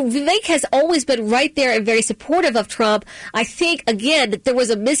 And so Vivek has always been right there and very supportive of Trump. I think, again, that there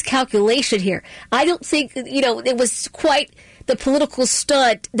was a miscalculation here. I don't think, it was quite the political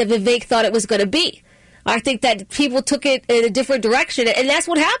stunt that Vivek thought it was going to be. I think that people took it in a different direction, and that's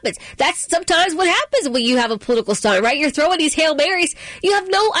what happens. That's sometimes what happens when you have a political stunt, right? You're throwing these Hail Marys. You have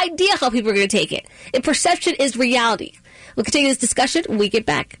no idea how people are going to take it. And perception is reality. We'll continue this discussion when we get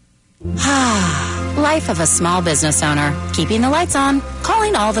back. Life of a small business owner. Keeping the lights on,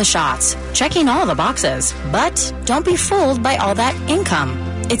 calling all the shots, checking all the boxes. But don't be fooled by all that income.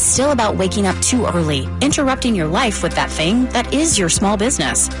 It's still about waking up too early, interrupting your life with that thing that is your small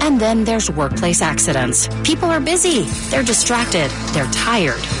business. And then there's workplace accidents. People are busy, they're distracted, they're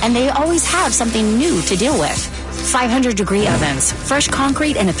tired, and they always have something new to deal with. 500-degree ovens, fresh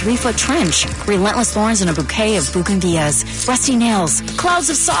concrete in a 3-foot trench, relentless thorns in a bouquet of bougainvilleas, rusty nails, clouds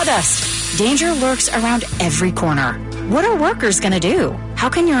of sawdust. Danger lurks around every corner. What are workers going to do? How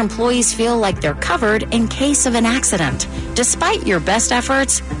can your employees feel like they're covered in case of an accident? Despite your best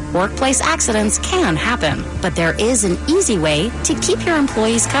efforts, workplace accidents can happen, but there is an easy way to keep your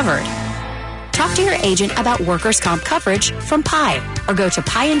employees covered. Talk to your agent about workers' comp coverage from Pi, or go to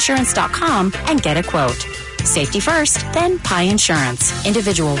piinsurance.com and get a quote. Safety first, then Pi Insurance.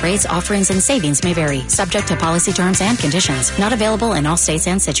 Individual rates, offerings, and savings may vary, subject to policy terms and conditions. Not available in all states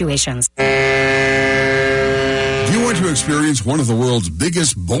and situations. Do you want to experience one of the world's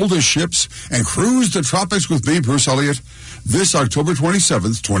biggest, boldest ships and cruise the tropics with me, Bruce Elliott? This October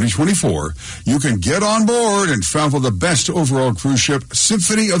 27th, 2024, you can get on board and travel the best overall cruise ship,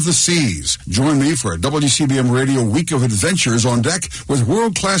 Symphony of the Seas. Join me for a WCBM Radio Week of Adventures on deck with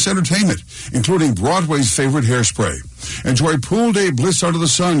world-class entertainment, including Broadway's favorite Hairspray. Enjoy pool day bliss under the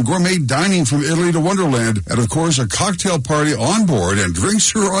sun, gourmet dining from Italy to Wonderland, and of course a cocktail party on board and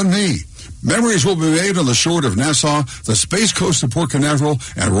drinks are on me. Memories will be made on the shore of Nassau, the Space Coast of Port Canaveral,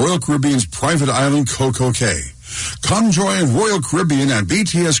 and Royal Caribbean's private island, Coco Cay. Come join Royal Caribbean and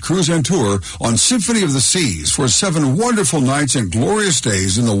BTS Cruise and Tour on Symphony of the Seas for 7 wonderful nights and glorious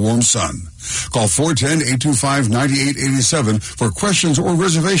days in the warm sun. Call 410-825-9887 for questions or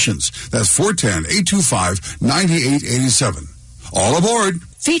reservations. That's 410-825-9887. All aboard!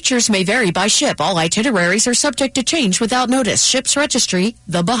 Features may vary by ship. All itineraries are subject to change without notice. Ship's registry,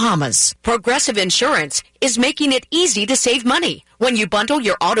 the Bahamas. Progressive Insurance is making it easy to save money. When you bundle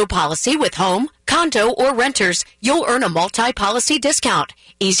your auto policy with home, condo, or renters, you'll earn a multi-policy discount.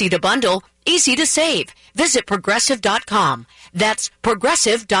 Easy to bundle, easy to save. Visit Progressive.com. That's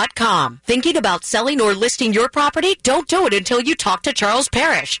Progressive.com. Thinking about selling or listing your property? Don't do it until you talk to Charles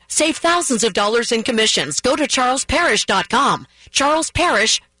Parrish. Save thousands of dollars in commissions. Go to CharlesParrish.com.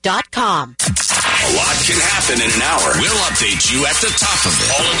 CharlesParrish.com. A lot can happen in an hour. We'll update you at the top of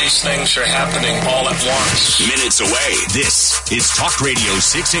it. All of these things are happening all at once. Minutes away. This is Talk Radio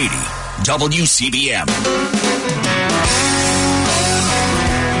 680, WCBM.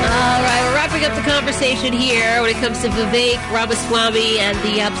 All right, we're wrapping up the conversation here when it comes to Vivek Ramaswamy and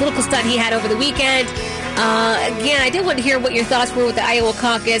the political stunt he had over the weekend. Again, I did want to hear what your thoughts were with the Iowa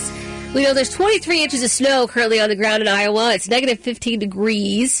caucus. We know there's 23 inches of snow currently on the ground in Iowa. It's negative 15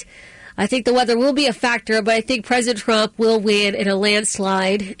 degrees. I think the weather will be a factor, but I think President Trump will win in a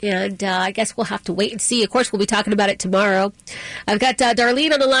landslide, and I guess we'll have to wait and see. Of course, we'll be talking about it tomorrow. I've got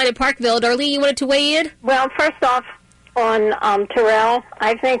Darlene on the line in Parkville. Darlene, you wanted to weigh in? Well, first off, on Terrell,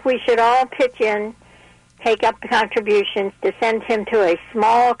 I think we should all pitch in, take up the contributions to send him to a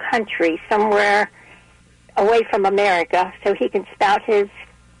small country somewhere away from America so he can spout his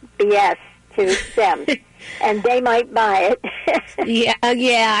BS to them. And they might buy it.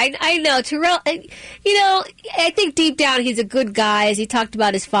 I know. Terrell, I think deep down he's a good guy, as he talked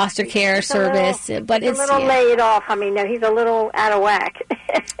about his foster care service. But it's a little laid off. I mean, he's a little out of whack.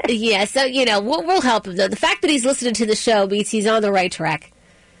 Yeah, so, we'll help him, though. The fact that he's listening to the show means he's on the right track.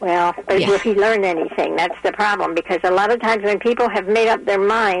 Well, will he learn anything? That's the problem, because a lot of times when people have made up their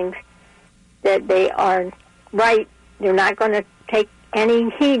mind that they are right, they're not going to take any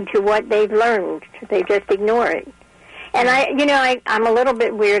heed to what they've learned. They just ignore it. And I'm a little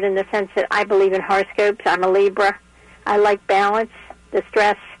bit weird in the sense that I believe in horoscopes. I'm a Libra. I like balance. The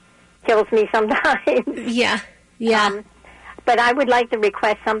stress kills me sometimes. Yeah. But I would like to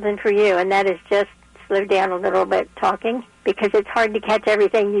request something for you, and that is just slow down a little bit talking, because it's hard to catch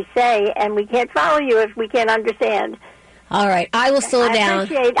everything you say, and we can't follow you if we can't understand. All right, I will slow down.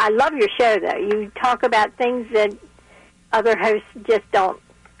 I love your show, though. You talk about things that other hosts just don't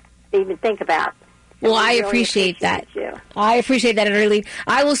even think about. Well, I really appreciate that. I appreciate that, Arlene.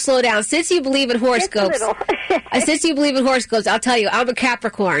 I will slow down. Since you believe in horoscopes, I'll tell you, I'm a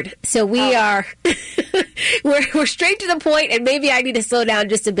Capricorn, so we are we're straight to the point, and maybe I need to slow down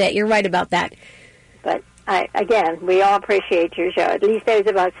just a bit. You're right about that. But again, we all appreciate your show. At least those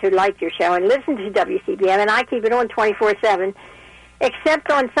of us who like your show and listen to WCBM, and I keep it on 24/7. Except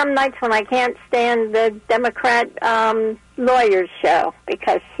on some nights when I can't stand the Democrat lawyer's show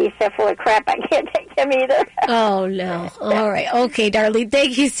because he's so full of crap I can't take him either. Oh, no. All right. Okay, Darlene,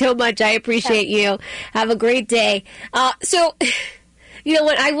 thank you so much. I appreciate you. Have a great day. So, you know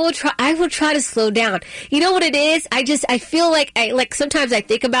what? I will try to slow down. You know what it is? I feel like sometimes I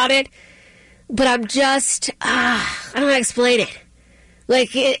think about it, but I'm just, I don't know how to explain it.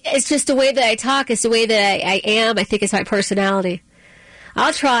 Like, it's just the way that I talk. It's the way that I am. I think it's my personality.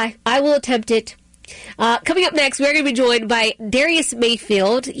 I'll try. I will attempt it. Coming up next, we're going to be joined by Darius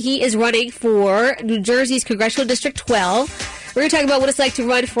Mayfield. He is running for New Jersey's Congressional District 12. We're going to talk about what it's like to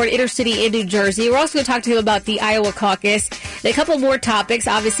run for an inner city in New Jersey. We're also going to talk to him about the Iowa caucus and a couple more topics.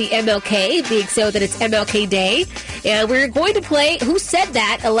 Obviously, MLK, being so that it's MLK Day. And we're going to play Who Said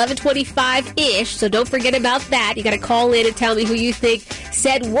That, 11:25-ish. So don't forget about that. You got to call in and tell me who you think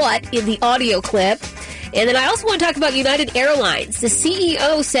said what in the audio clip. And then I also want to talk about United Airlines. The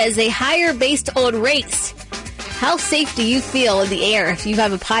CEO says they hire based on race. How safe do you feel in the air if you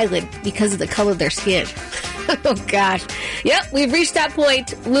have a pilot because of the color of their skin? Oh, gosh. Yep, we've reached that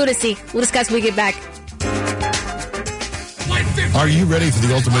point. Lunacy. We'll discuss when we get back. Are you ready for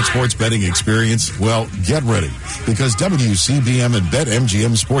the ultimate sports betting experience? Well, get ready, because WCBM and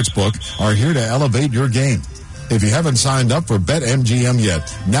BetMGM Sportsbook are here to elevate your game. If you haven't signed up for BetMGM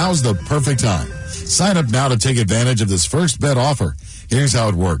yet, now's the perfect time. Sign up now to take advantage of this first bet offer. Here's how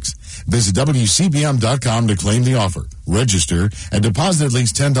it works. Visit WCBM.com to claim the offer, register, and deposit at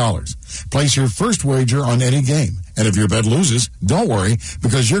least $10. Place your first wager on any game. And if your bet loses, don't worry,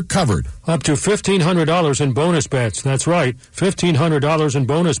 because you're covered. Up to $1,500 in bonus bets. That's right, $1,500 in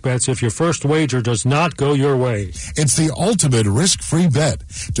bonus bets if your first wager does not go your way. It's the ultimate risk-free bet.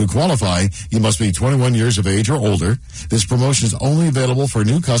 To qualify, you must be 21 years of age or older. This promotion is only available for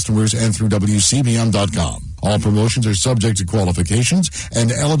new customers and through WCBM.com. All promotions are subject to qualifications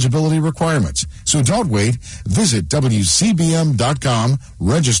and eligibility requirements. So don't wait. Visit WCBM.com,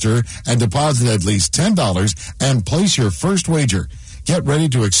 register, and deposit at least $10 and place your first wager. Get ready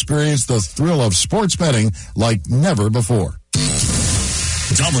to experience the thrill of sports betting like never before.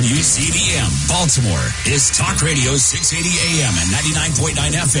 WCBM Baltimore is Talk Radio 680 AM and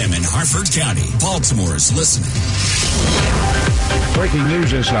 99.9 FM in Harford County. Baltimore's listening. Breaking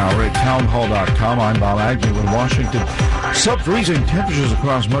news this hour at townhall.com. I'm Bob Agnew in Washington. Sub-freezing temperatures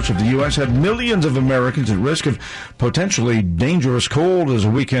across much of the U.S. have millions of Americans at risk of potentially dangerous cold as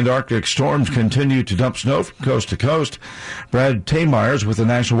weekend Arctic storms continue to dump snow from coast to coast. Brad Taymyers with the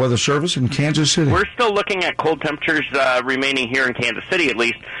National Weather Service in Kansas City. We're still looking at cold temperatures remaining here in Kansas City, at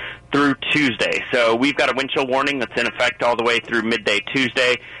least through Tuesday. So we've got a wind chill warning that's in effect all the way through midday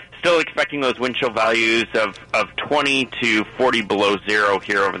Tuesday. Still expecting those wind chill values of 20 to 40 below zero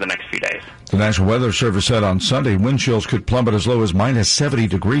here over the next few days. The National Weather Service said on Sunday wind chills could plummet as low as minus 70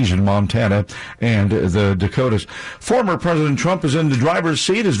 degrees in Montana and the Dakotas. Former President Trump is in the driver's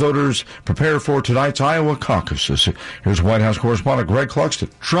seat as voters prepare for tonight's Iowa caucuses. Here's White House correspondent Greg Cluxton.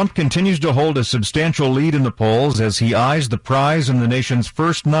 Trump continues to hold a substantial lead in the polls as he eyes the prize in the nation's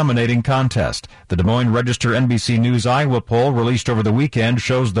first nominating contest. The Des Moines Register NBC News Iowa poll released over the weekend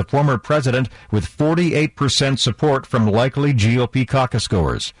shows the former president with 48% support from likely GOP caucus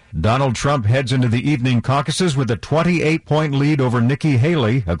goers. Donald Trump heads into the evening caucuses with a 28-point lead over Nikki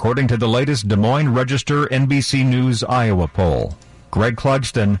Haley, according to the latest Des Moines Register NBC News Iowa poll. Greg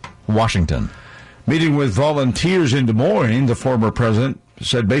Clugston, Washington. Meeting with volunteers in Des Moines, the former president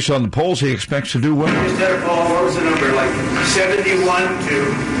said based on the polls he expects to do well. Instead of what was the number, like 71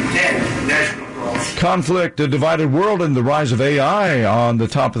 to 10 national polls. Conflict, a divided world, and the rise of AI on the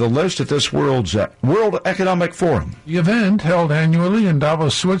top of the list at this World Economic Forum. The event, held annually in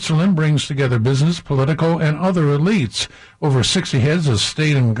Davos, Switzerland, brings together business, political, and other elites. Over 60 heads of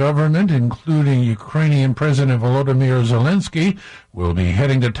state and government, including Ukrainian President Volodymyr Zelensky, will be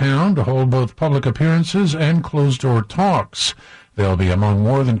heading to town to hold both public appearances and closed-door talks. They'll be among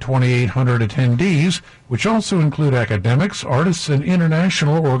more than 2,800 attendees, which also include academics, artists, and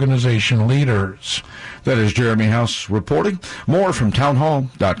international organization leaders. That is Jeremy House reporting. More from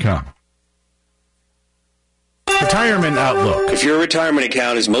townhall.com. Retirement Outlook. If your retirement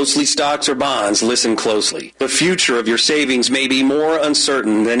account is mostly stocks or bonds, listen closely. The future of your savings may be more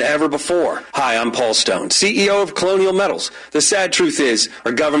uncertain than ever before. Hi, I'm Paul Stone, CEO of Colonial Metals. The sad truth is,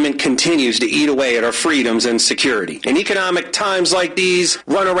 our government continues to eat away at our freedoms and security. In economic times like these,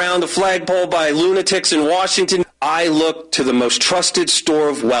 run around the flagpole by lunatics in Washington, I look to the most trusted store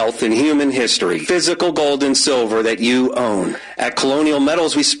of wealth in human history, physical gold and silver that you own. At Colonial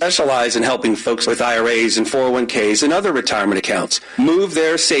Metals, we specialize in helping folks with IRAs and 401ks and other retirement accounts move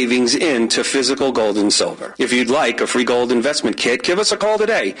their savings into physical gold and silver. If you'd like a free gold investment kit, give us a call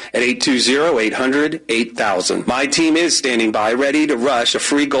today at 820-800-8000. My team is standing by ready to rush a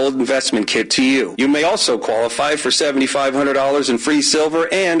free gold investment kit to you. You may also qualify for $7,500 in free silver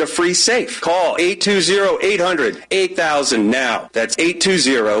and a free safe. Call 820-800-8000 now. That's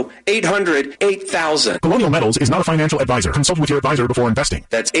 820-800-8000. Colonial Metals is not a financial advisor. Consult with your advisor before investing.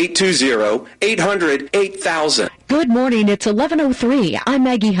 That's 820-800-8000. Good morning. It's 11:03. I'm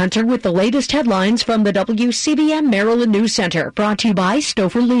Maggie Hunter with the latest headlines from the WCBM Maryland News Center, brought to you by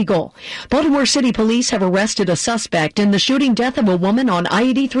Stouffer Legal. Baltimore City Police have arrested a suspect in the shooting death of a woman on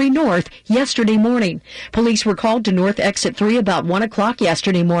I-83 North yesterday morning. Police were called to North Exit 3 about 1 o'clock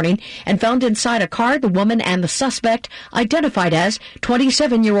yesterday morning and found inside a car the woman and the suspect, identified as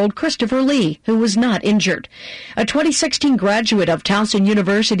 27-year-old Christopher Lee, who was not injured. A 2016 graduate of Towson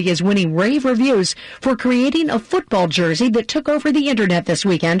University is winning rave reviews for creating a football jersey that took over the internet this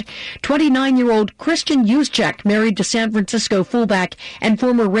weekend. 29-year-old Christian Juszczyk married to San Francisco fullback and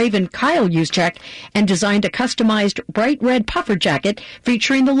former Raven Kyle Juszczyk and designed a customized bright red puffer jacket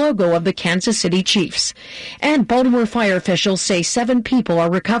featuring the logo of the Kansas City Chiefs. And Baltimore fire officials say 7 people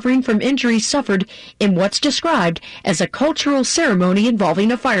are recovering from injuries suffered in what's described as a cultural ceremony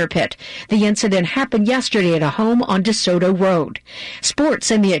involving a fire pit. The incident happened yesterday at a home on DeSoto Road.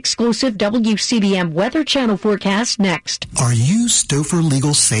 Sports and the exclusive WCBM Weather Channel forecast next. Are you Stouffer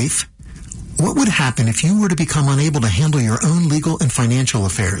Legal safe? What would happen if you were to become unable to handle your own legal and financial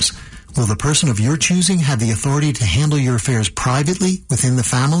affairs? Will the person of your choosing have the authority to handle your affairs privately within the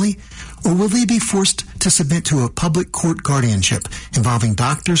family? Or will they be forced to submit to a public court guardianship involving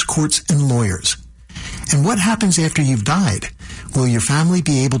doctors, courts, and lawyers? And what happens after you've died? Will your family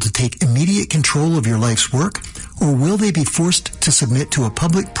be able to take immediate control of your life's work? Or will they be forced to submit to a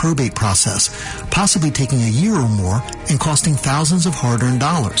public probate process, possibly taking a year or more and costing thousands of hard-earned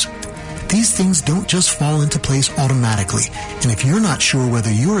dollars? These things don't just fall into place automatically, and if you're not sure whether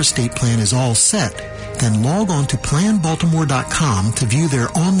your estate plan is all set, then log on to planbaltimore.com to view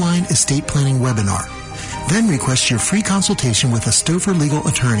their online estate planning webinar. Then request your free consultation with a Stouffer legal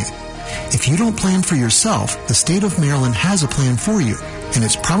attorney. If you don't plan for yourself, the state of Maryland has a plan for you, and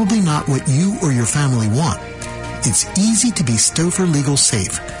it's probably not what you or your family want. It's easy to be Stouffer legal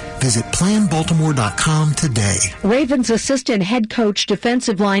safe. Visit planbaltimore.com today. Ravens assistant head coach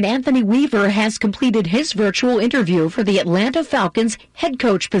defensive line Anthony Weaver has completed his virtual interview for the Atlanta Falcons head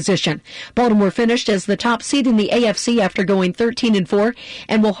coach position. Baltimore finished as the top seed in the AFC after going 13-4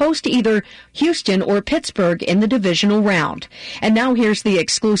 and will host either Houston or Pittsburgh in the divisional round. And now here's the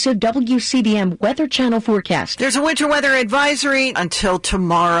exclusive WCBM Weather Channel forecast. There's a winter weather advisory until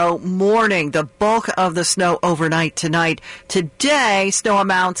tomorrow morning. The bulk of the snow overnight tonight. Today, snow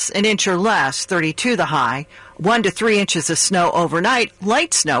amounts an inch or less, 32 the high. 1 to 3 inches of snow overnight,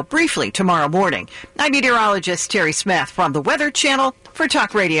 light snow briefly tomorrow morning. I'm meteorologist Terry Smith from the Weather Channel for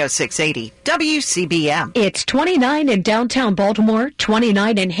Talk Radio 680 WCBM. It's 29 in downtown Baltimore,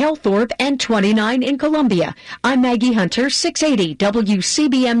 29 in Halethorpe, and 29 in Columbia. I'm Maggie Hunter, 680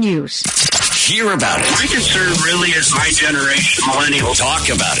 WCBM News. Hear about it. My concern really is my generation, millennials. Talk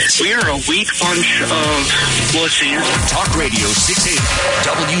about it. We are a weak bunch of wussies. Talk Radio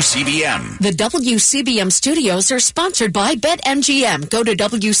 680 WCBM. The WCBM studios are sponsored by BetMGM. Go to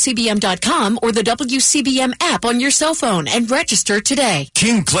WCBM.com or the WCBM app on your cell phone and register today.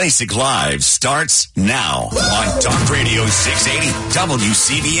 King Klacik Live starts now on Talk Radio 680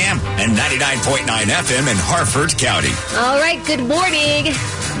 WCBM and 99.9 FM in Harford County. All right, good morning.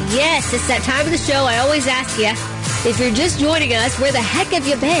 Yes, it's that time of the show. I always ask you, if you're just joining us, where the heck have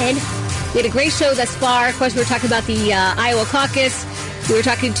you been? We had a great show thus far. Of course, we were talking about the Iowa caucus. We were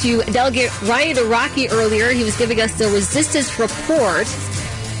talking to Delegate Ryan Araki earlier. He was giving us the resistance report.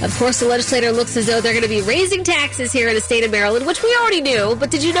 Of course, the legislator looks as though they're going to be raising taxes here in the state of Maryland, which we already knew.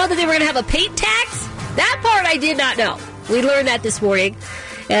 But did you know that they were going to have a paint tax? That part I did not know. We learned that this morning.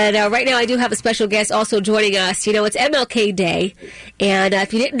 And right now I do have a special guest also joining us. You know, it's MLK Day. And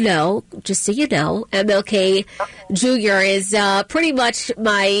if you didn't know, just so you know, MLK Jr. is pretty much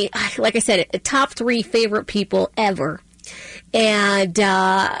my, like I said, top 3 favorite people ever. And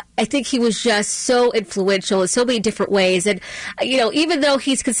I think he was just so influential in so many different ways. And, you know, even though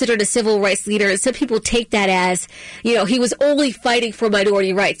he's considered a civil rights leader, and some people take that as, you know, he was only fighting for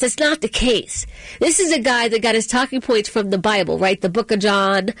minority rights. That's not the case. This is a guy that got his talking points from the Bible, right? The book of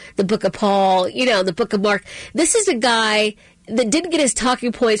John, the book of Paul, you know, the book of Mark. This is a guy that didn't get his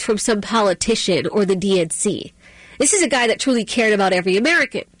talking points from some politician or the DNC. This is a guy that truly cared about every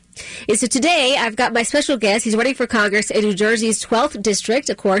American. And so today, I've got my special guest. He's running for Congress in New Jersey's 12th district,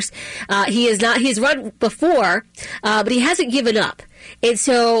 of course. He's run before, but he hasn't given up. And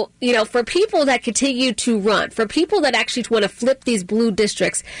so, you know, for people that continue to run, for people that actually want to flip these blue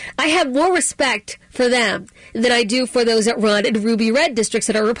districts, I have more respect for them than I do for those that run in ruby red districts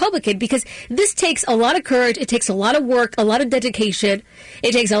that are Republican, because this takes a lot of courage. It takes a lot of work, a lot of dedication.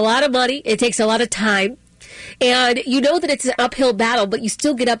 It takes a lot of money. It takes a lot of time. And you know that it's an uphill battle, but you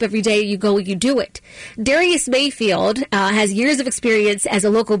still get up every day, you go and you do it. Darius Mayfield has years of experience as a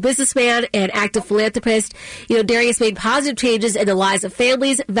local businessman and active philanthropist. You know, Darius made positive changes in the lives of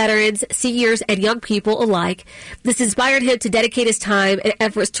families, veterans, seniors, and young people alike. This inspired him to dedicate his time and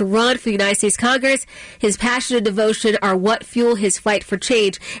efforts to run for the United States Congress. His passion and devotion are what fuel his fight for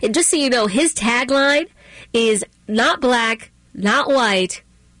change. And just so you know, his tagline is not black, not white,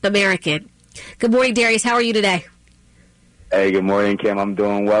 American. Good morning, Darius. How are you today? Hey, good morning, Kim. I'm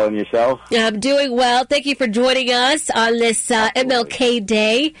doing well, and yourself? I'm doing well. Thank you for joining us on this MLK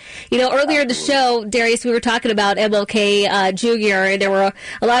Day. You know, earlier in the show, Darius, we were talking about MLK Jr., and there were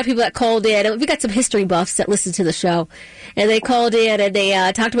a lot of people that called in. We got some history buffs that listened to the show, and they called in, and they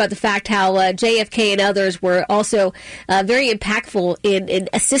talked about the fact how JFK and others were also very impactful in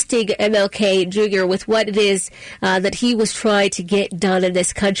assisting MLK Jr. with what it is that he was trying to get done in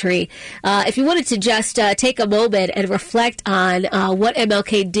this country. If you wanted to just take a moment and reflect on what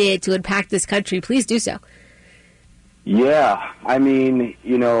MLK did to impact this country, please do so. Yeah, I mean,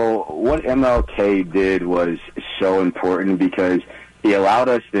 you know, what MLK did was so important because he allowed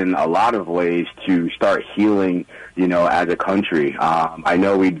us in a lot of ways to start healing, you know, as a country. I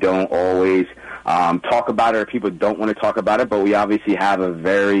know we don't always talk about it, or people don't want to talk about it, but we obviously have a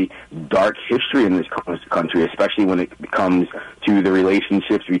very dark history in this country, especially when it comes to the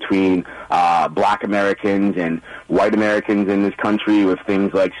relationships between black Americans and white Americans in this country, with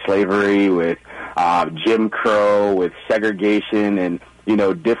things like slavery, with Jim Crow, with segregation, and you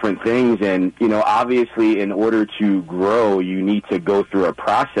know, different things. And, you know, obviously in order to grow, you need to go through a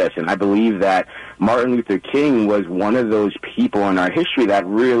process. And I believe that Martin Luther King was one of those people in our history that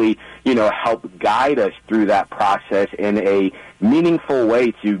really, you know, helped guide us through that process in a meaningful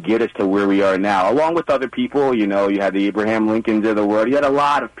way to get us to where we are now. Along with other people, you know, you had the Abraham Lincolns of the world. You had a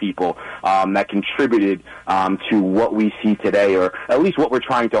lot of people that contributed to what we see today, or at least what we're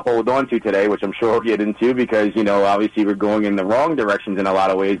trying to hold on to today, which I'm sure we'll get into because, you know, obviously we're going in the wrong directions in a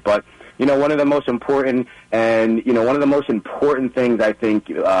lot of ways. But, you know, one of the most important things I think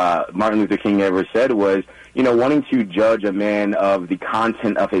Martin Luther King ever said was, you know, wanting to judge a man of the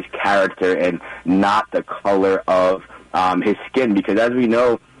content of his character and not the color of his skin, because as we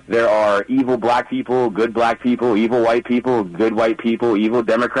know, there are evil black people, good black people, evil white people, good white people, evil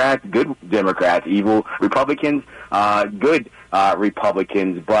Democrats, good Democrats, evil Republicans, good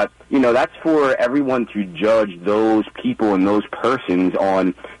Republicans. But, you know, that's for everyone to judge those people and those persons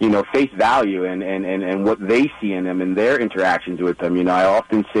on, you know, face value and what they see in them and their interactions with them. You know, I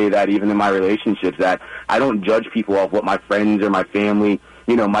often say that even in my relationships, that I don't judge people off what my friends or my family,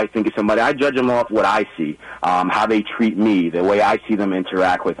 you know, might think of somebody. I judge them off what I see, how they treat me, the way I see them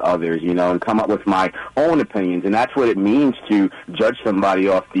interact with others, you know, and come up with my own opinions. And that's what it means to judge somebody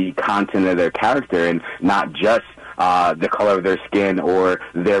off the content of their character and not just the color of their skin or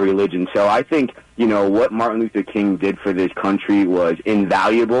their religion. So I think, you know, what Martin Luther King did for this country was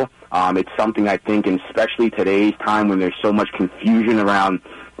invaluable. It's something I think, and especially today's time when there's so much confusion around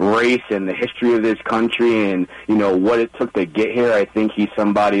race and the history of this country and, you know, what it took to get here, I think he's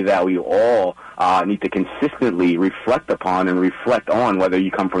somebody that we all need to consistently reflect upon and reflect on, whether you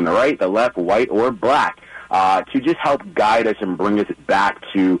come from the right, the left, white, or black. to just help guide us and bring us back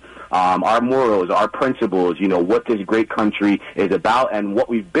to our morals, our principles, what this great country is about and what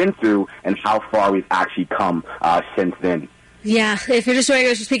we've been through and how far we've actually come since then. Yeah, if you're just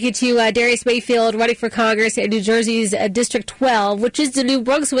joining us, we're speaking to Darius Mayfield, running for Congress in New Jersey's District 12, which is the New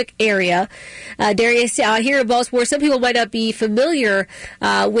Brunswick area. Darius, here in Baltimore, some people might not be familiar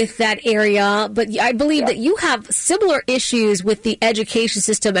with that area, but I believe that you have similar issues with the education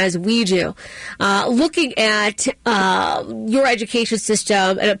system as we do. Looking at your education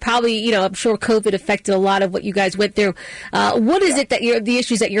system, and it probably, I'm sure COVID affected a lot of what you guys went through. What is it that the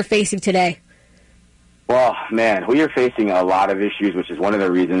issues that you're facing today? Well, man, we are facing a lot of issues, which is one of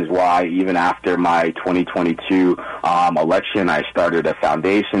the reasons why even after my 2022 election, I started a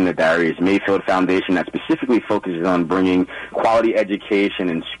foundation, the Darius Mayfield Foundation, that specifically focuses on bringing quality education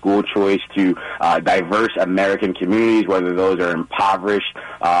and school choice to diverse American communities, whether those are impoverished,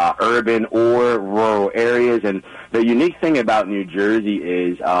 urban, or rural areas. And the unique thing about New Jersey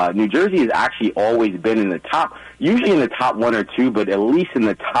is has actually always been in the top, usually in the top 1 or 2, but at least in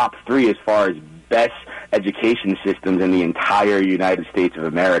the top 3 as far as best education systems in the entire United States of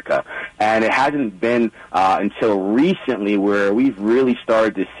America. And it hasn't been until recently where we've really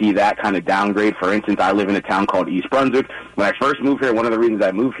started to see that kind of downgrade. For instance, I live in a town called East Brunswick. When I first moved here, one of the reasons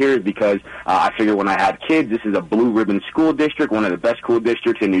I moved here is because I figured when I had kids, this is a blue ribbon school district, one of the best school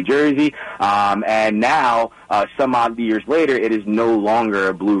districts in New Jersey. And now, some odd years later, it is no longer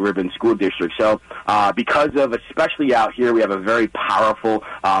a blue ribbon school district. So because of, especially out here, we have a very powerful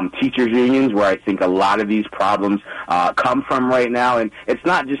teachers unions where I think a lot of these problems come from right now. And it's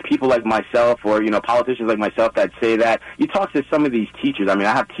not just people like myself or, politicians like myself that say that. You talk to some of these teachers. I mean,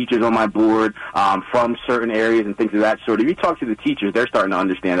 I have teachers on my board from certain areas and things of that sort. If you talk to the teachers, they're starting to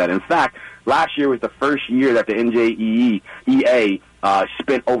understand that. In fact, last year was the first year that the NJEA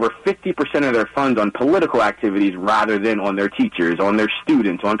spent over 50% of their funds on political activities rather than on their teachers, on their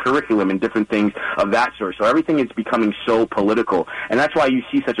students, on curriculum, and different things of that sort. So everything is becoming so political. And that's why you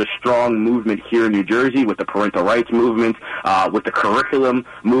see such a strong movement here in New Jersey with the parental rights movement, with the curriculum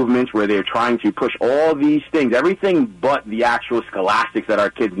movements where they're trying to push all these things, everything but the actual scholastics that our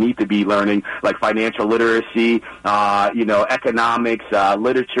kids need to be learning, like financial literacy, economics,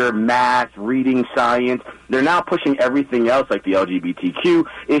 literature, math, reading, science. They're now pushing everything else like the LGBTQ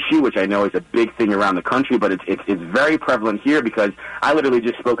issue, which I know is a big thing around the country, but it's very prevalent here because I literally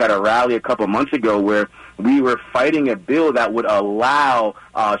just spoke at a rally a couple months ago where we were fighting a bill that would allow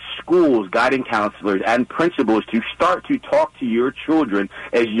schools, guidance counselors, and principals to start to talk to your children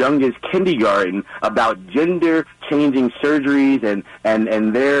as young as kindergarten about gender-changing surgeries and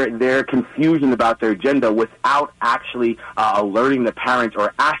their confusion about their gender without actually alerting the parents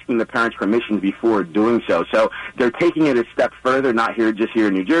or asking the parents' permission before doing so. So they're taking it a step further, not just here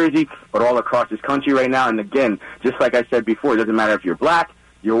in New Jersey, but all across this country right now. And again, just like I said before, it doesn't matter if you're black,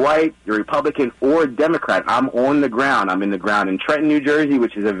 you're white, you're Republican, or Democrat. I'm on the ground. I'm in the ground in Trenton, New Jersey,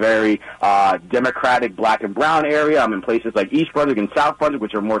 which is a very Democratic black and brown area. I'm in places like East Brunswick and South Brunswick,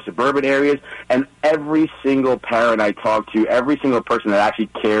 which are more suburban areas. And every single parent I talk to, every single person that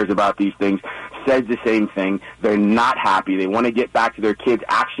actually cares about these things says the same thing. They're not happy. They want to get back to their kids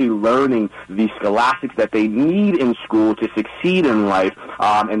actually learning the scholastics that they need in school to succeed in life,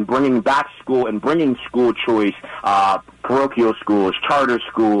 and bringing back school and bringing school choice, parochial schools, charter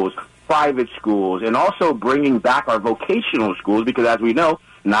schools, private schools, and also bringing back our vocational schools because, as we know,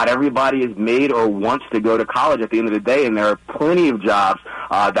 not everybody is made or wants to go to college at the end of the day, and there are plenty of jobs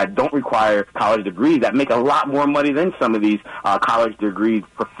that don't require college degrees that make a lot more money than some of these college degree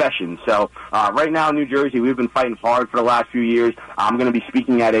professions. So right now in New Jersey, we've been fighting hard for the last few years. I'm going to be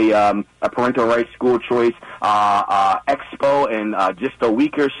speaking at a parental rights school choice expo in just a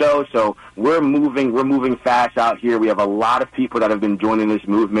week or so. So we're moving fast out here. We have a lot of people that have been joining this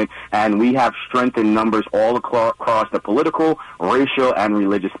movement, and we have strength in numbers all across the political, racial, and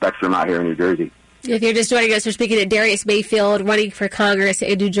religious spectrum out here in New Jersey. If you're just joining us, we're speaking to Darius Mayfield, running for Congress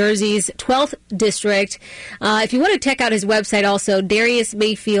in New Jersey's 12th District. If you want to check out his website also,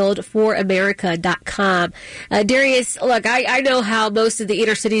 DariusMayfieldForAmerica.com. Darius, look, I know how most of the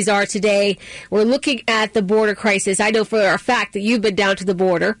inner cities are today. We're looking at the border crisis. I know for a fact that you've been down to the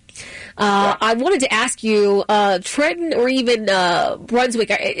border. I wanted to ask you, Trenton or even Brunswick,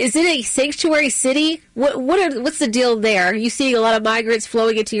 is it a sanctuary city? What's the deal there? Are you seeing a lot of migrants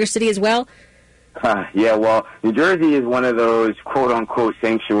flowing into your city as well? Yeah, well, New Jersey is one of those quote-unquote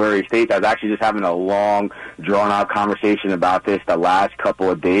sanctuary states. I was actually just having a long, drawn-out conversation about this the last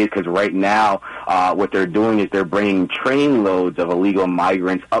couple of days because right now what they're doing is they're bringing train loads of illegal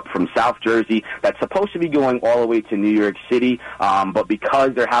migrants up from South Jersey that's supposed to be going all the way to New York City, but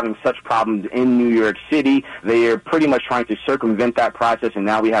because they're having such problems in New York City, they are pretty much trying to circumvent that process, and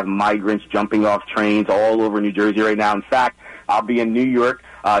now we have migrants jumping off trains all over New Jersey right now. In fact, I'll be in New York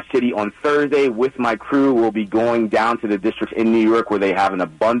City on Thursday with my crew. We'll be going down to the districts in New York where they have an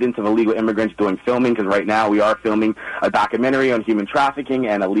abundance of illegal immigrants doing filming, because right now we are filming a documentary on human trafficking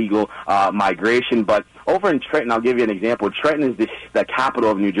and illegal migration. But over in Trenton, I'll give you an example. Trenton is the capital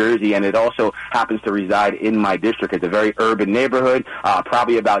of New Jersey, and it also happens to reside in my district. It's a very urban neighborhood,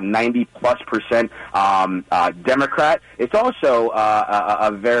 probably about 90+% Democrat. It's also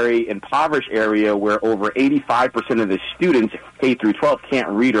a very impoverished area where over 85% of the students, K through 12,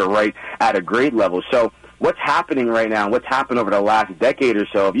 can't read or write at a grade level. So what's happening right now, what's happened over the last decade or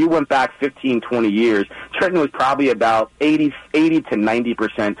so, if you went back 15, 20 years, Trenton was probably about 80 to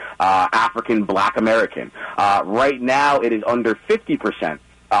 90% African Black American. Right now, it is under 50%.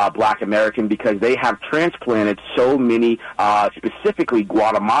 Black American, because they have transplanted so many, specifically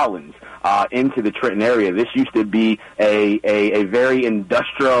Guatemalans, into the Trenton area. This used to be a very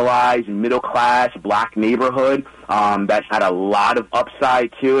industrialized, middle-class black neighborhood that had a lot of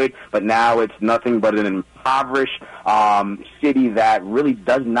upside to it, but now it's nothing but an impoverished city that really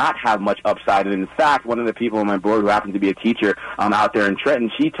does not have much upside. And in fact, one of the people on my board who happens to be a teacher out there in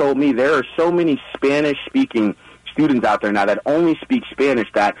Trenton, she told me there are so many Spanish-speaking students out there now that only speak Spanish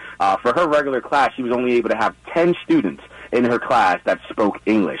that for her regular class, she was only able to have 10 students in her class that spoke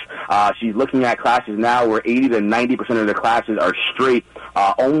English. She's looking at classes now where 80 to 90% of the classes are straight,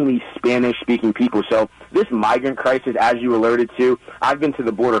 only Spanish-speaking people. So this migrant crisis, as you alerted to, I've been to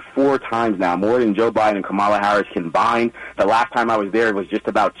the border 4 times now, more than Joe Biden and Kamala Harris combined. The last time I was there was just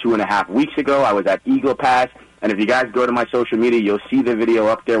about 2.5 weeks ago. I was at Eagle Pass. And if you guys go to my social media, you'll see the video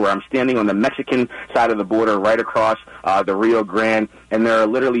up there where I'm standing on the Mexican side of the border right across the Rio Grande, and there are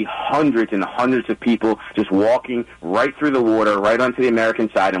literally hundreds and hundreds of people just walking right through the water, right onto the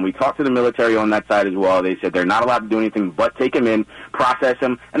American side. And we talked to the military on that side as well. They said they're not allowed to do anything but take them in, process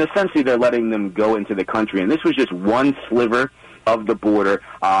them, and essentially they're letting them go into the country. And this was just one sliver of the border,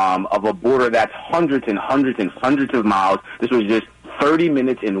 of a border that's hundreds and hundreds and hundreds of miles. This was just 30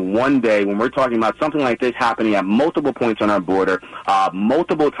 minutes in one day when we're talking about something like this happening at multiple points on our border,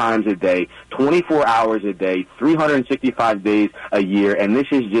 multiple times a day, 24 hours a day, 365 days a year, and this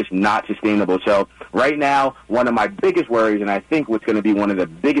is just not sustainable. So right now, one of my biggest worries, and I think what's going to be one of the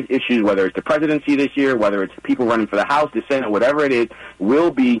biggest issues, whether it's the presidency this year, whether it's people running for the House, the Senate, whatever it is, will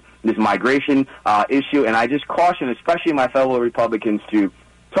be this migration issue. And I just caution, especially my fellow Republicans, to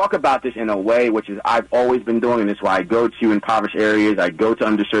talk about this in a way which is I've always been doing, and this is why I go to impoverished areas, I go to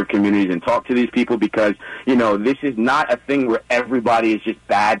underserved communities and talk to these people, because, you know, this is not a thing where everybody is just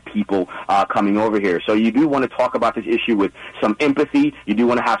bad people coming over here. So you do want to talk about this issue with some empathy. You do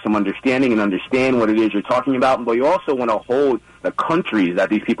want to have some understanding and understand what it is you're talking about, but you also want to hold the countries that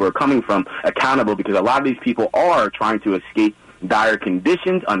these people are coming from accountable, because a lot of these people are trying to escape dire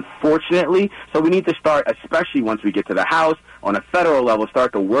conditions, unfortunately. So we need to start, especially once we get to the House, on a federal level,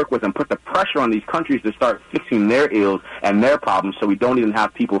 start to work with and put the pressure on these countries to start fixing their ills and their problems, so we don't even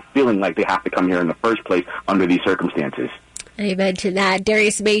have people feeling like they have to come here in the first place under these circumstances. Amen to that.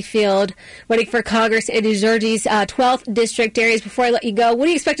 Darius Mayfield running for Congress in New Jersey's 12th district. Darius, before I let you go, what do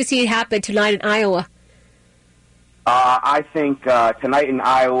you expect to see happen tonight in Iowa? I think tonight in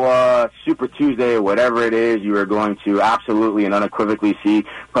Iowa, Super Tuesday, or whatever it is, you are going to absolutely and unequivocally see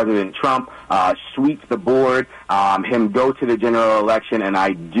President Trump sweep the board, him go to the general election, and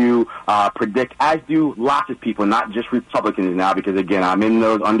I do predict, as do lots of people, not just Republicans now, because, again, I'm in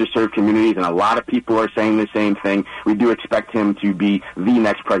those underserved communities, and a lot of people are saying the same thing. We do expect him to be the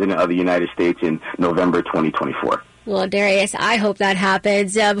next president of the United States in November 2024. Well, Darius, I hope that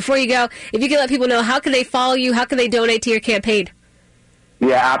happens. Before you go, if you could let people know, how can they follow you? How can they donate to your campaign?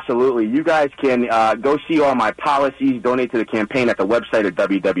 Yeah, absolutely. You guys can go see all my policies, donate to the campaign at the website at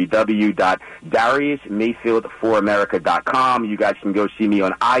www.dariusmayfield4america.com. You guys can go see me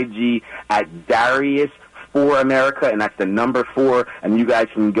on IG at Darius4America, and that's the number 4. And you guys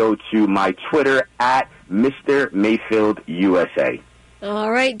can go to my Twitter at Mr. Mayfield USA.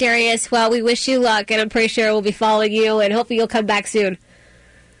 All right, Darius. Well, we wish you luck, and I'm pretty sure we'll be following you, and hopefully you'll come back soon.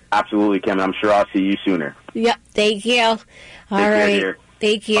 Absolutely, Kim. I'm sure I'll see you sooner. Yep. Thank you. All right.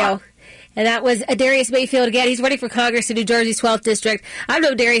 Thank you. And that was Darius Mayfield again. He's running for Congress in New Jersey's 12th District. I've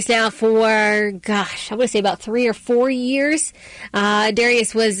known Darius now for, I want to say about 3 or 4 years.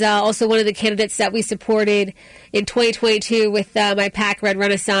 Darius was also one of the candidates that we supported in 2022 with my PAC Red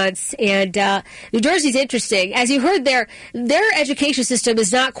Renaissance. And New Jersey's interesting. As you heard, their education system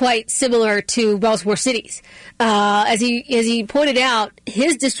is not quite similar to Baltimore City's. As he pointed out,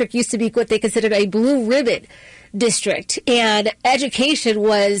 his district used to be what they considered a blue ribbon district, and education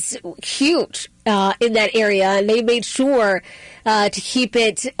was huge in that area, and they made sure to keep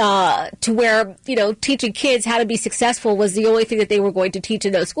it to where, teaching kids how to be successful was the only thing that they were going to teach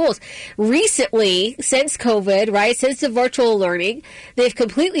in those schools. Recently, since COVID, right, since the virtual learning, they've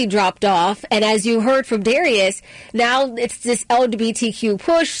completely dropped off, and as you heard from Darius, now it's this LGBTQ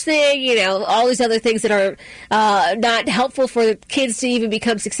push thing, all these other things that are not helpful for kids to even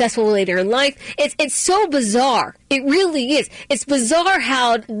become successful later in life. It's so bizarre. It really is. It's bizarre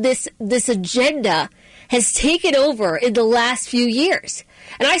how this agenda has taken over in the last few years.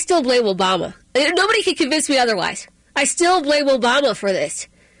 And I still blame Obama. Nobody can convince me otherwise. I still blame Obama for this.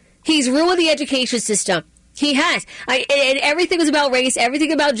 He's ruined the education system. He has. And everything was about race,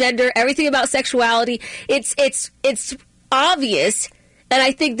 everything about gender, everything about sexuality. It's obvious. And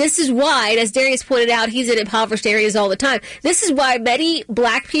I think this is why, and as Darius pointed out, he's in impoverished areas all the time. This is why many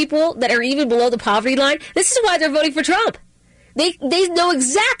black people that are even below the poverty line, this is why they're voting for Trump. They know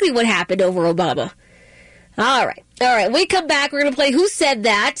exactly what happened over Obama. All right. When we come back, we're going to play Who Said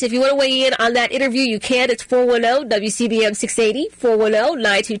That. If you want to weigh in on that interview, you can. It's 410-WCBM-680,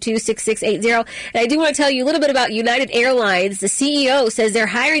 410-922-6680. And I do want to tell you a little bit about United Airlines. The CEO says they're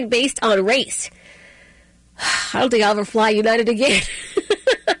hiring based on race. I don't think I'll ever fly United again.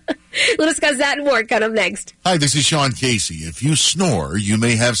 We'll discuss that and more coming up next. Hi, this is Sean Casey. If you snore, you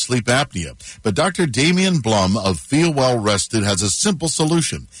may have sleep apnea. But Dr. Damian Blum of Feel Well Rested has a simple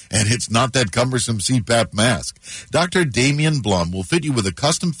solution, and it's not that cumbersome CPAP mask. Dr. Damian Blum will fit you with a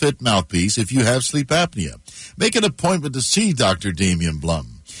custom-fit mouthpiece if you have sleep apnea. Make an appointment to see Dr. Damian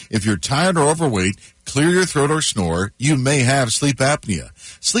Blum. If you're tired or overweight, clear your throat or snore, you may have sleep apnea.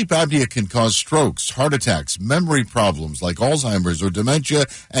 Sleep apnea can cause strokes, heart attacks, memory problems like Alzheimer's or dementia,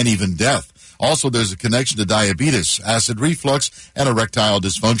 and even death. Also, there's a connection to diabetes, acid reflux, and erectile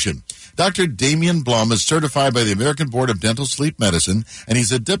dysfunction. Dr. Damian Blum is certified by the American Board of Dental Sleep Medicine, and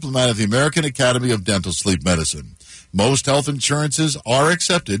he's a diplomat of the American Academy of Dental Sleep Medicine. Most health insurances are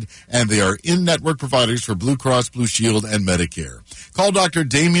accepted, and they are in-network providers for Blue Cross Blue Shield and Medicare. Call Dr.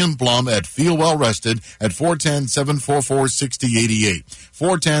 Damian Blum at Feel Well Rested at 410-744-6088.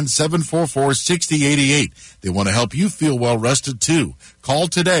 410-744-6088. They want to help you feel well rested, too. Call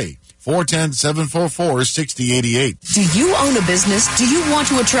today. 410-744-6088. Do you own a business? Do you want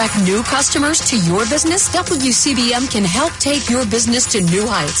to attract new customers to your business? WCBM can help take your business to new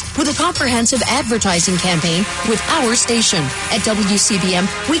heights with a comprehensive advertising campaign with our station. At WCBM,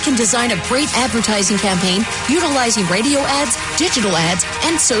 we can design a great advertising campaign utilizing radio ads, digital ads,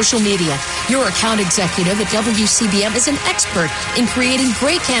 and social media. Your account executive at WCBM is an expert in creating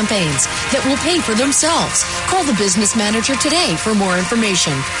great campaigns that will pay for themselves. Call the business manager today for more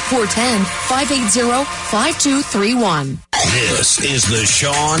information. 410-580-5231. This is the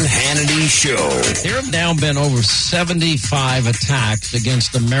Sean Hannity Show. There have now been over 75 attacks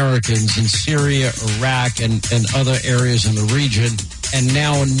against Americans in Syria, Iraq, and other areas in the region. And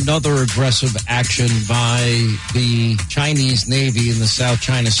now another aggressive action by the Chinese Navy in the South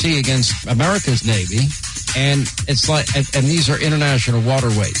China Sea against America's Navy. And it's like, and these are international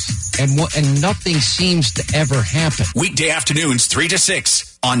waterways. And nothing seems to ever happen. Weekday afternoons, 3 to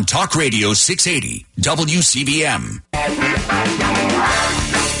 6 on Talk Radio 680 WCBM.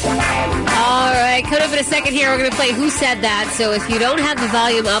 All right, coming up in a second here, we're going to play Who Said That. So if you don't have the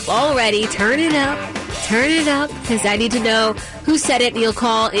volume up already, turn it up. Turn it up, because I need to know who said it. You'll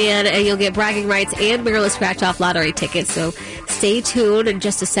call in, and you'll get bragging rights and Maryland scratch-off lottery tickets. So stay tuned in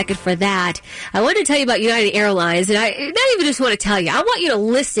just a second for that. I wanted to tell you about United Airlines, and I not even just want to tell you. I want you to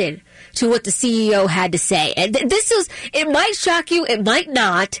listen to what the CEO had to say. And it might shock you, it might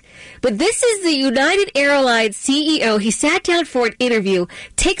not, but this is the United Airlines CEO. He sat down for an interview.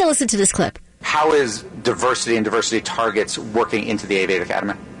 Take a listen to this clip. How is diversity and diversity targets working into the Aviate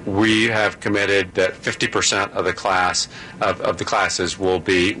Academy? We have committed that 50% of the class of the classes will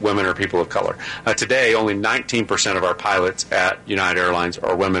be women or people of color. Today, only 19% of our pilots at United Airlines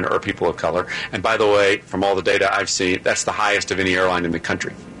are women or people of color. And by the way, from all the data I've seen, that's the highest of any airline in the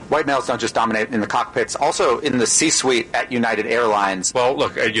country. white males don't just dominate in the cockpits, also in the C-suite at United Airlines. Well,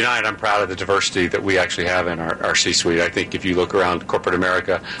 look, at United, I'm proud of the diversity that we actually have in our C-suite. I think if you look around corporate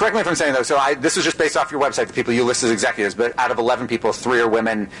America... Correct me if I'm saying, though, so this was just based off your website, the people you list as executives, but out of 11 people, 3 are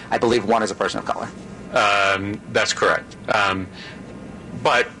women. I believe 1 is a person of color. That's correct.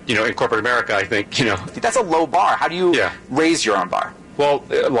 But, in corporate America, I think, That's a low bar. How do you raise your own bar? Well,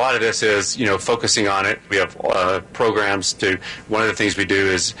 a lot of this is, focusing on it. We have programs one of the things we do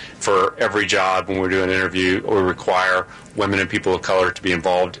is for every job when we're doing an interview, we require women and people of color to be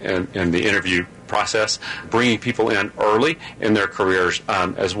involved in the interview process, bringing people in early in their careers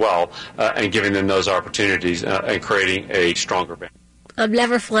as well, and giving them those opportunities and creating a stronger band. I'm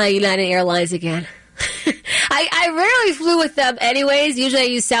never flying United Airlines again. I rarely flew with them anyways. Usually I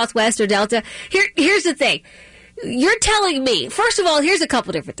use Southwest or Delta. Here's the thing. You're telling me, first of all, here's a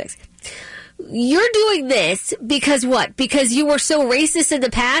couple different things. You're doing this because what? Because you were so racist in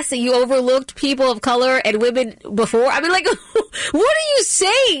the past that you overlooked people of color and women before? I mean, like, what are you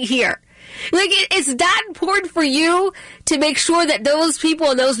saying here? Like, it's that important for you to make sure that those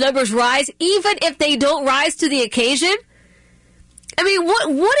people and those numbers rise, even if they don't rise to the occasion? I mean,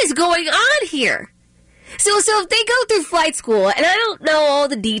 what is going on here? So if they go through flight school, and I don't know all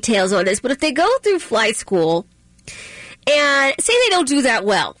the details on this, but if they go through flight school and say they don't do that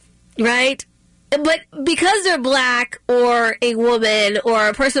well, right? But because they're black or a woman or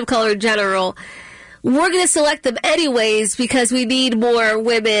a person of color in general, we're going to select them anyways because we need more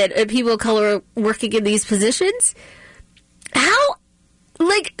women and people of color working in these positions. How,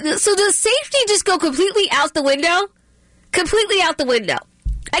 so does safety just go completely out the window? Completely out the window.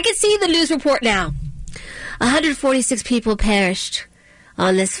 I can see the news report now. 146 people perished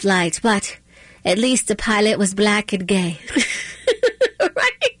on this flight, but at least the pilot was black and gay.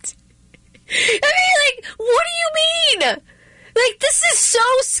 Right? I mean, what do you mean? This is so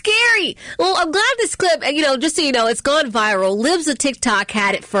scary. Well, I'm glad this clip, just so you know, it's gone viral. Libs of TikTok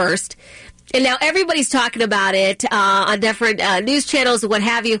had it first. And now everybody's talking about it on different news channels and what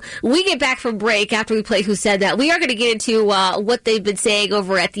have you. When we get back from break after we play Who Said That, we are going to get into what they've been saying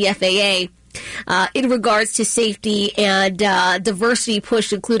over at the FAA in regards to safety and diversity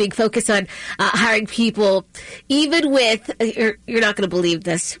push, including focus on hiring people, even with, you're not going to believe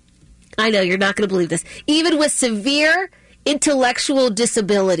this. I know you're not going to believe this. Even with severe intellectual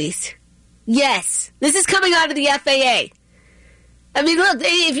disabilities. Yes, this is coming out of the FAA. I mean, look,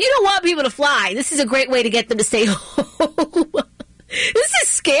 if you don't want people to fly, this is a great way to get them to stay home. This is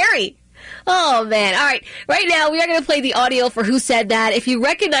scary. Oh, man. All right. Right now, we are going to play the audio for Who Said That. If you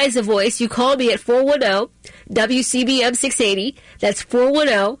recognize the voice, you call me at 410-WCBM-680. That's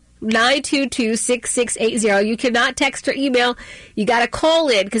 410-922-6680. You cannot text or email. You got to call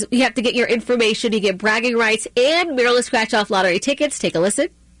in because we have to get your information. You get bragging rights and Maryland Scratch-Off Lottery tickets. Take a listen.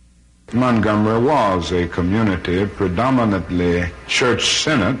 Montgomery was a community predominantly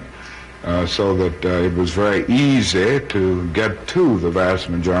church-centered, so that it was very easy to get to the vast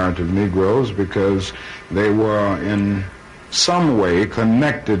majority of Negroes because they were in some way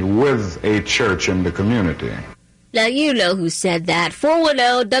connected with a church in the community. Now, you know who said that.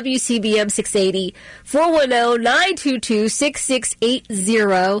 410-WCBM-680,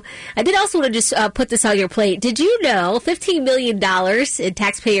 410-922-6680. I did also want to just put this on your plate. Did you know $15 million in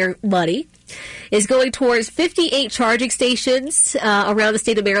taxpayer money is going towards 58 charging stations around the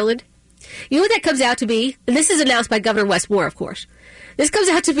state of Maryland? You know what that comes out to be? And this is announced by Governor Wes Moore, of course. This comes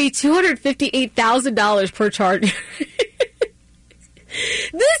out to be $258,000 per charger.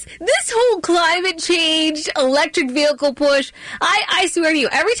 This whole climate change, electric vehicle push, I swear to you,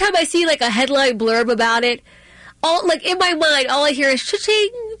 every time I see a headline blurb about it, in my mind, all I hear is cha-ching,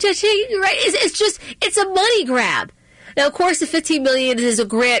 cha-ching, right? It's a money grab. Now, of course, the $15 million is a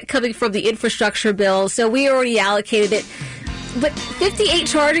grant coming from the infrastructure bill, so we already allocated it. But 58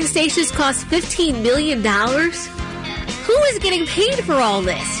 charging stations cost $15 million? Who is getting paid for all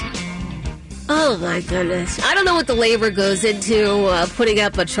this? Oh, my goodness. I don't know what the labor goes into putting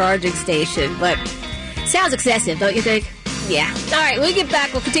up a charging station, but sounds excessive, don't you think? Yeah. All right, when we get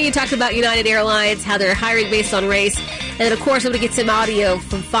back, we'll continue talking about United Airlines, how they're hiring based on race, and then, of course, I'm going to get some audio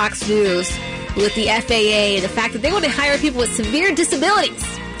from Fox News with the FAA and the fact that they want to hire people with severe disabilities.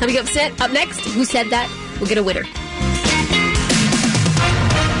 Coming up next, Who Said That? We'll get a winner.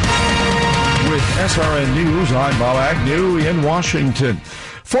 With SRN News, I'm Bob Agnew in Washington.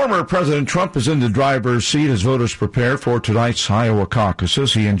 Former President Trump is in the driver's seat as voters prepare for tonight's Iowa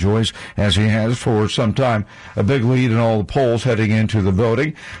caucuses. He enjoys, as he has for some time, a big lead in all the polls heading into the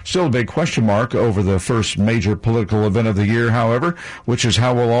voting. Still a big question mark over the first major political event of the year, however, which is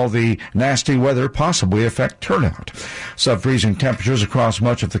how will all the nasty weather possibly affect turnout. Sub-freezing temperatures across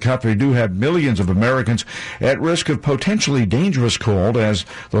much of the country do have millions of Americans at risk of potentially dangerous cold as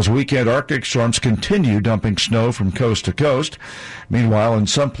those weekend Arctic storms continue dumping snow from coast to coast. Meanwhile, in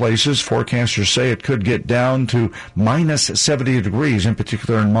some places, forecasters say it could get down to minus 70 degrees, in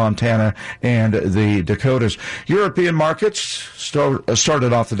particular in Montana and the Dakotas. European markets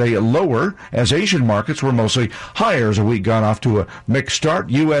started off the day lower, as Asian markets were mostly higher as the week got off to a mixed start.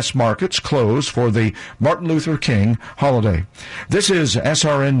 U.S. markets closed for the Martin Luther King holiday. This is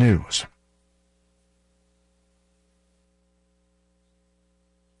SRN News.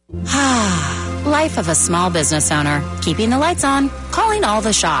 Life of a small business owner. Keeping the lights on, calling all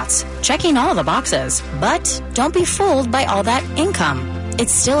the shots, checking all the boxes. But don't be fooled by all that income.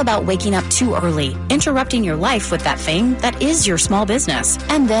 It's still about waking up too early, interrupting your life with that thing that is your small business.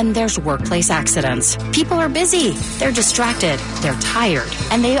 And then there's workplace accidents. People are busy, they're distracted, they're tired,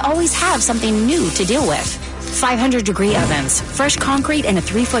 and they always have something new to deal with. 500-degree ovens, fresh concrete in a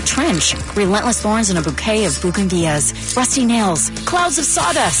 3-foot trench, relentless thorns in a bouquet of bougainvilleas, rusty nails, clouds of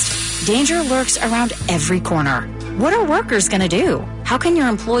sawdust. Danger lurks around every corner. What are workers going to do? How can your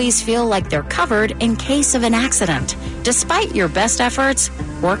employees feel like they're covered in case of an accident? Despite your best efforts,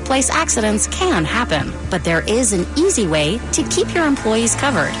 workplace accidents can happen, but there is an easy way to keep your employees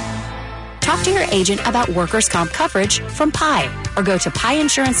covered. Talk to your agent about workers' comp coverage from PI, or go to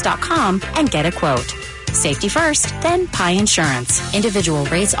piinsurance.com and get a quote. Safety first, then PI Insurance. Individual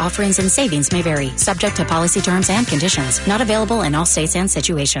rates, offerings, and savings may vary, subject to policy terms and conditions. Not available in all states and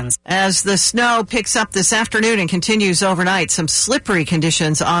situations. As the snow picks up this afternoon and continues overnight, some slippery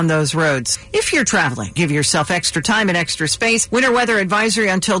conditions on those roads. If you're traveling, give yourself extra time and extra space. Winter weather advisory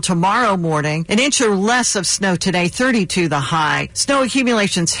until tomorrow morning. An inch or less of snow today, 32 the high. Snow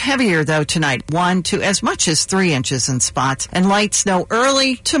accumulations heavier, though, tonight, 1 to as much as 3 inches in spots. And light snow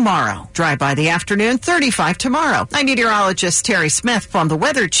early tomorrow. Dry by the afternoon, 35 tomorrow. I'm meteorologist Terry Smith from the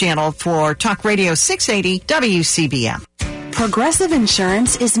Weather Channel for Talk Radio 680 WCBM. Progressive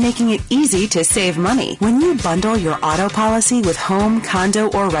Insurance is making it easy to save money. When you bundle your auto policy with home, condo,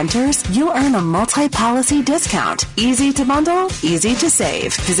 or renters, you'll earn a multi-policy discount. Easy to bundle, easy to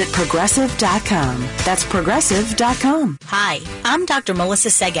save. Visit Progressive.com. That's Progressive.com. Hi, I'm Dr. Melissa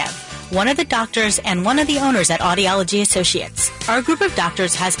Segev, one of the doctors and one of the owners at Audiology Associates. Our group of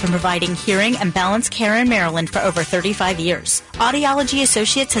doctors has been providing hearing and balance care in Maryland for over 35 years. Audiology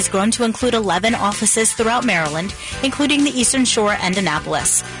Associates has grown to include 11 offices throughout Maryland, including the Eastern Shore and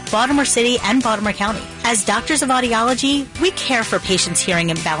Annapolis, Baltimore City, and Baltimore County. As doctors of audiology, we care for patients'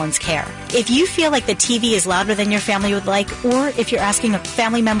 hearing and balance care. If you feel like the TV is louder than your family would like, or if you're asking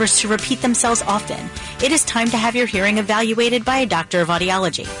family members to repeat themselves often, it is time to have your hearing evaluated by a doctor of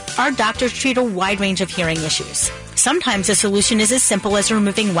audiology. Our doctors treat a wide range of hearing issues. Sometimes the solution is as simple as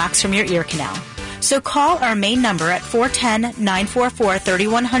removing wax from your ear canal. So call our main number at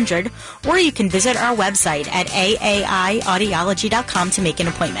 410-944-3100, or you can visit our website at aaiaudiology.com to make an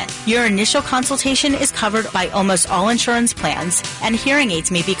appointment. Your initial consultation is covered by almost all insurance plans, and hearing aids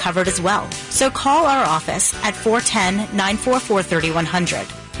may be covered as well. So call our office at 410-944-3100.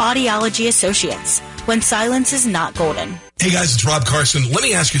 Audiology Associates, when silence is not golden. Hey guys, it's Rob Carson. Let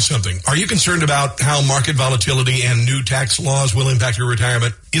me ask you something. Are you concerned about how market volatility and new tax laws will impact your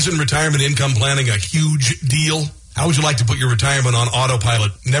retirement? Isn't retirement income planning a huge deal? How would you like to put your retirement on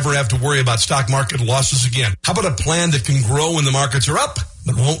autopilot? Never have to worry about stock market losses again. How about a plan that can grow when the markets are up,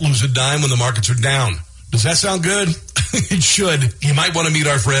 but won't lose a dime when the markets are down? Does that sound good? It should. You might want to meet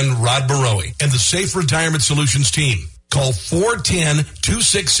our friend Rod Baroe and the Safe Retirement Solutions team. Call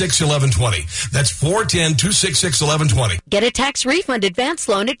 410-266-1120. That's 410-266-1120. Get a tax refund advance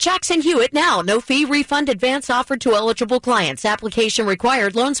loan at Jackson Hewitt now. No fee refund advance offered to eligible clients. Application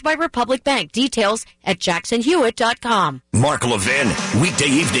required. Loans by Republic Bank. Details at jacksonhewitt.com. Mark Levin, weekday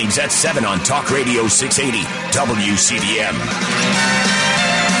evenings at 7 on Talk Radio 680 WCBM.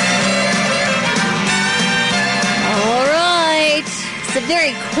 All right. It's a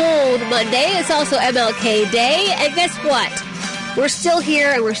very cold Monday. It's also MLK Day. And guess what? We're still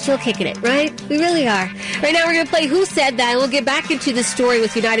here and we're still kicking it, right? We really are. Right now we're going to play Who Said That? And we'll get back into the story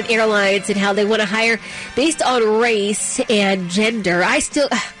with United Airlines and how they want to hire based on race and gender. I still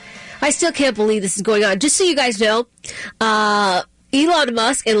can't believe this is going on. Just so you guys know, Elon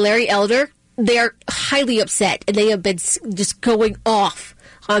Musk and Larry Elder, they are highly upset. And they have been just going off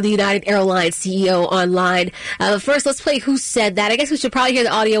on the United Airlines CEO online. First, let's play Who Said That. I guess we should probably hear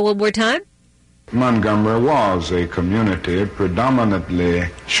the audio one more time. Montgomery was a community predominantly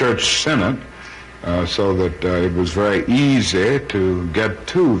church-centered, so that it was very easy to get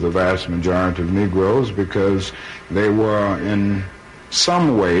to the vast majority of Negroes because they were in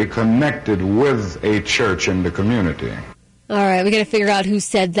some way connected with a church in the community. All right, we got to figure out who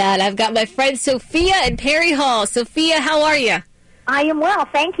said that. I've got my friend Sophia in Perry Hall. Sophia, how are you? I am well,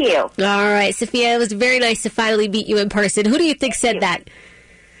 thank you. All right, Sophia, it was very nice to finally meet you in person. Who do you think said that?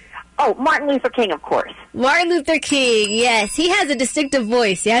 Oh, Martin Luther King, of course. Martin Luther King, yes. He has a distinctive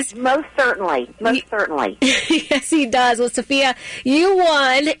voice, yes? Most certainly. Certainly. Yes, he does. Well, Sophia, you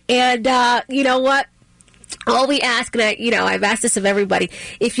won, and you know what? All we ask, and I've asked this of everybody,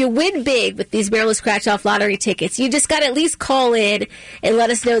 if you win big with these Maryland Scratch-Off Lottery tickets, you just got to at least call in and let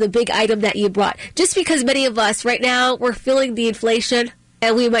us know the big item that you brought. Just because many of us, right now, we're feeling the inflation,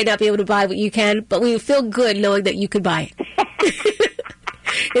 and we might not be able to buy what you can, but we feel good knowing that you could buy it.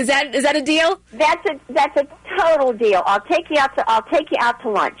 Is that a deal? That's a total deal. I'll take you out to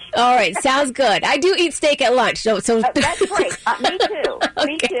lunch. All right, sounds good. I do eat steak at lunch, so that's great. Me too. Okay.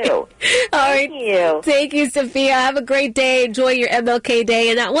 Me too. Thank you. Thank you, Sophia. Have a great day. Enjoy your MLK Day.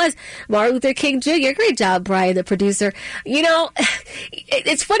 And that was Martin Luther King Jr. Great job, Brian, the producer. You know,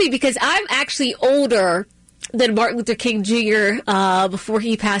 it's funny because I'm actually older than Martin Luther King Jr. Before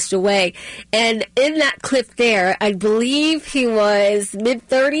he passed away. And in that clip there, I believe he was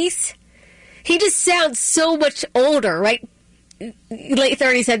mid-30s. He just sounds so much older, right? Late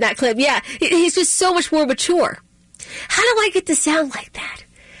 30s in that clip. Yeah, he's just so much more mature. How do I get to sound like that?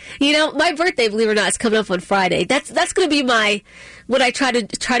 You know, my birthday, believe it or not, is coming up on Friday. That's going to be what I try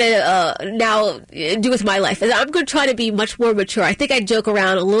to now do with my life. I'm going to try to be much more mature. I think I joke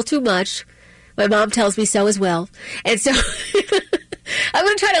around a little too much. My mom tells me so as well. And so I'm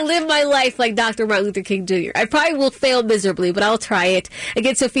going to try to live my life like Dr. Martin Luther King Jr. I probably will fail miserably, but I'll try it.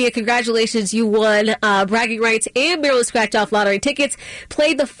 Again, Sophia, congratulations. You won bragging rights and Maryland Scratch-Off Lottery tickets.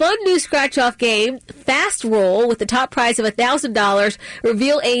 Play the fun new Scratch-Off game, Fast Roll, with the top prize of $1,000.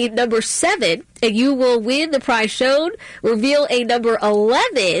 Reveal a number 7, and you will win the prize shown. Reveal a number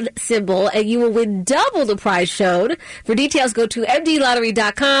 11 symbol, and you will win double the prize shown. For details, go to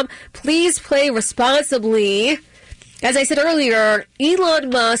mdlottery.com. Please play responsibly. As I said earlier, Elon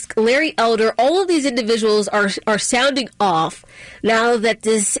Musk, Larry Elder, all of these individuals are sounding off now that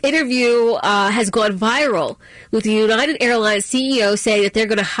this interview has gone viral with the United Airlines CEO saying that they're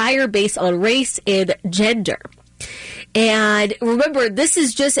going to hire based on race and gender. And remember, this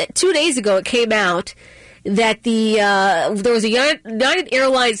is just 2 days ago it came out that there was a United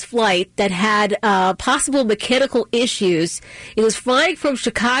Airlines flight that had possible mechanical issues. It was flying from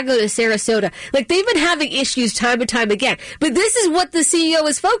Chicago to Sarasota. Like, they've been having issues time and time again. But this is what the CEO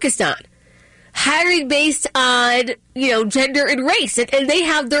is focused on. Hiring based on, gender and race. And they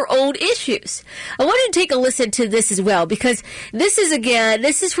have their own issues. I want you to take a listen to this as well, because this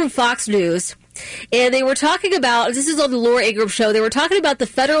is from Fox News. And they were talking about, this is on the Laura Ingraham show, they were talking about the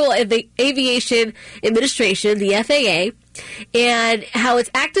Federal Aviation Administration, the FAA, and how it's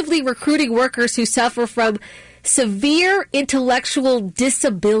actively recruiting workers who suffer from severe intellectual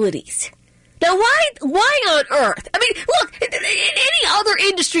disabilities. Now, why on earth? I mean, look, in any other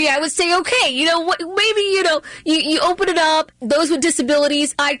industry, I would say, okay, maybe, you open it up, those with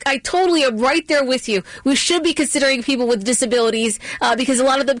disabilities, I totally am right there with you. We should be considering people with disabilities because a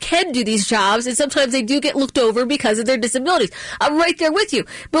lot of them can do these jobs, and sometimes they do get looked over because of their disabilities. I'm right there with you.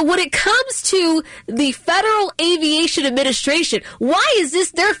 But when it comes to the Federal Aviation Administration, why is this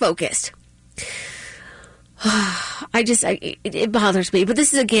their focus? It bothers me. But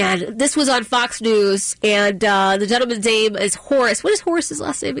this was on Fox News, and the gentleman's name is Horace. What is Horace's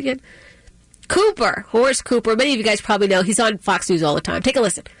last name again? Cooper. Horace Cooper. Many of you guys probably know. He's on Fox News all the time. Take a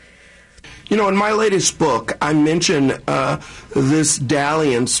listen. In my latest book, I mention this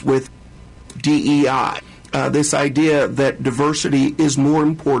dalliance with DEI, this idea that diversity is more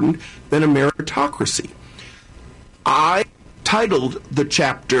important than a meritocracy. I titled the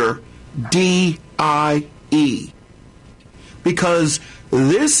chapter DIE because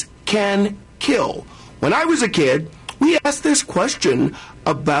this can kill. When I was a kid, we asked this question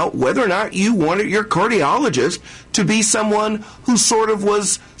about whether or not you wanted your cardiologist to be someone who sort of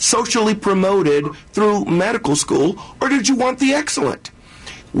was socially promoted through medical school, or did you want the excellent?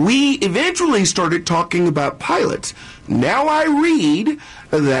 We eventually started talking about pilots. Now I read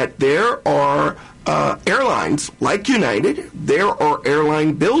that there are airlines like United, there are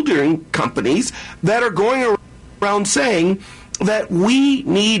airline building companies that are going around saying that we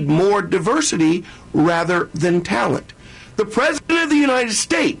need more diversity rather than talent. The President of the United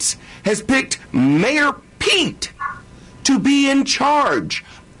States has picked Mayor Pete to be in charge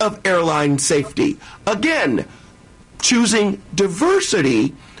of airline safety. Again, choosing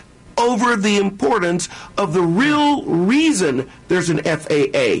diversity over the importance of the real reason there's an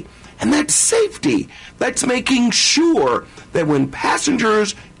FAA. And that's safety. That's making sure that when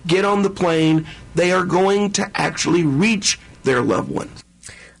passengers get on the plane, they are going to actually reach their loved ones.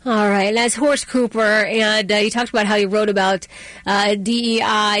 All right, and that's Horst Cooper, and he talked about how he wrote about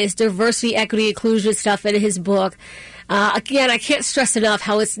DEI's diversity, equity, inclusion stuff in his book. Again, I can't stress enough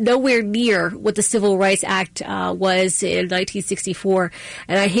how it's nowhere near what the Civil Rights Act was in 1964,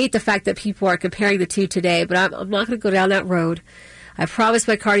 and I hate the fact that people are comparing the two today, but I'm not going to go down that road. I promised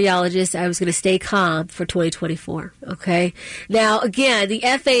my cardiologist I was going to stay calm for 2024, okay? Now, again, the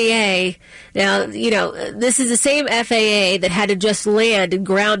FAA, now, this is the same FAA that had to just land and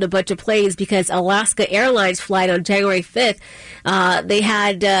ground a bunch of planes because Alaska Airlines flight on January 5th, they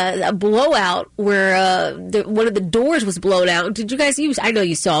had a blowout where one of the doors was blown out. Did you guys I know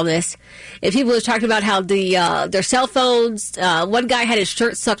you saw this. And people were talking about how their cell phones, one guy had his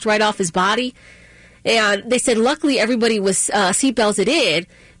shirt sucked right off his body. And they said, luckily, everybody was seatbelted in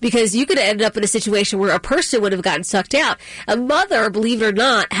because you could have ended up in a situation where a person would have gotten sucked out. A mother, believe it or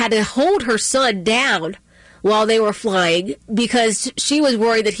not, had to hold her son down while they were flying because she was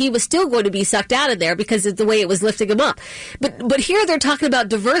worried that he was still going to be sucked out of there because of the way it was lifting him up. But here they're talking about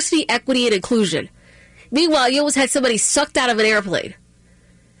diversity, equity, and inclusion. Meanwhile, you almost had somebody sucked out of an airplane.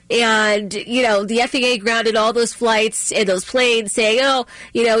 And, the FAA grounded all those flights and those planes saying,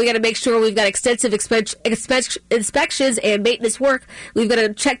 we got to make sure we've got extensive inspections and maintenance work. We've got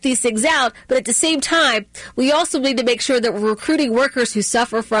to check these things out. But at the same time, we also need to make sure that we're recruiting workers who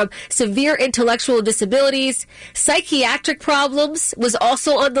suffer from severe intellectual disabilities. Psychiatric problems was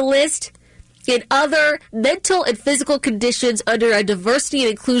also on the list. And other mental and physical conditions under a diversity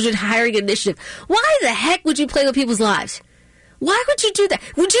and inclusion hiring initiative. Why the heck would you play with people's lives? Why would you do that?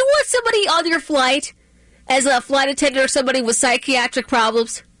 Would you want somebody on your flight as a flight attendant or somebody with psychiatric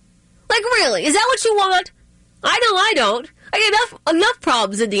problems? Like, really? Is that what you want? I know I don't. I get enough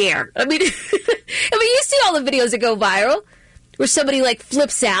problems in the air. I mean, you see all the videos that go viral where somebody,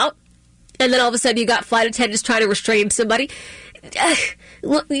 flips out, and then all of a sudden you got flight attendants trying to restrain somebody.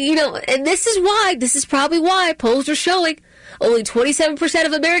 And this is probably why polls are showing only 27%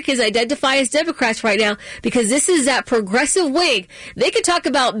 of Americans identify as Democrats right now because this is that progressive wing. They can talk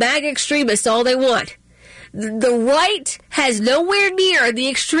about MAGA extremists all they want. The right has nowhere near the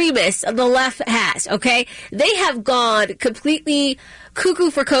extremists the left has, okay? They have gone completely cuckoo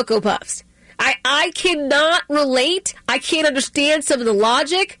for Cocoa Puffs. I cannot relate. I can't understand some of the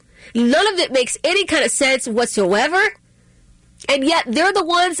logic. None of it makes any kind of sense whatsoever. And yet, they're the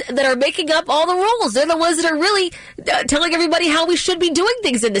ones that are making up all the rules. They're the ones that are really telling everybody how we should be doing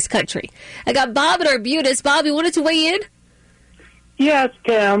things in this country. I got Bob in Arbutus. Bob, you wanted to weigh in? Yes,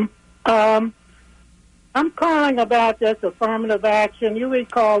 Kim. I'm calling about this affirmative action. You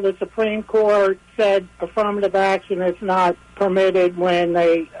recall the Supreme Court said affirmative action is not permitted when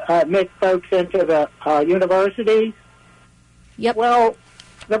they admit folks into the universities. Yep. Well,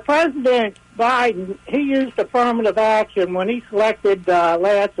 the President Biden, he used affirmative action when he selected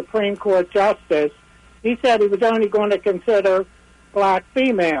last Supreme Court justice. He said he was only going to consider black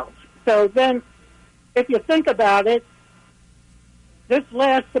females. So then, if you think about it, this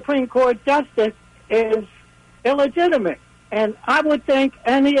last Supreme Court justice is illegitimate. And I would think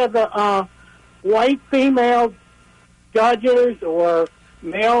any of the white female judges or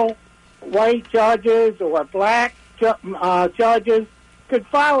male white judges or black judges could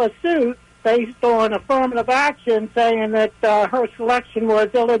file a suit based on affirmative action saying that her selection was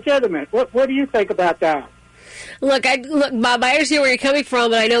illegitimate. What do you think about that? Look, Bob, I understand where you're coming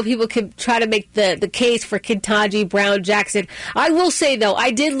from, and I know people can try to make the case for Ketanji Brown Jackson. I will say, though,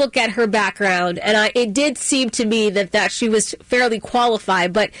 I did look at her background, and it did seem to me that she was fairly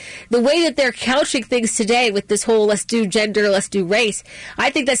qualified. But the way that they're couching things today with this whole let's do gender, let's do race,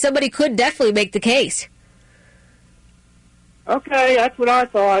 I think that somebody could definitely make the case. Okay, that's what I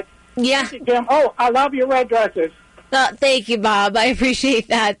thought. Yeah. Thank you, Kim. Oh, I love your red dresses. Thank you, Bob. I appreciate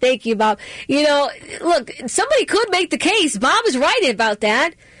that. Thank you, Bob. Look, somebody could make the case. Bob is right about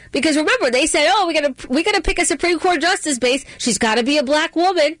that. Because remember, they said, we gotta pick a Supreme Court justice base. She's got to be a black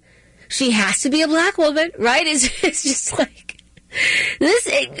woman. She has to be a black woman, right? It's just like this.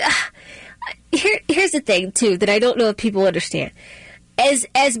 Here's the thing too that I don't know if people understand.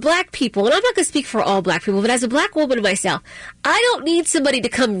 As black people, and I'm not going to speak for all black people, but as a black woman myself, I don't need somebody to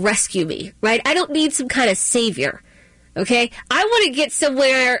come rescue me, right? I don't need some kind of savior, okay? I want to get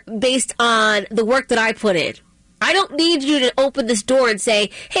somewhere based on the work that I put in, I don't need you to open this door and say,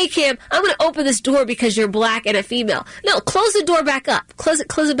 hey, Kim, I'm going to open this door because you're black and a female. No, close the door back up. Close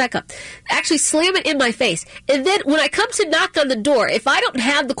it back up. Actually, slam it in my face. And then when I come to knock on the door, if I don't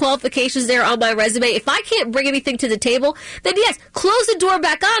have the qualifications there on my resume, if I can't bring anything to the table, then yes, close the door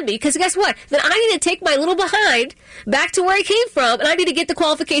back on me. Because guess what? Then I need to take my little behind back to where I came from, and I need to get the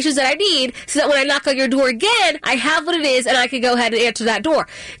qualifications that I need so that when I knock on your door again, I have what it is, and I can go ahead and answer that door.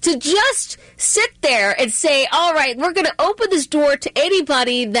 To just sit there and say, all right, we're going to open this door to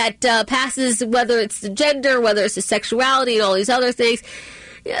anybody that passes, whether it's the gender, whether it's the sexuality, and all these other things,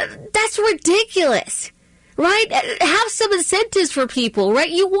 that's ridiculous. Right? Have some incentives for people, right?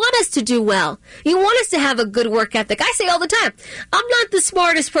 You want us to do well. You want us to have a good work ethic. I say all the time, I'm not the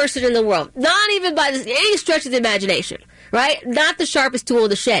smartest person in the world. Not even by any stretch of the imagination, right? Not the sharpest tool in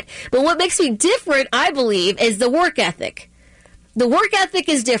the shed. But what makes me different, I believe, is the work ethic. The work ethic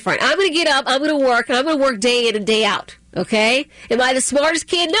is different. I'm going to get up, I'm going to work, and I'm going to work day in and day out. Okay? Am I the smartest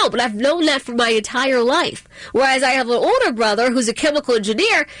kid? No, but I've known that for my entire life. Whereas I have an older brother who's a chemical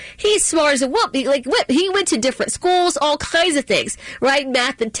engineer. He's smart as a whoop. He went to different schools, all kinds of things, right?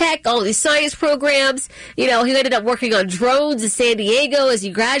 Math and tech, all these science programs. You know, he ended up working on drones in San Diego as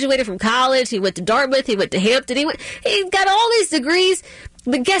he graduated from college. He went to Dartmouth. He went to Hampton. He got all these degrees.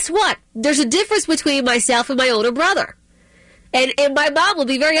 But guess what? There's a difference between myself and my older brother. And my mom will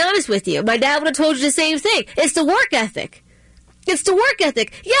be very honest with you. My dad would have told you the same thing. It's the work ethic. It's the work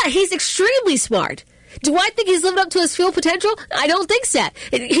ethic. Yeah, he's extremely smart. Do I think he's living up to his full potential? I don't think so.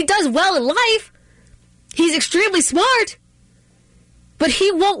 He does well in life. He's extremely smart. But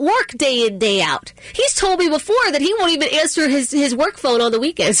he won't work day in, day out. He's told me before that he won't even answer his work phone on the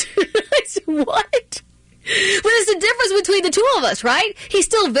weekends. I said, what? But it's the difference between the two of us, right? He's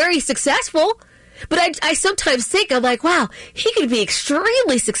still very successful. But I sometimes think, I'm like, wow, he could be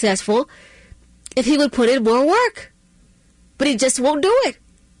extremely successful if he would put in more work. But he just won't do it.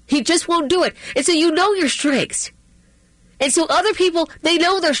 He just won't do it. And so you know your strengths. And so other people, they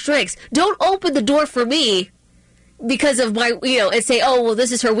know their strengths. Don't open the door for me because of my, and say, oh, well,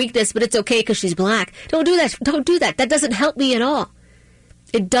 this is her weakness, but it's okay because she's black. Don't do that. Don't do that. That doesn't help me at all.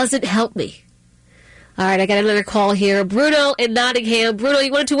 It doesn't help me. All right, I got another call here. Bruno in Nottingham. Bruno,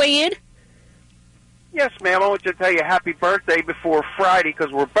 you wanted to weigh in? Yes, ma'am. I want to tell you happy birthday before Friday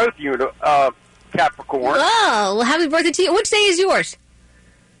because we're both Capricorn. Oh, well, happy birthday to you. Which day is yours?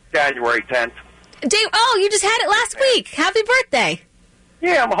 January 10th. You just had it last week. Happy birthday.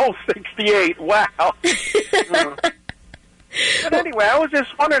 Yeah, I'm a whole 68. Wow. But anyway, I was just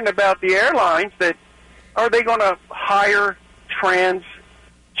wondering about the airlines that are they going to hire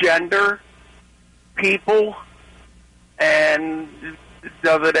transgender people, and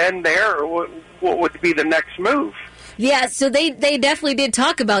does it end there, or what would be the next move? Yeah, so they definitely did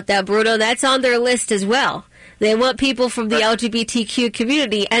talk about that, Bruno. That's on their list as well. They want people from the LGBTQ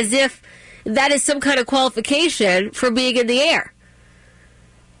community, as if that is some kind of qualification for being in the air.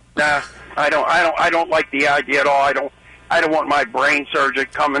 Nah, I don't like the idea at all. I don't want my brain surgeon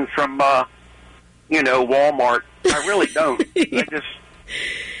coming from Walmart. I really don't. Yeah.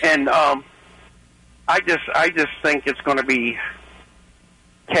 I just think it's going to be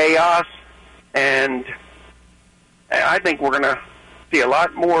chaos, and I think we're going to see a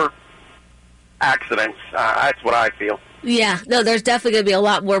lot more accidents. That's what I feel. Yeah, no, there's definitely going to be a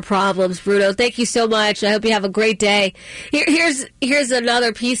lot more problems, Bruno. Thank you so much. I hope you have a great day. Here's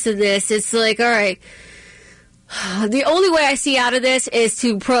another piece of this. It's like, all right, the only way I see out of this is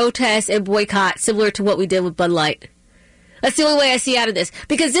to protest and boycott, similar to what we did with Bud Light. That's the only way I see out of this.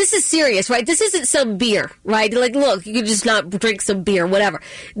 Because this is serious, right? This isn't some beer, right? Like, look, you can just not drink some beer, whatever.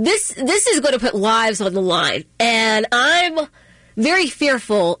 This is going to put lives on the line. And I'm very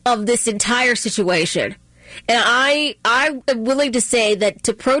fearful of this entire situation. And I am willing to say that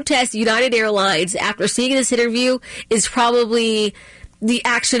to protest United Airlines after seeing this interview is probably the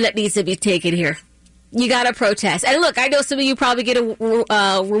action that needs to be taken here. You got to protest. And look, I know some of you probably get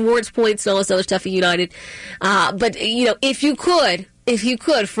rewards points and all this other stuff at United. But, if you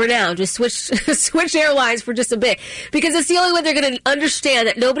could, for now, just switch airlines for just a bit. Because it's the only way they're going to understand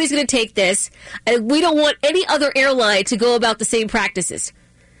that nobody's going to take this. And we don't want any other airline to go about the same practices.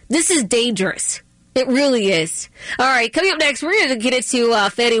 This is dangerous. It really is. All right, coming up next, we're going to get into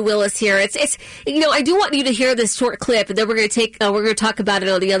Fannie Willis here. It's I do want you to hear this short clip, and then we're going to talk about it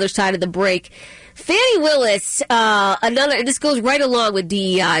on the other side of the break. Fannie Willis, this goes right along with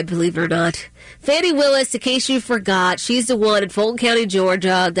DEI, believe it or not. Fannie Willis, in case you forgot, she's the one in Fulton County,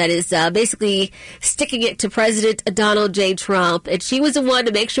 Georgia, that is basically sticking it to President Donald J. Trump. And she was the one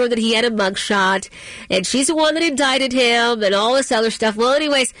to make sure that he had a mugshot. And she's the one that indicted him and all this other stuff. Well,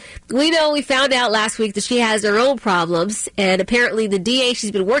 anyways, we found out last week that she has her own problems. And apparently the DA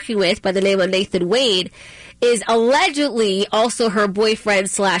she's been working with by the name of Nathan Wade is allegedly also her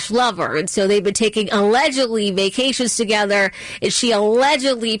boyfriend/lover. And so they've been taking allegedly vacations together, and she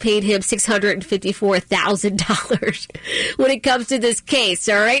allegedly paid him $654,000 when it comes to this case.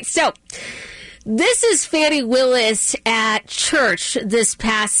 All right. So this is Fannie Willis at church this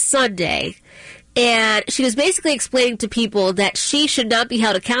past Sunday. And she was basically explaining to people that she should not be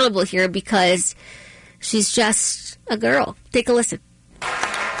held accountable here because she's just a girl. Take a listen.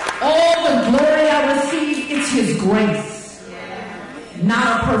 All the glory I receive is His grace,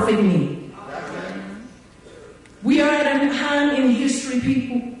 not a perfect me. We are at a time in history,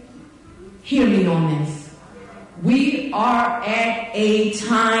 people. Hear me on this. We are at a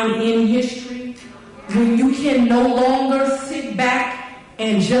time in history when you can no longer sit back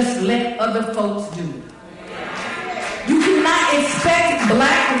and just let other folks do it. You cannot expect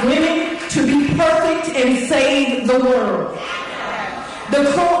black women to be perfect and save the world. The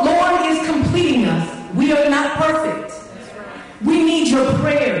Lord is completing us. We are not perfect. We need your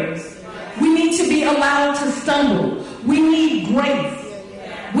prayers. We need to be allowed to stumble. We need grace.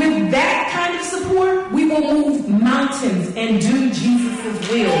 With that kind of support, we will move mountains and do Jesus'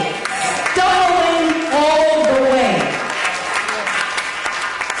 will. Stumbling all the way.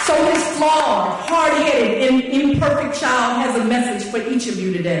 So this flawed, hard-headed, and imperfect child has a message for each of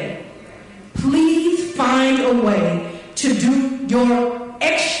you today. Please find a way to do your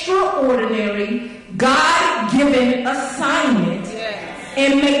extraordinary, God-given assignment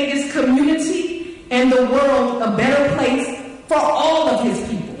and make this community and the world a better place for all of His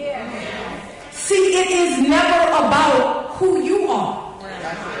people. See, it is never about who you are.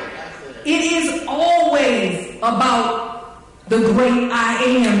 It is always about the great I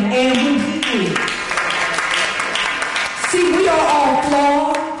am and who He is. See, we are all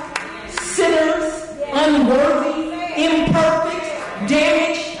flawed, sinners, unworthy, imperfect,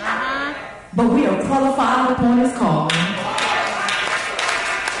 damaged, but we are qualified upon His call.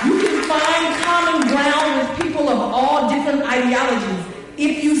 You can find common ground with people of all different ideologies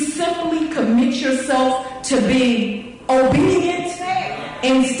if you simply commit yourself to being obedient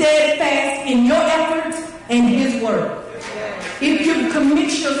and steadfast in your efforts and His word. If you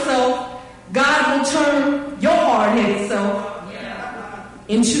commit yourself, God will turn your hard-headed self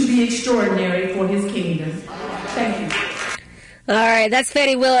into the extraordinary for His kingdom. Thank you. All right, that's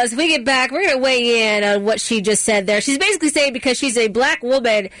Fannie Willis. We get back, we're going to weigh in on what she just said there. She's basically saying because she's a black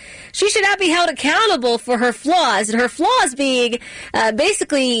woman, she should not be held accountable for her flaws. And her flaws being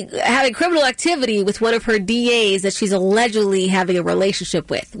basically having criminal activity with one of her DAs that she's allegedly having a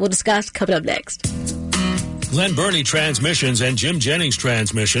relationship with. We'll discuss coming up next. Glen Burnie Transmissions and Jim Jennings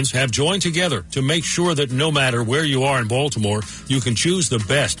Transmissions have joined together to make sure that no matter where you are in Baltimore, you can choose the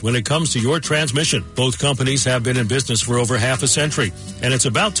best when it comes to your transmission. Both companies have been in business for over half a century, and it's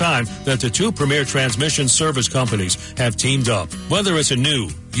about time that the two premier transmission service companies have teamed up. Whether it's a new,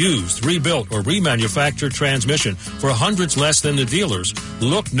 used, rebuilt, or remanufactured transmission for hundreds less than the dealers,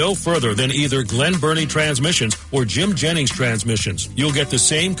 look no further than either Glen Burnie Transmissions or Jim Jennings Transmissions. You'll get the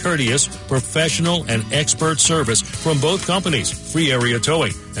same courteous, professional, and expert service from both companies. Free area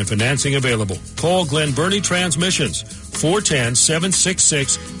towing and financing available. Call Glen Burnie Transmissions,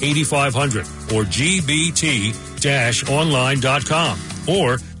 410-766-8500 or gbt-online.com,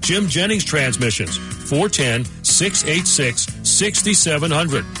 or Jim Jennings Transmissions,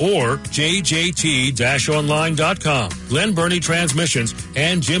 410-686-6700 or jjt-online.com. Glen Burnie Transmissions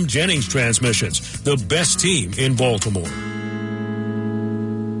and Jim Jennings Transmissions, the best team in Baltimore.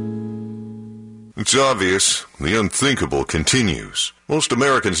 It's obvious. The unthinkable continues. Most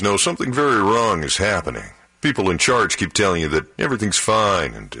Americans know something very wrong is happening. People in charge keep telling you that everything's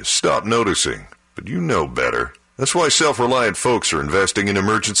fine and to stop noticing. But you know better. That's why self-reliant folks are investing in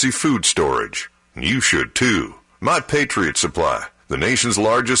emergency food storage. And you should too. My Patriot Supply, the nation's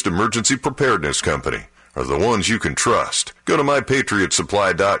largest emergency preparedness company, are the ones you can trust. Go to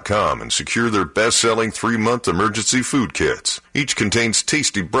mypatriotsupply.com and secure their best-selling 3-month emergency food kits. Each contains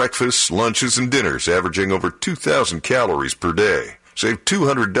tasty breakfasts, lunches, and dinners averaging over 2,000 calories per day. Save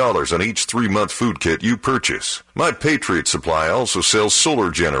 $200 on each 3-month food kit you purchase. My Patriot Supply also sells solar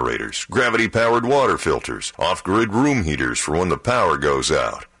generators, gravity-powered water filters, off-grid room heaters for when the power goes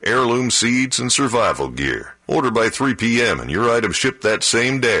out, heirloom seeds, and survival gear. Order by 3 p.m. and your items ship that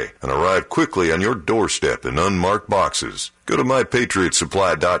same day and arrive quickly on your doorstep in unmarked boxes. Go to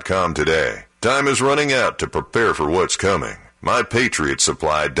MyPatriotSupply.com today. Time is running out to prepare for what's coming.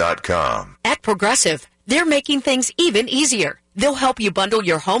 MyPatriotSupply.com. At Progressive, they're making things even easier. They'll help you bundle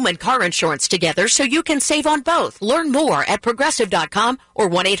your home and car insurance together so you can save on both. Learn more at Progressive.com or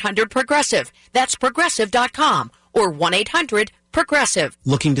 1-800-PROGRESSIVE. That's Progressive.com or 1-800-PROGRESSIVE.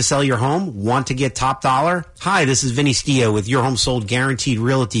 Looking to sell your home? Want to get top dollar? Hi, this is Vinny Stio with Your Home Sold Guaranteed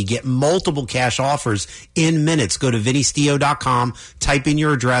Realty. Get multiple cash offers in minutes. Go to VinnyStio.com, type in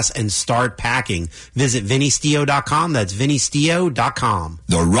your address, and start packing. Visit VinnyStio.com. That's VinnyStio.com.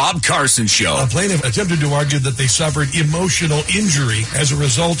 The Rob Carson Show. A plaintiff attempted to argue that they suffered emotional injury as a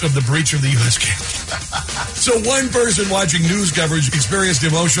result of the breach of the U.S. Capitol. So one person watching news coverage experienced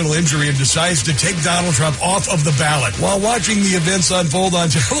emotional injury and decides to take Donald Trump off of the ballot while watching the events unfold on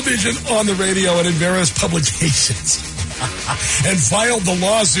television, on the radio, and in various publications. And filed the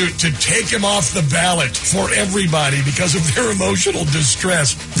lawsuit to take him off the ballot for everybody because of their emotional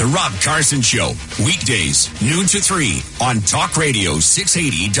distress. The Rob Carson Show, weekdays, noon to 3 on Talk Radio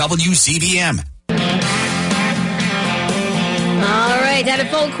 680 WCBM. All right, down in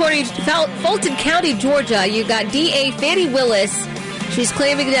Fulton County, Georgia, you got DA Fannie Willis. She's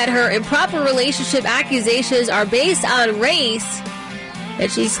claiming that her improper relationship accusations are based on race. And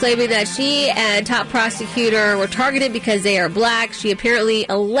she's claiming that she and top prosecutor were targeted because they are black. She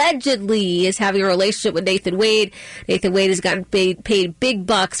allegedly is having a relationship with Nathan Wade. Nathan Wade has gotten paid big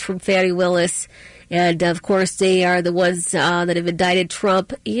bucks from Fannie Willis. And, of course, they are the ones that have indicted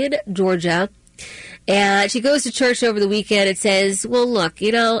Trump in Georgia. And she goes to church over the weekend and says, well, look,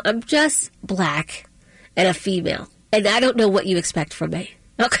 I'm just black and a female. And I don't know what you expect from me.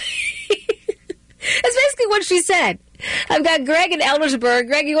 Okay. That's basically what she said. I've got Greg in Eldersburg.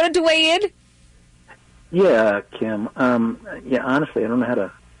 Greg, you wanted to weigh in? Yeah, Kim. Honestly, I don't know how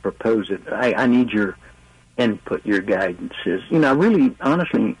to propose it. I need your input, your guidances. I really,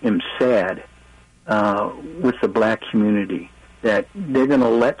 honestly, am sad with the black community that they're going to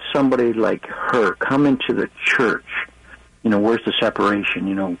let somebody like her come into the church. Where's the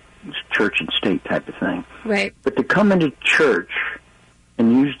separation? Church and state type of thing. Right. But to come into church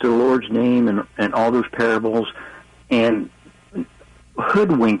and use the Lord's name and all those parables and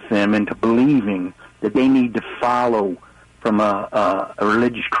hoodwink them into believing that they need to follow from a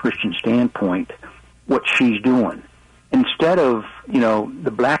religious Christian standpoint what she's doing. Instead of,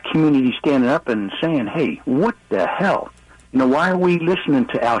 the black community standing up and saying, hey, what the hell? Why are we listening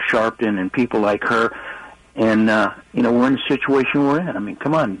to Al Sharpton and people like her? And, we're in the situation we're in. I mean,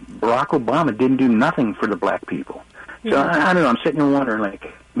 come on. Barack Obama didn't do nothing for the black people. So, I don't know. I'm sitting here wondering,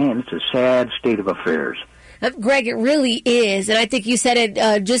 man, it's a sad state of affairs. Greg, it really is, and I think you said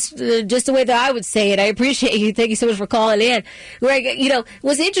it just the way that I would say it. I appreciate you. Thank you so much for calling in. Greg,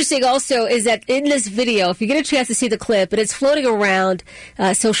 what's interesting also is that in this video, if you get a chance to see the clip, and it's floating around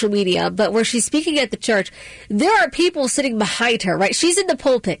social media, but where she's speaking at the church, there are people sitting behind her, right? She's in the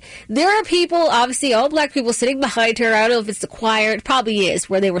pulpit. There are people, obviously all black people, sitting behind her. I don't know if it's the choir. It probably is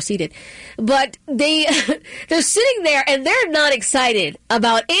where they were seated. But they're sitting there, and they're not excited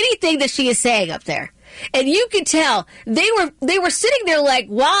about anything that she is saying up there. And you could tell they were sitting there like,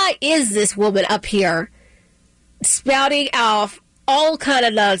 why is this woman up here spouting off all kind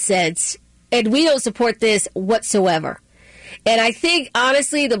of nonsense? And we don't support this whatsoever. And I think,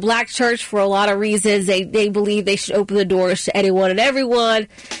 honestly, the black church, for a lot of reasons, they believe they should open the doors to anyone and everyone,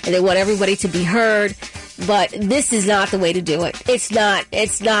 and they want everybody to be heard. But this is not the way to do it. It's not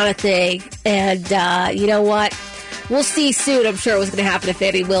a thing. And you know what? We'll see soon, I'm sure, what's going to happen to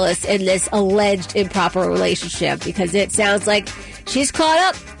Fannie Willis in this alleged improper relationship, because it sounds like she's caught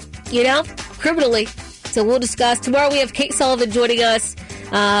up, criminally. So we'll discuss. Tomorrow we have Kate Sullivan joining us.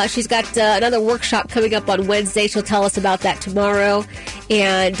 She's got another workshop coming up on Wednesday. She'll tell us about that tomorrow.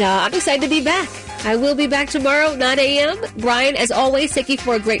 And I'm excited to be back. I will be back tomorrow, 9 a.m. Brian, as always, thank you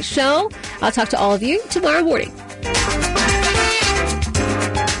for a great show. I'll talk to all of you tomorrow morning.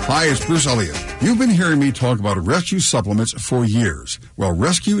 Hi, it's Bruce Elliott. You've been hearing me talk about Rescue Supplements for years. Well,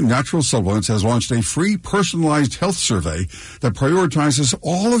 Rescue Natural Supplements has launched a free personalized health survey that prioritizes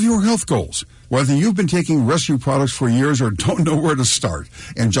all of your health goals. Whether you've been taking Rescue products for years or don't know where to start,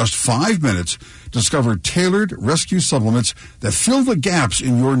 in just 5 minutes, discover tailored Rescue supplements that fill the gaps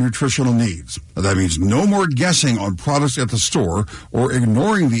in your nutritional needs. That means no more guessing on products at the store or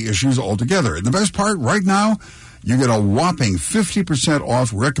ignoring the issues altogether. And the best part, right now, you get a whopping 50% off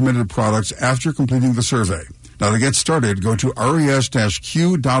recommended products after completing the survey. Now, to get started, go to res-q.life.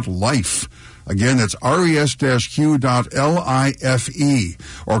 Again, that's res-q.life,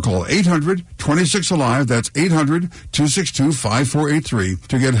 or call 800-26-ALIVE. That's 800-262-5483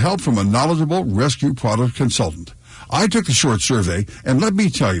 to get help from a knowledgeable rescue product consultant. I took the short survey, and let me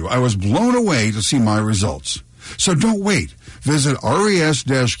tell you, I was blown away to see my results. So don't wait. Visit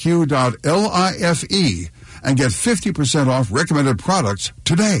res-q.life and get 50% off recommended products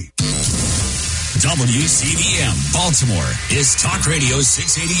today. WCBM Baltimore is Talk Radio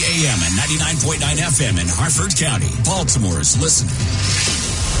 680 AM and 99.9 FM in Harford County, Baltimore's listening.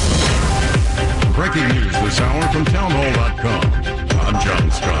 Breaking news this hour from townhall.com. I'm John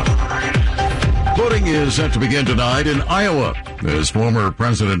Scott. Voting is set to begin tonight in Iowa as former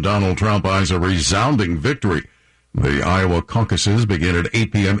President Donald Trump eyes a resounding victory. The Iowa caucuses begin at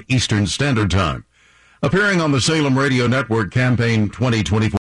 8 p.m. Eastern Standard Time. Appearing on the Salem Radio Network Campaign 2024.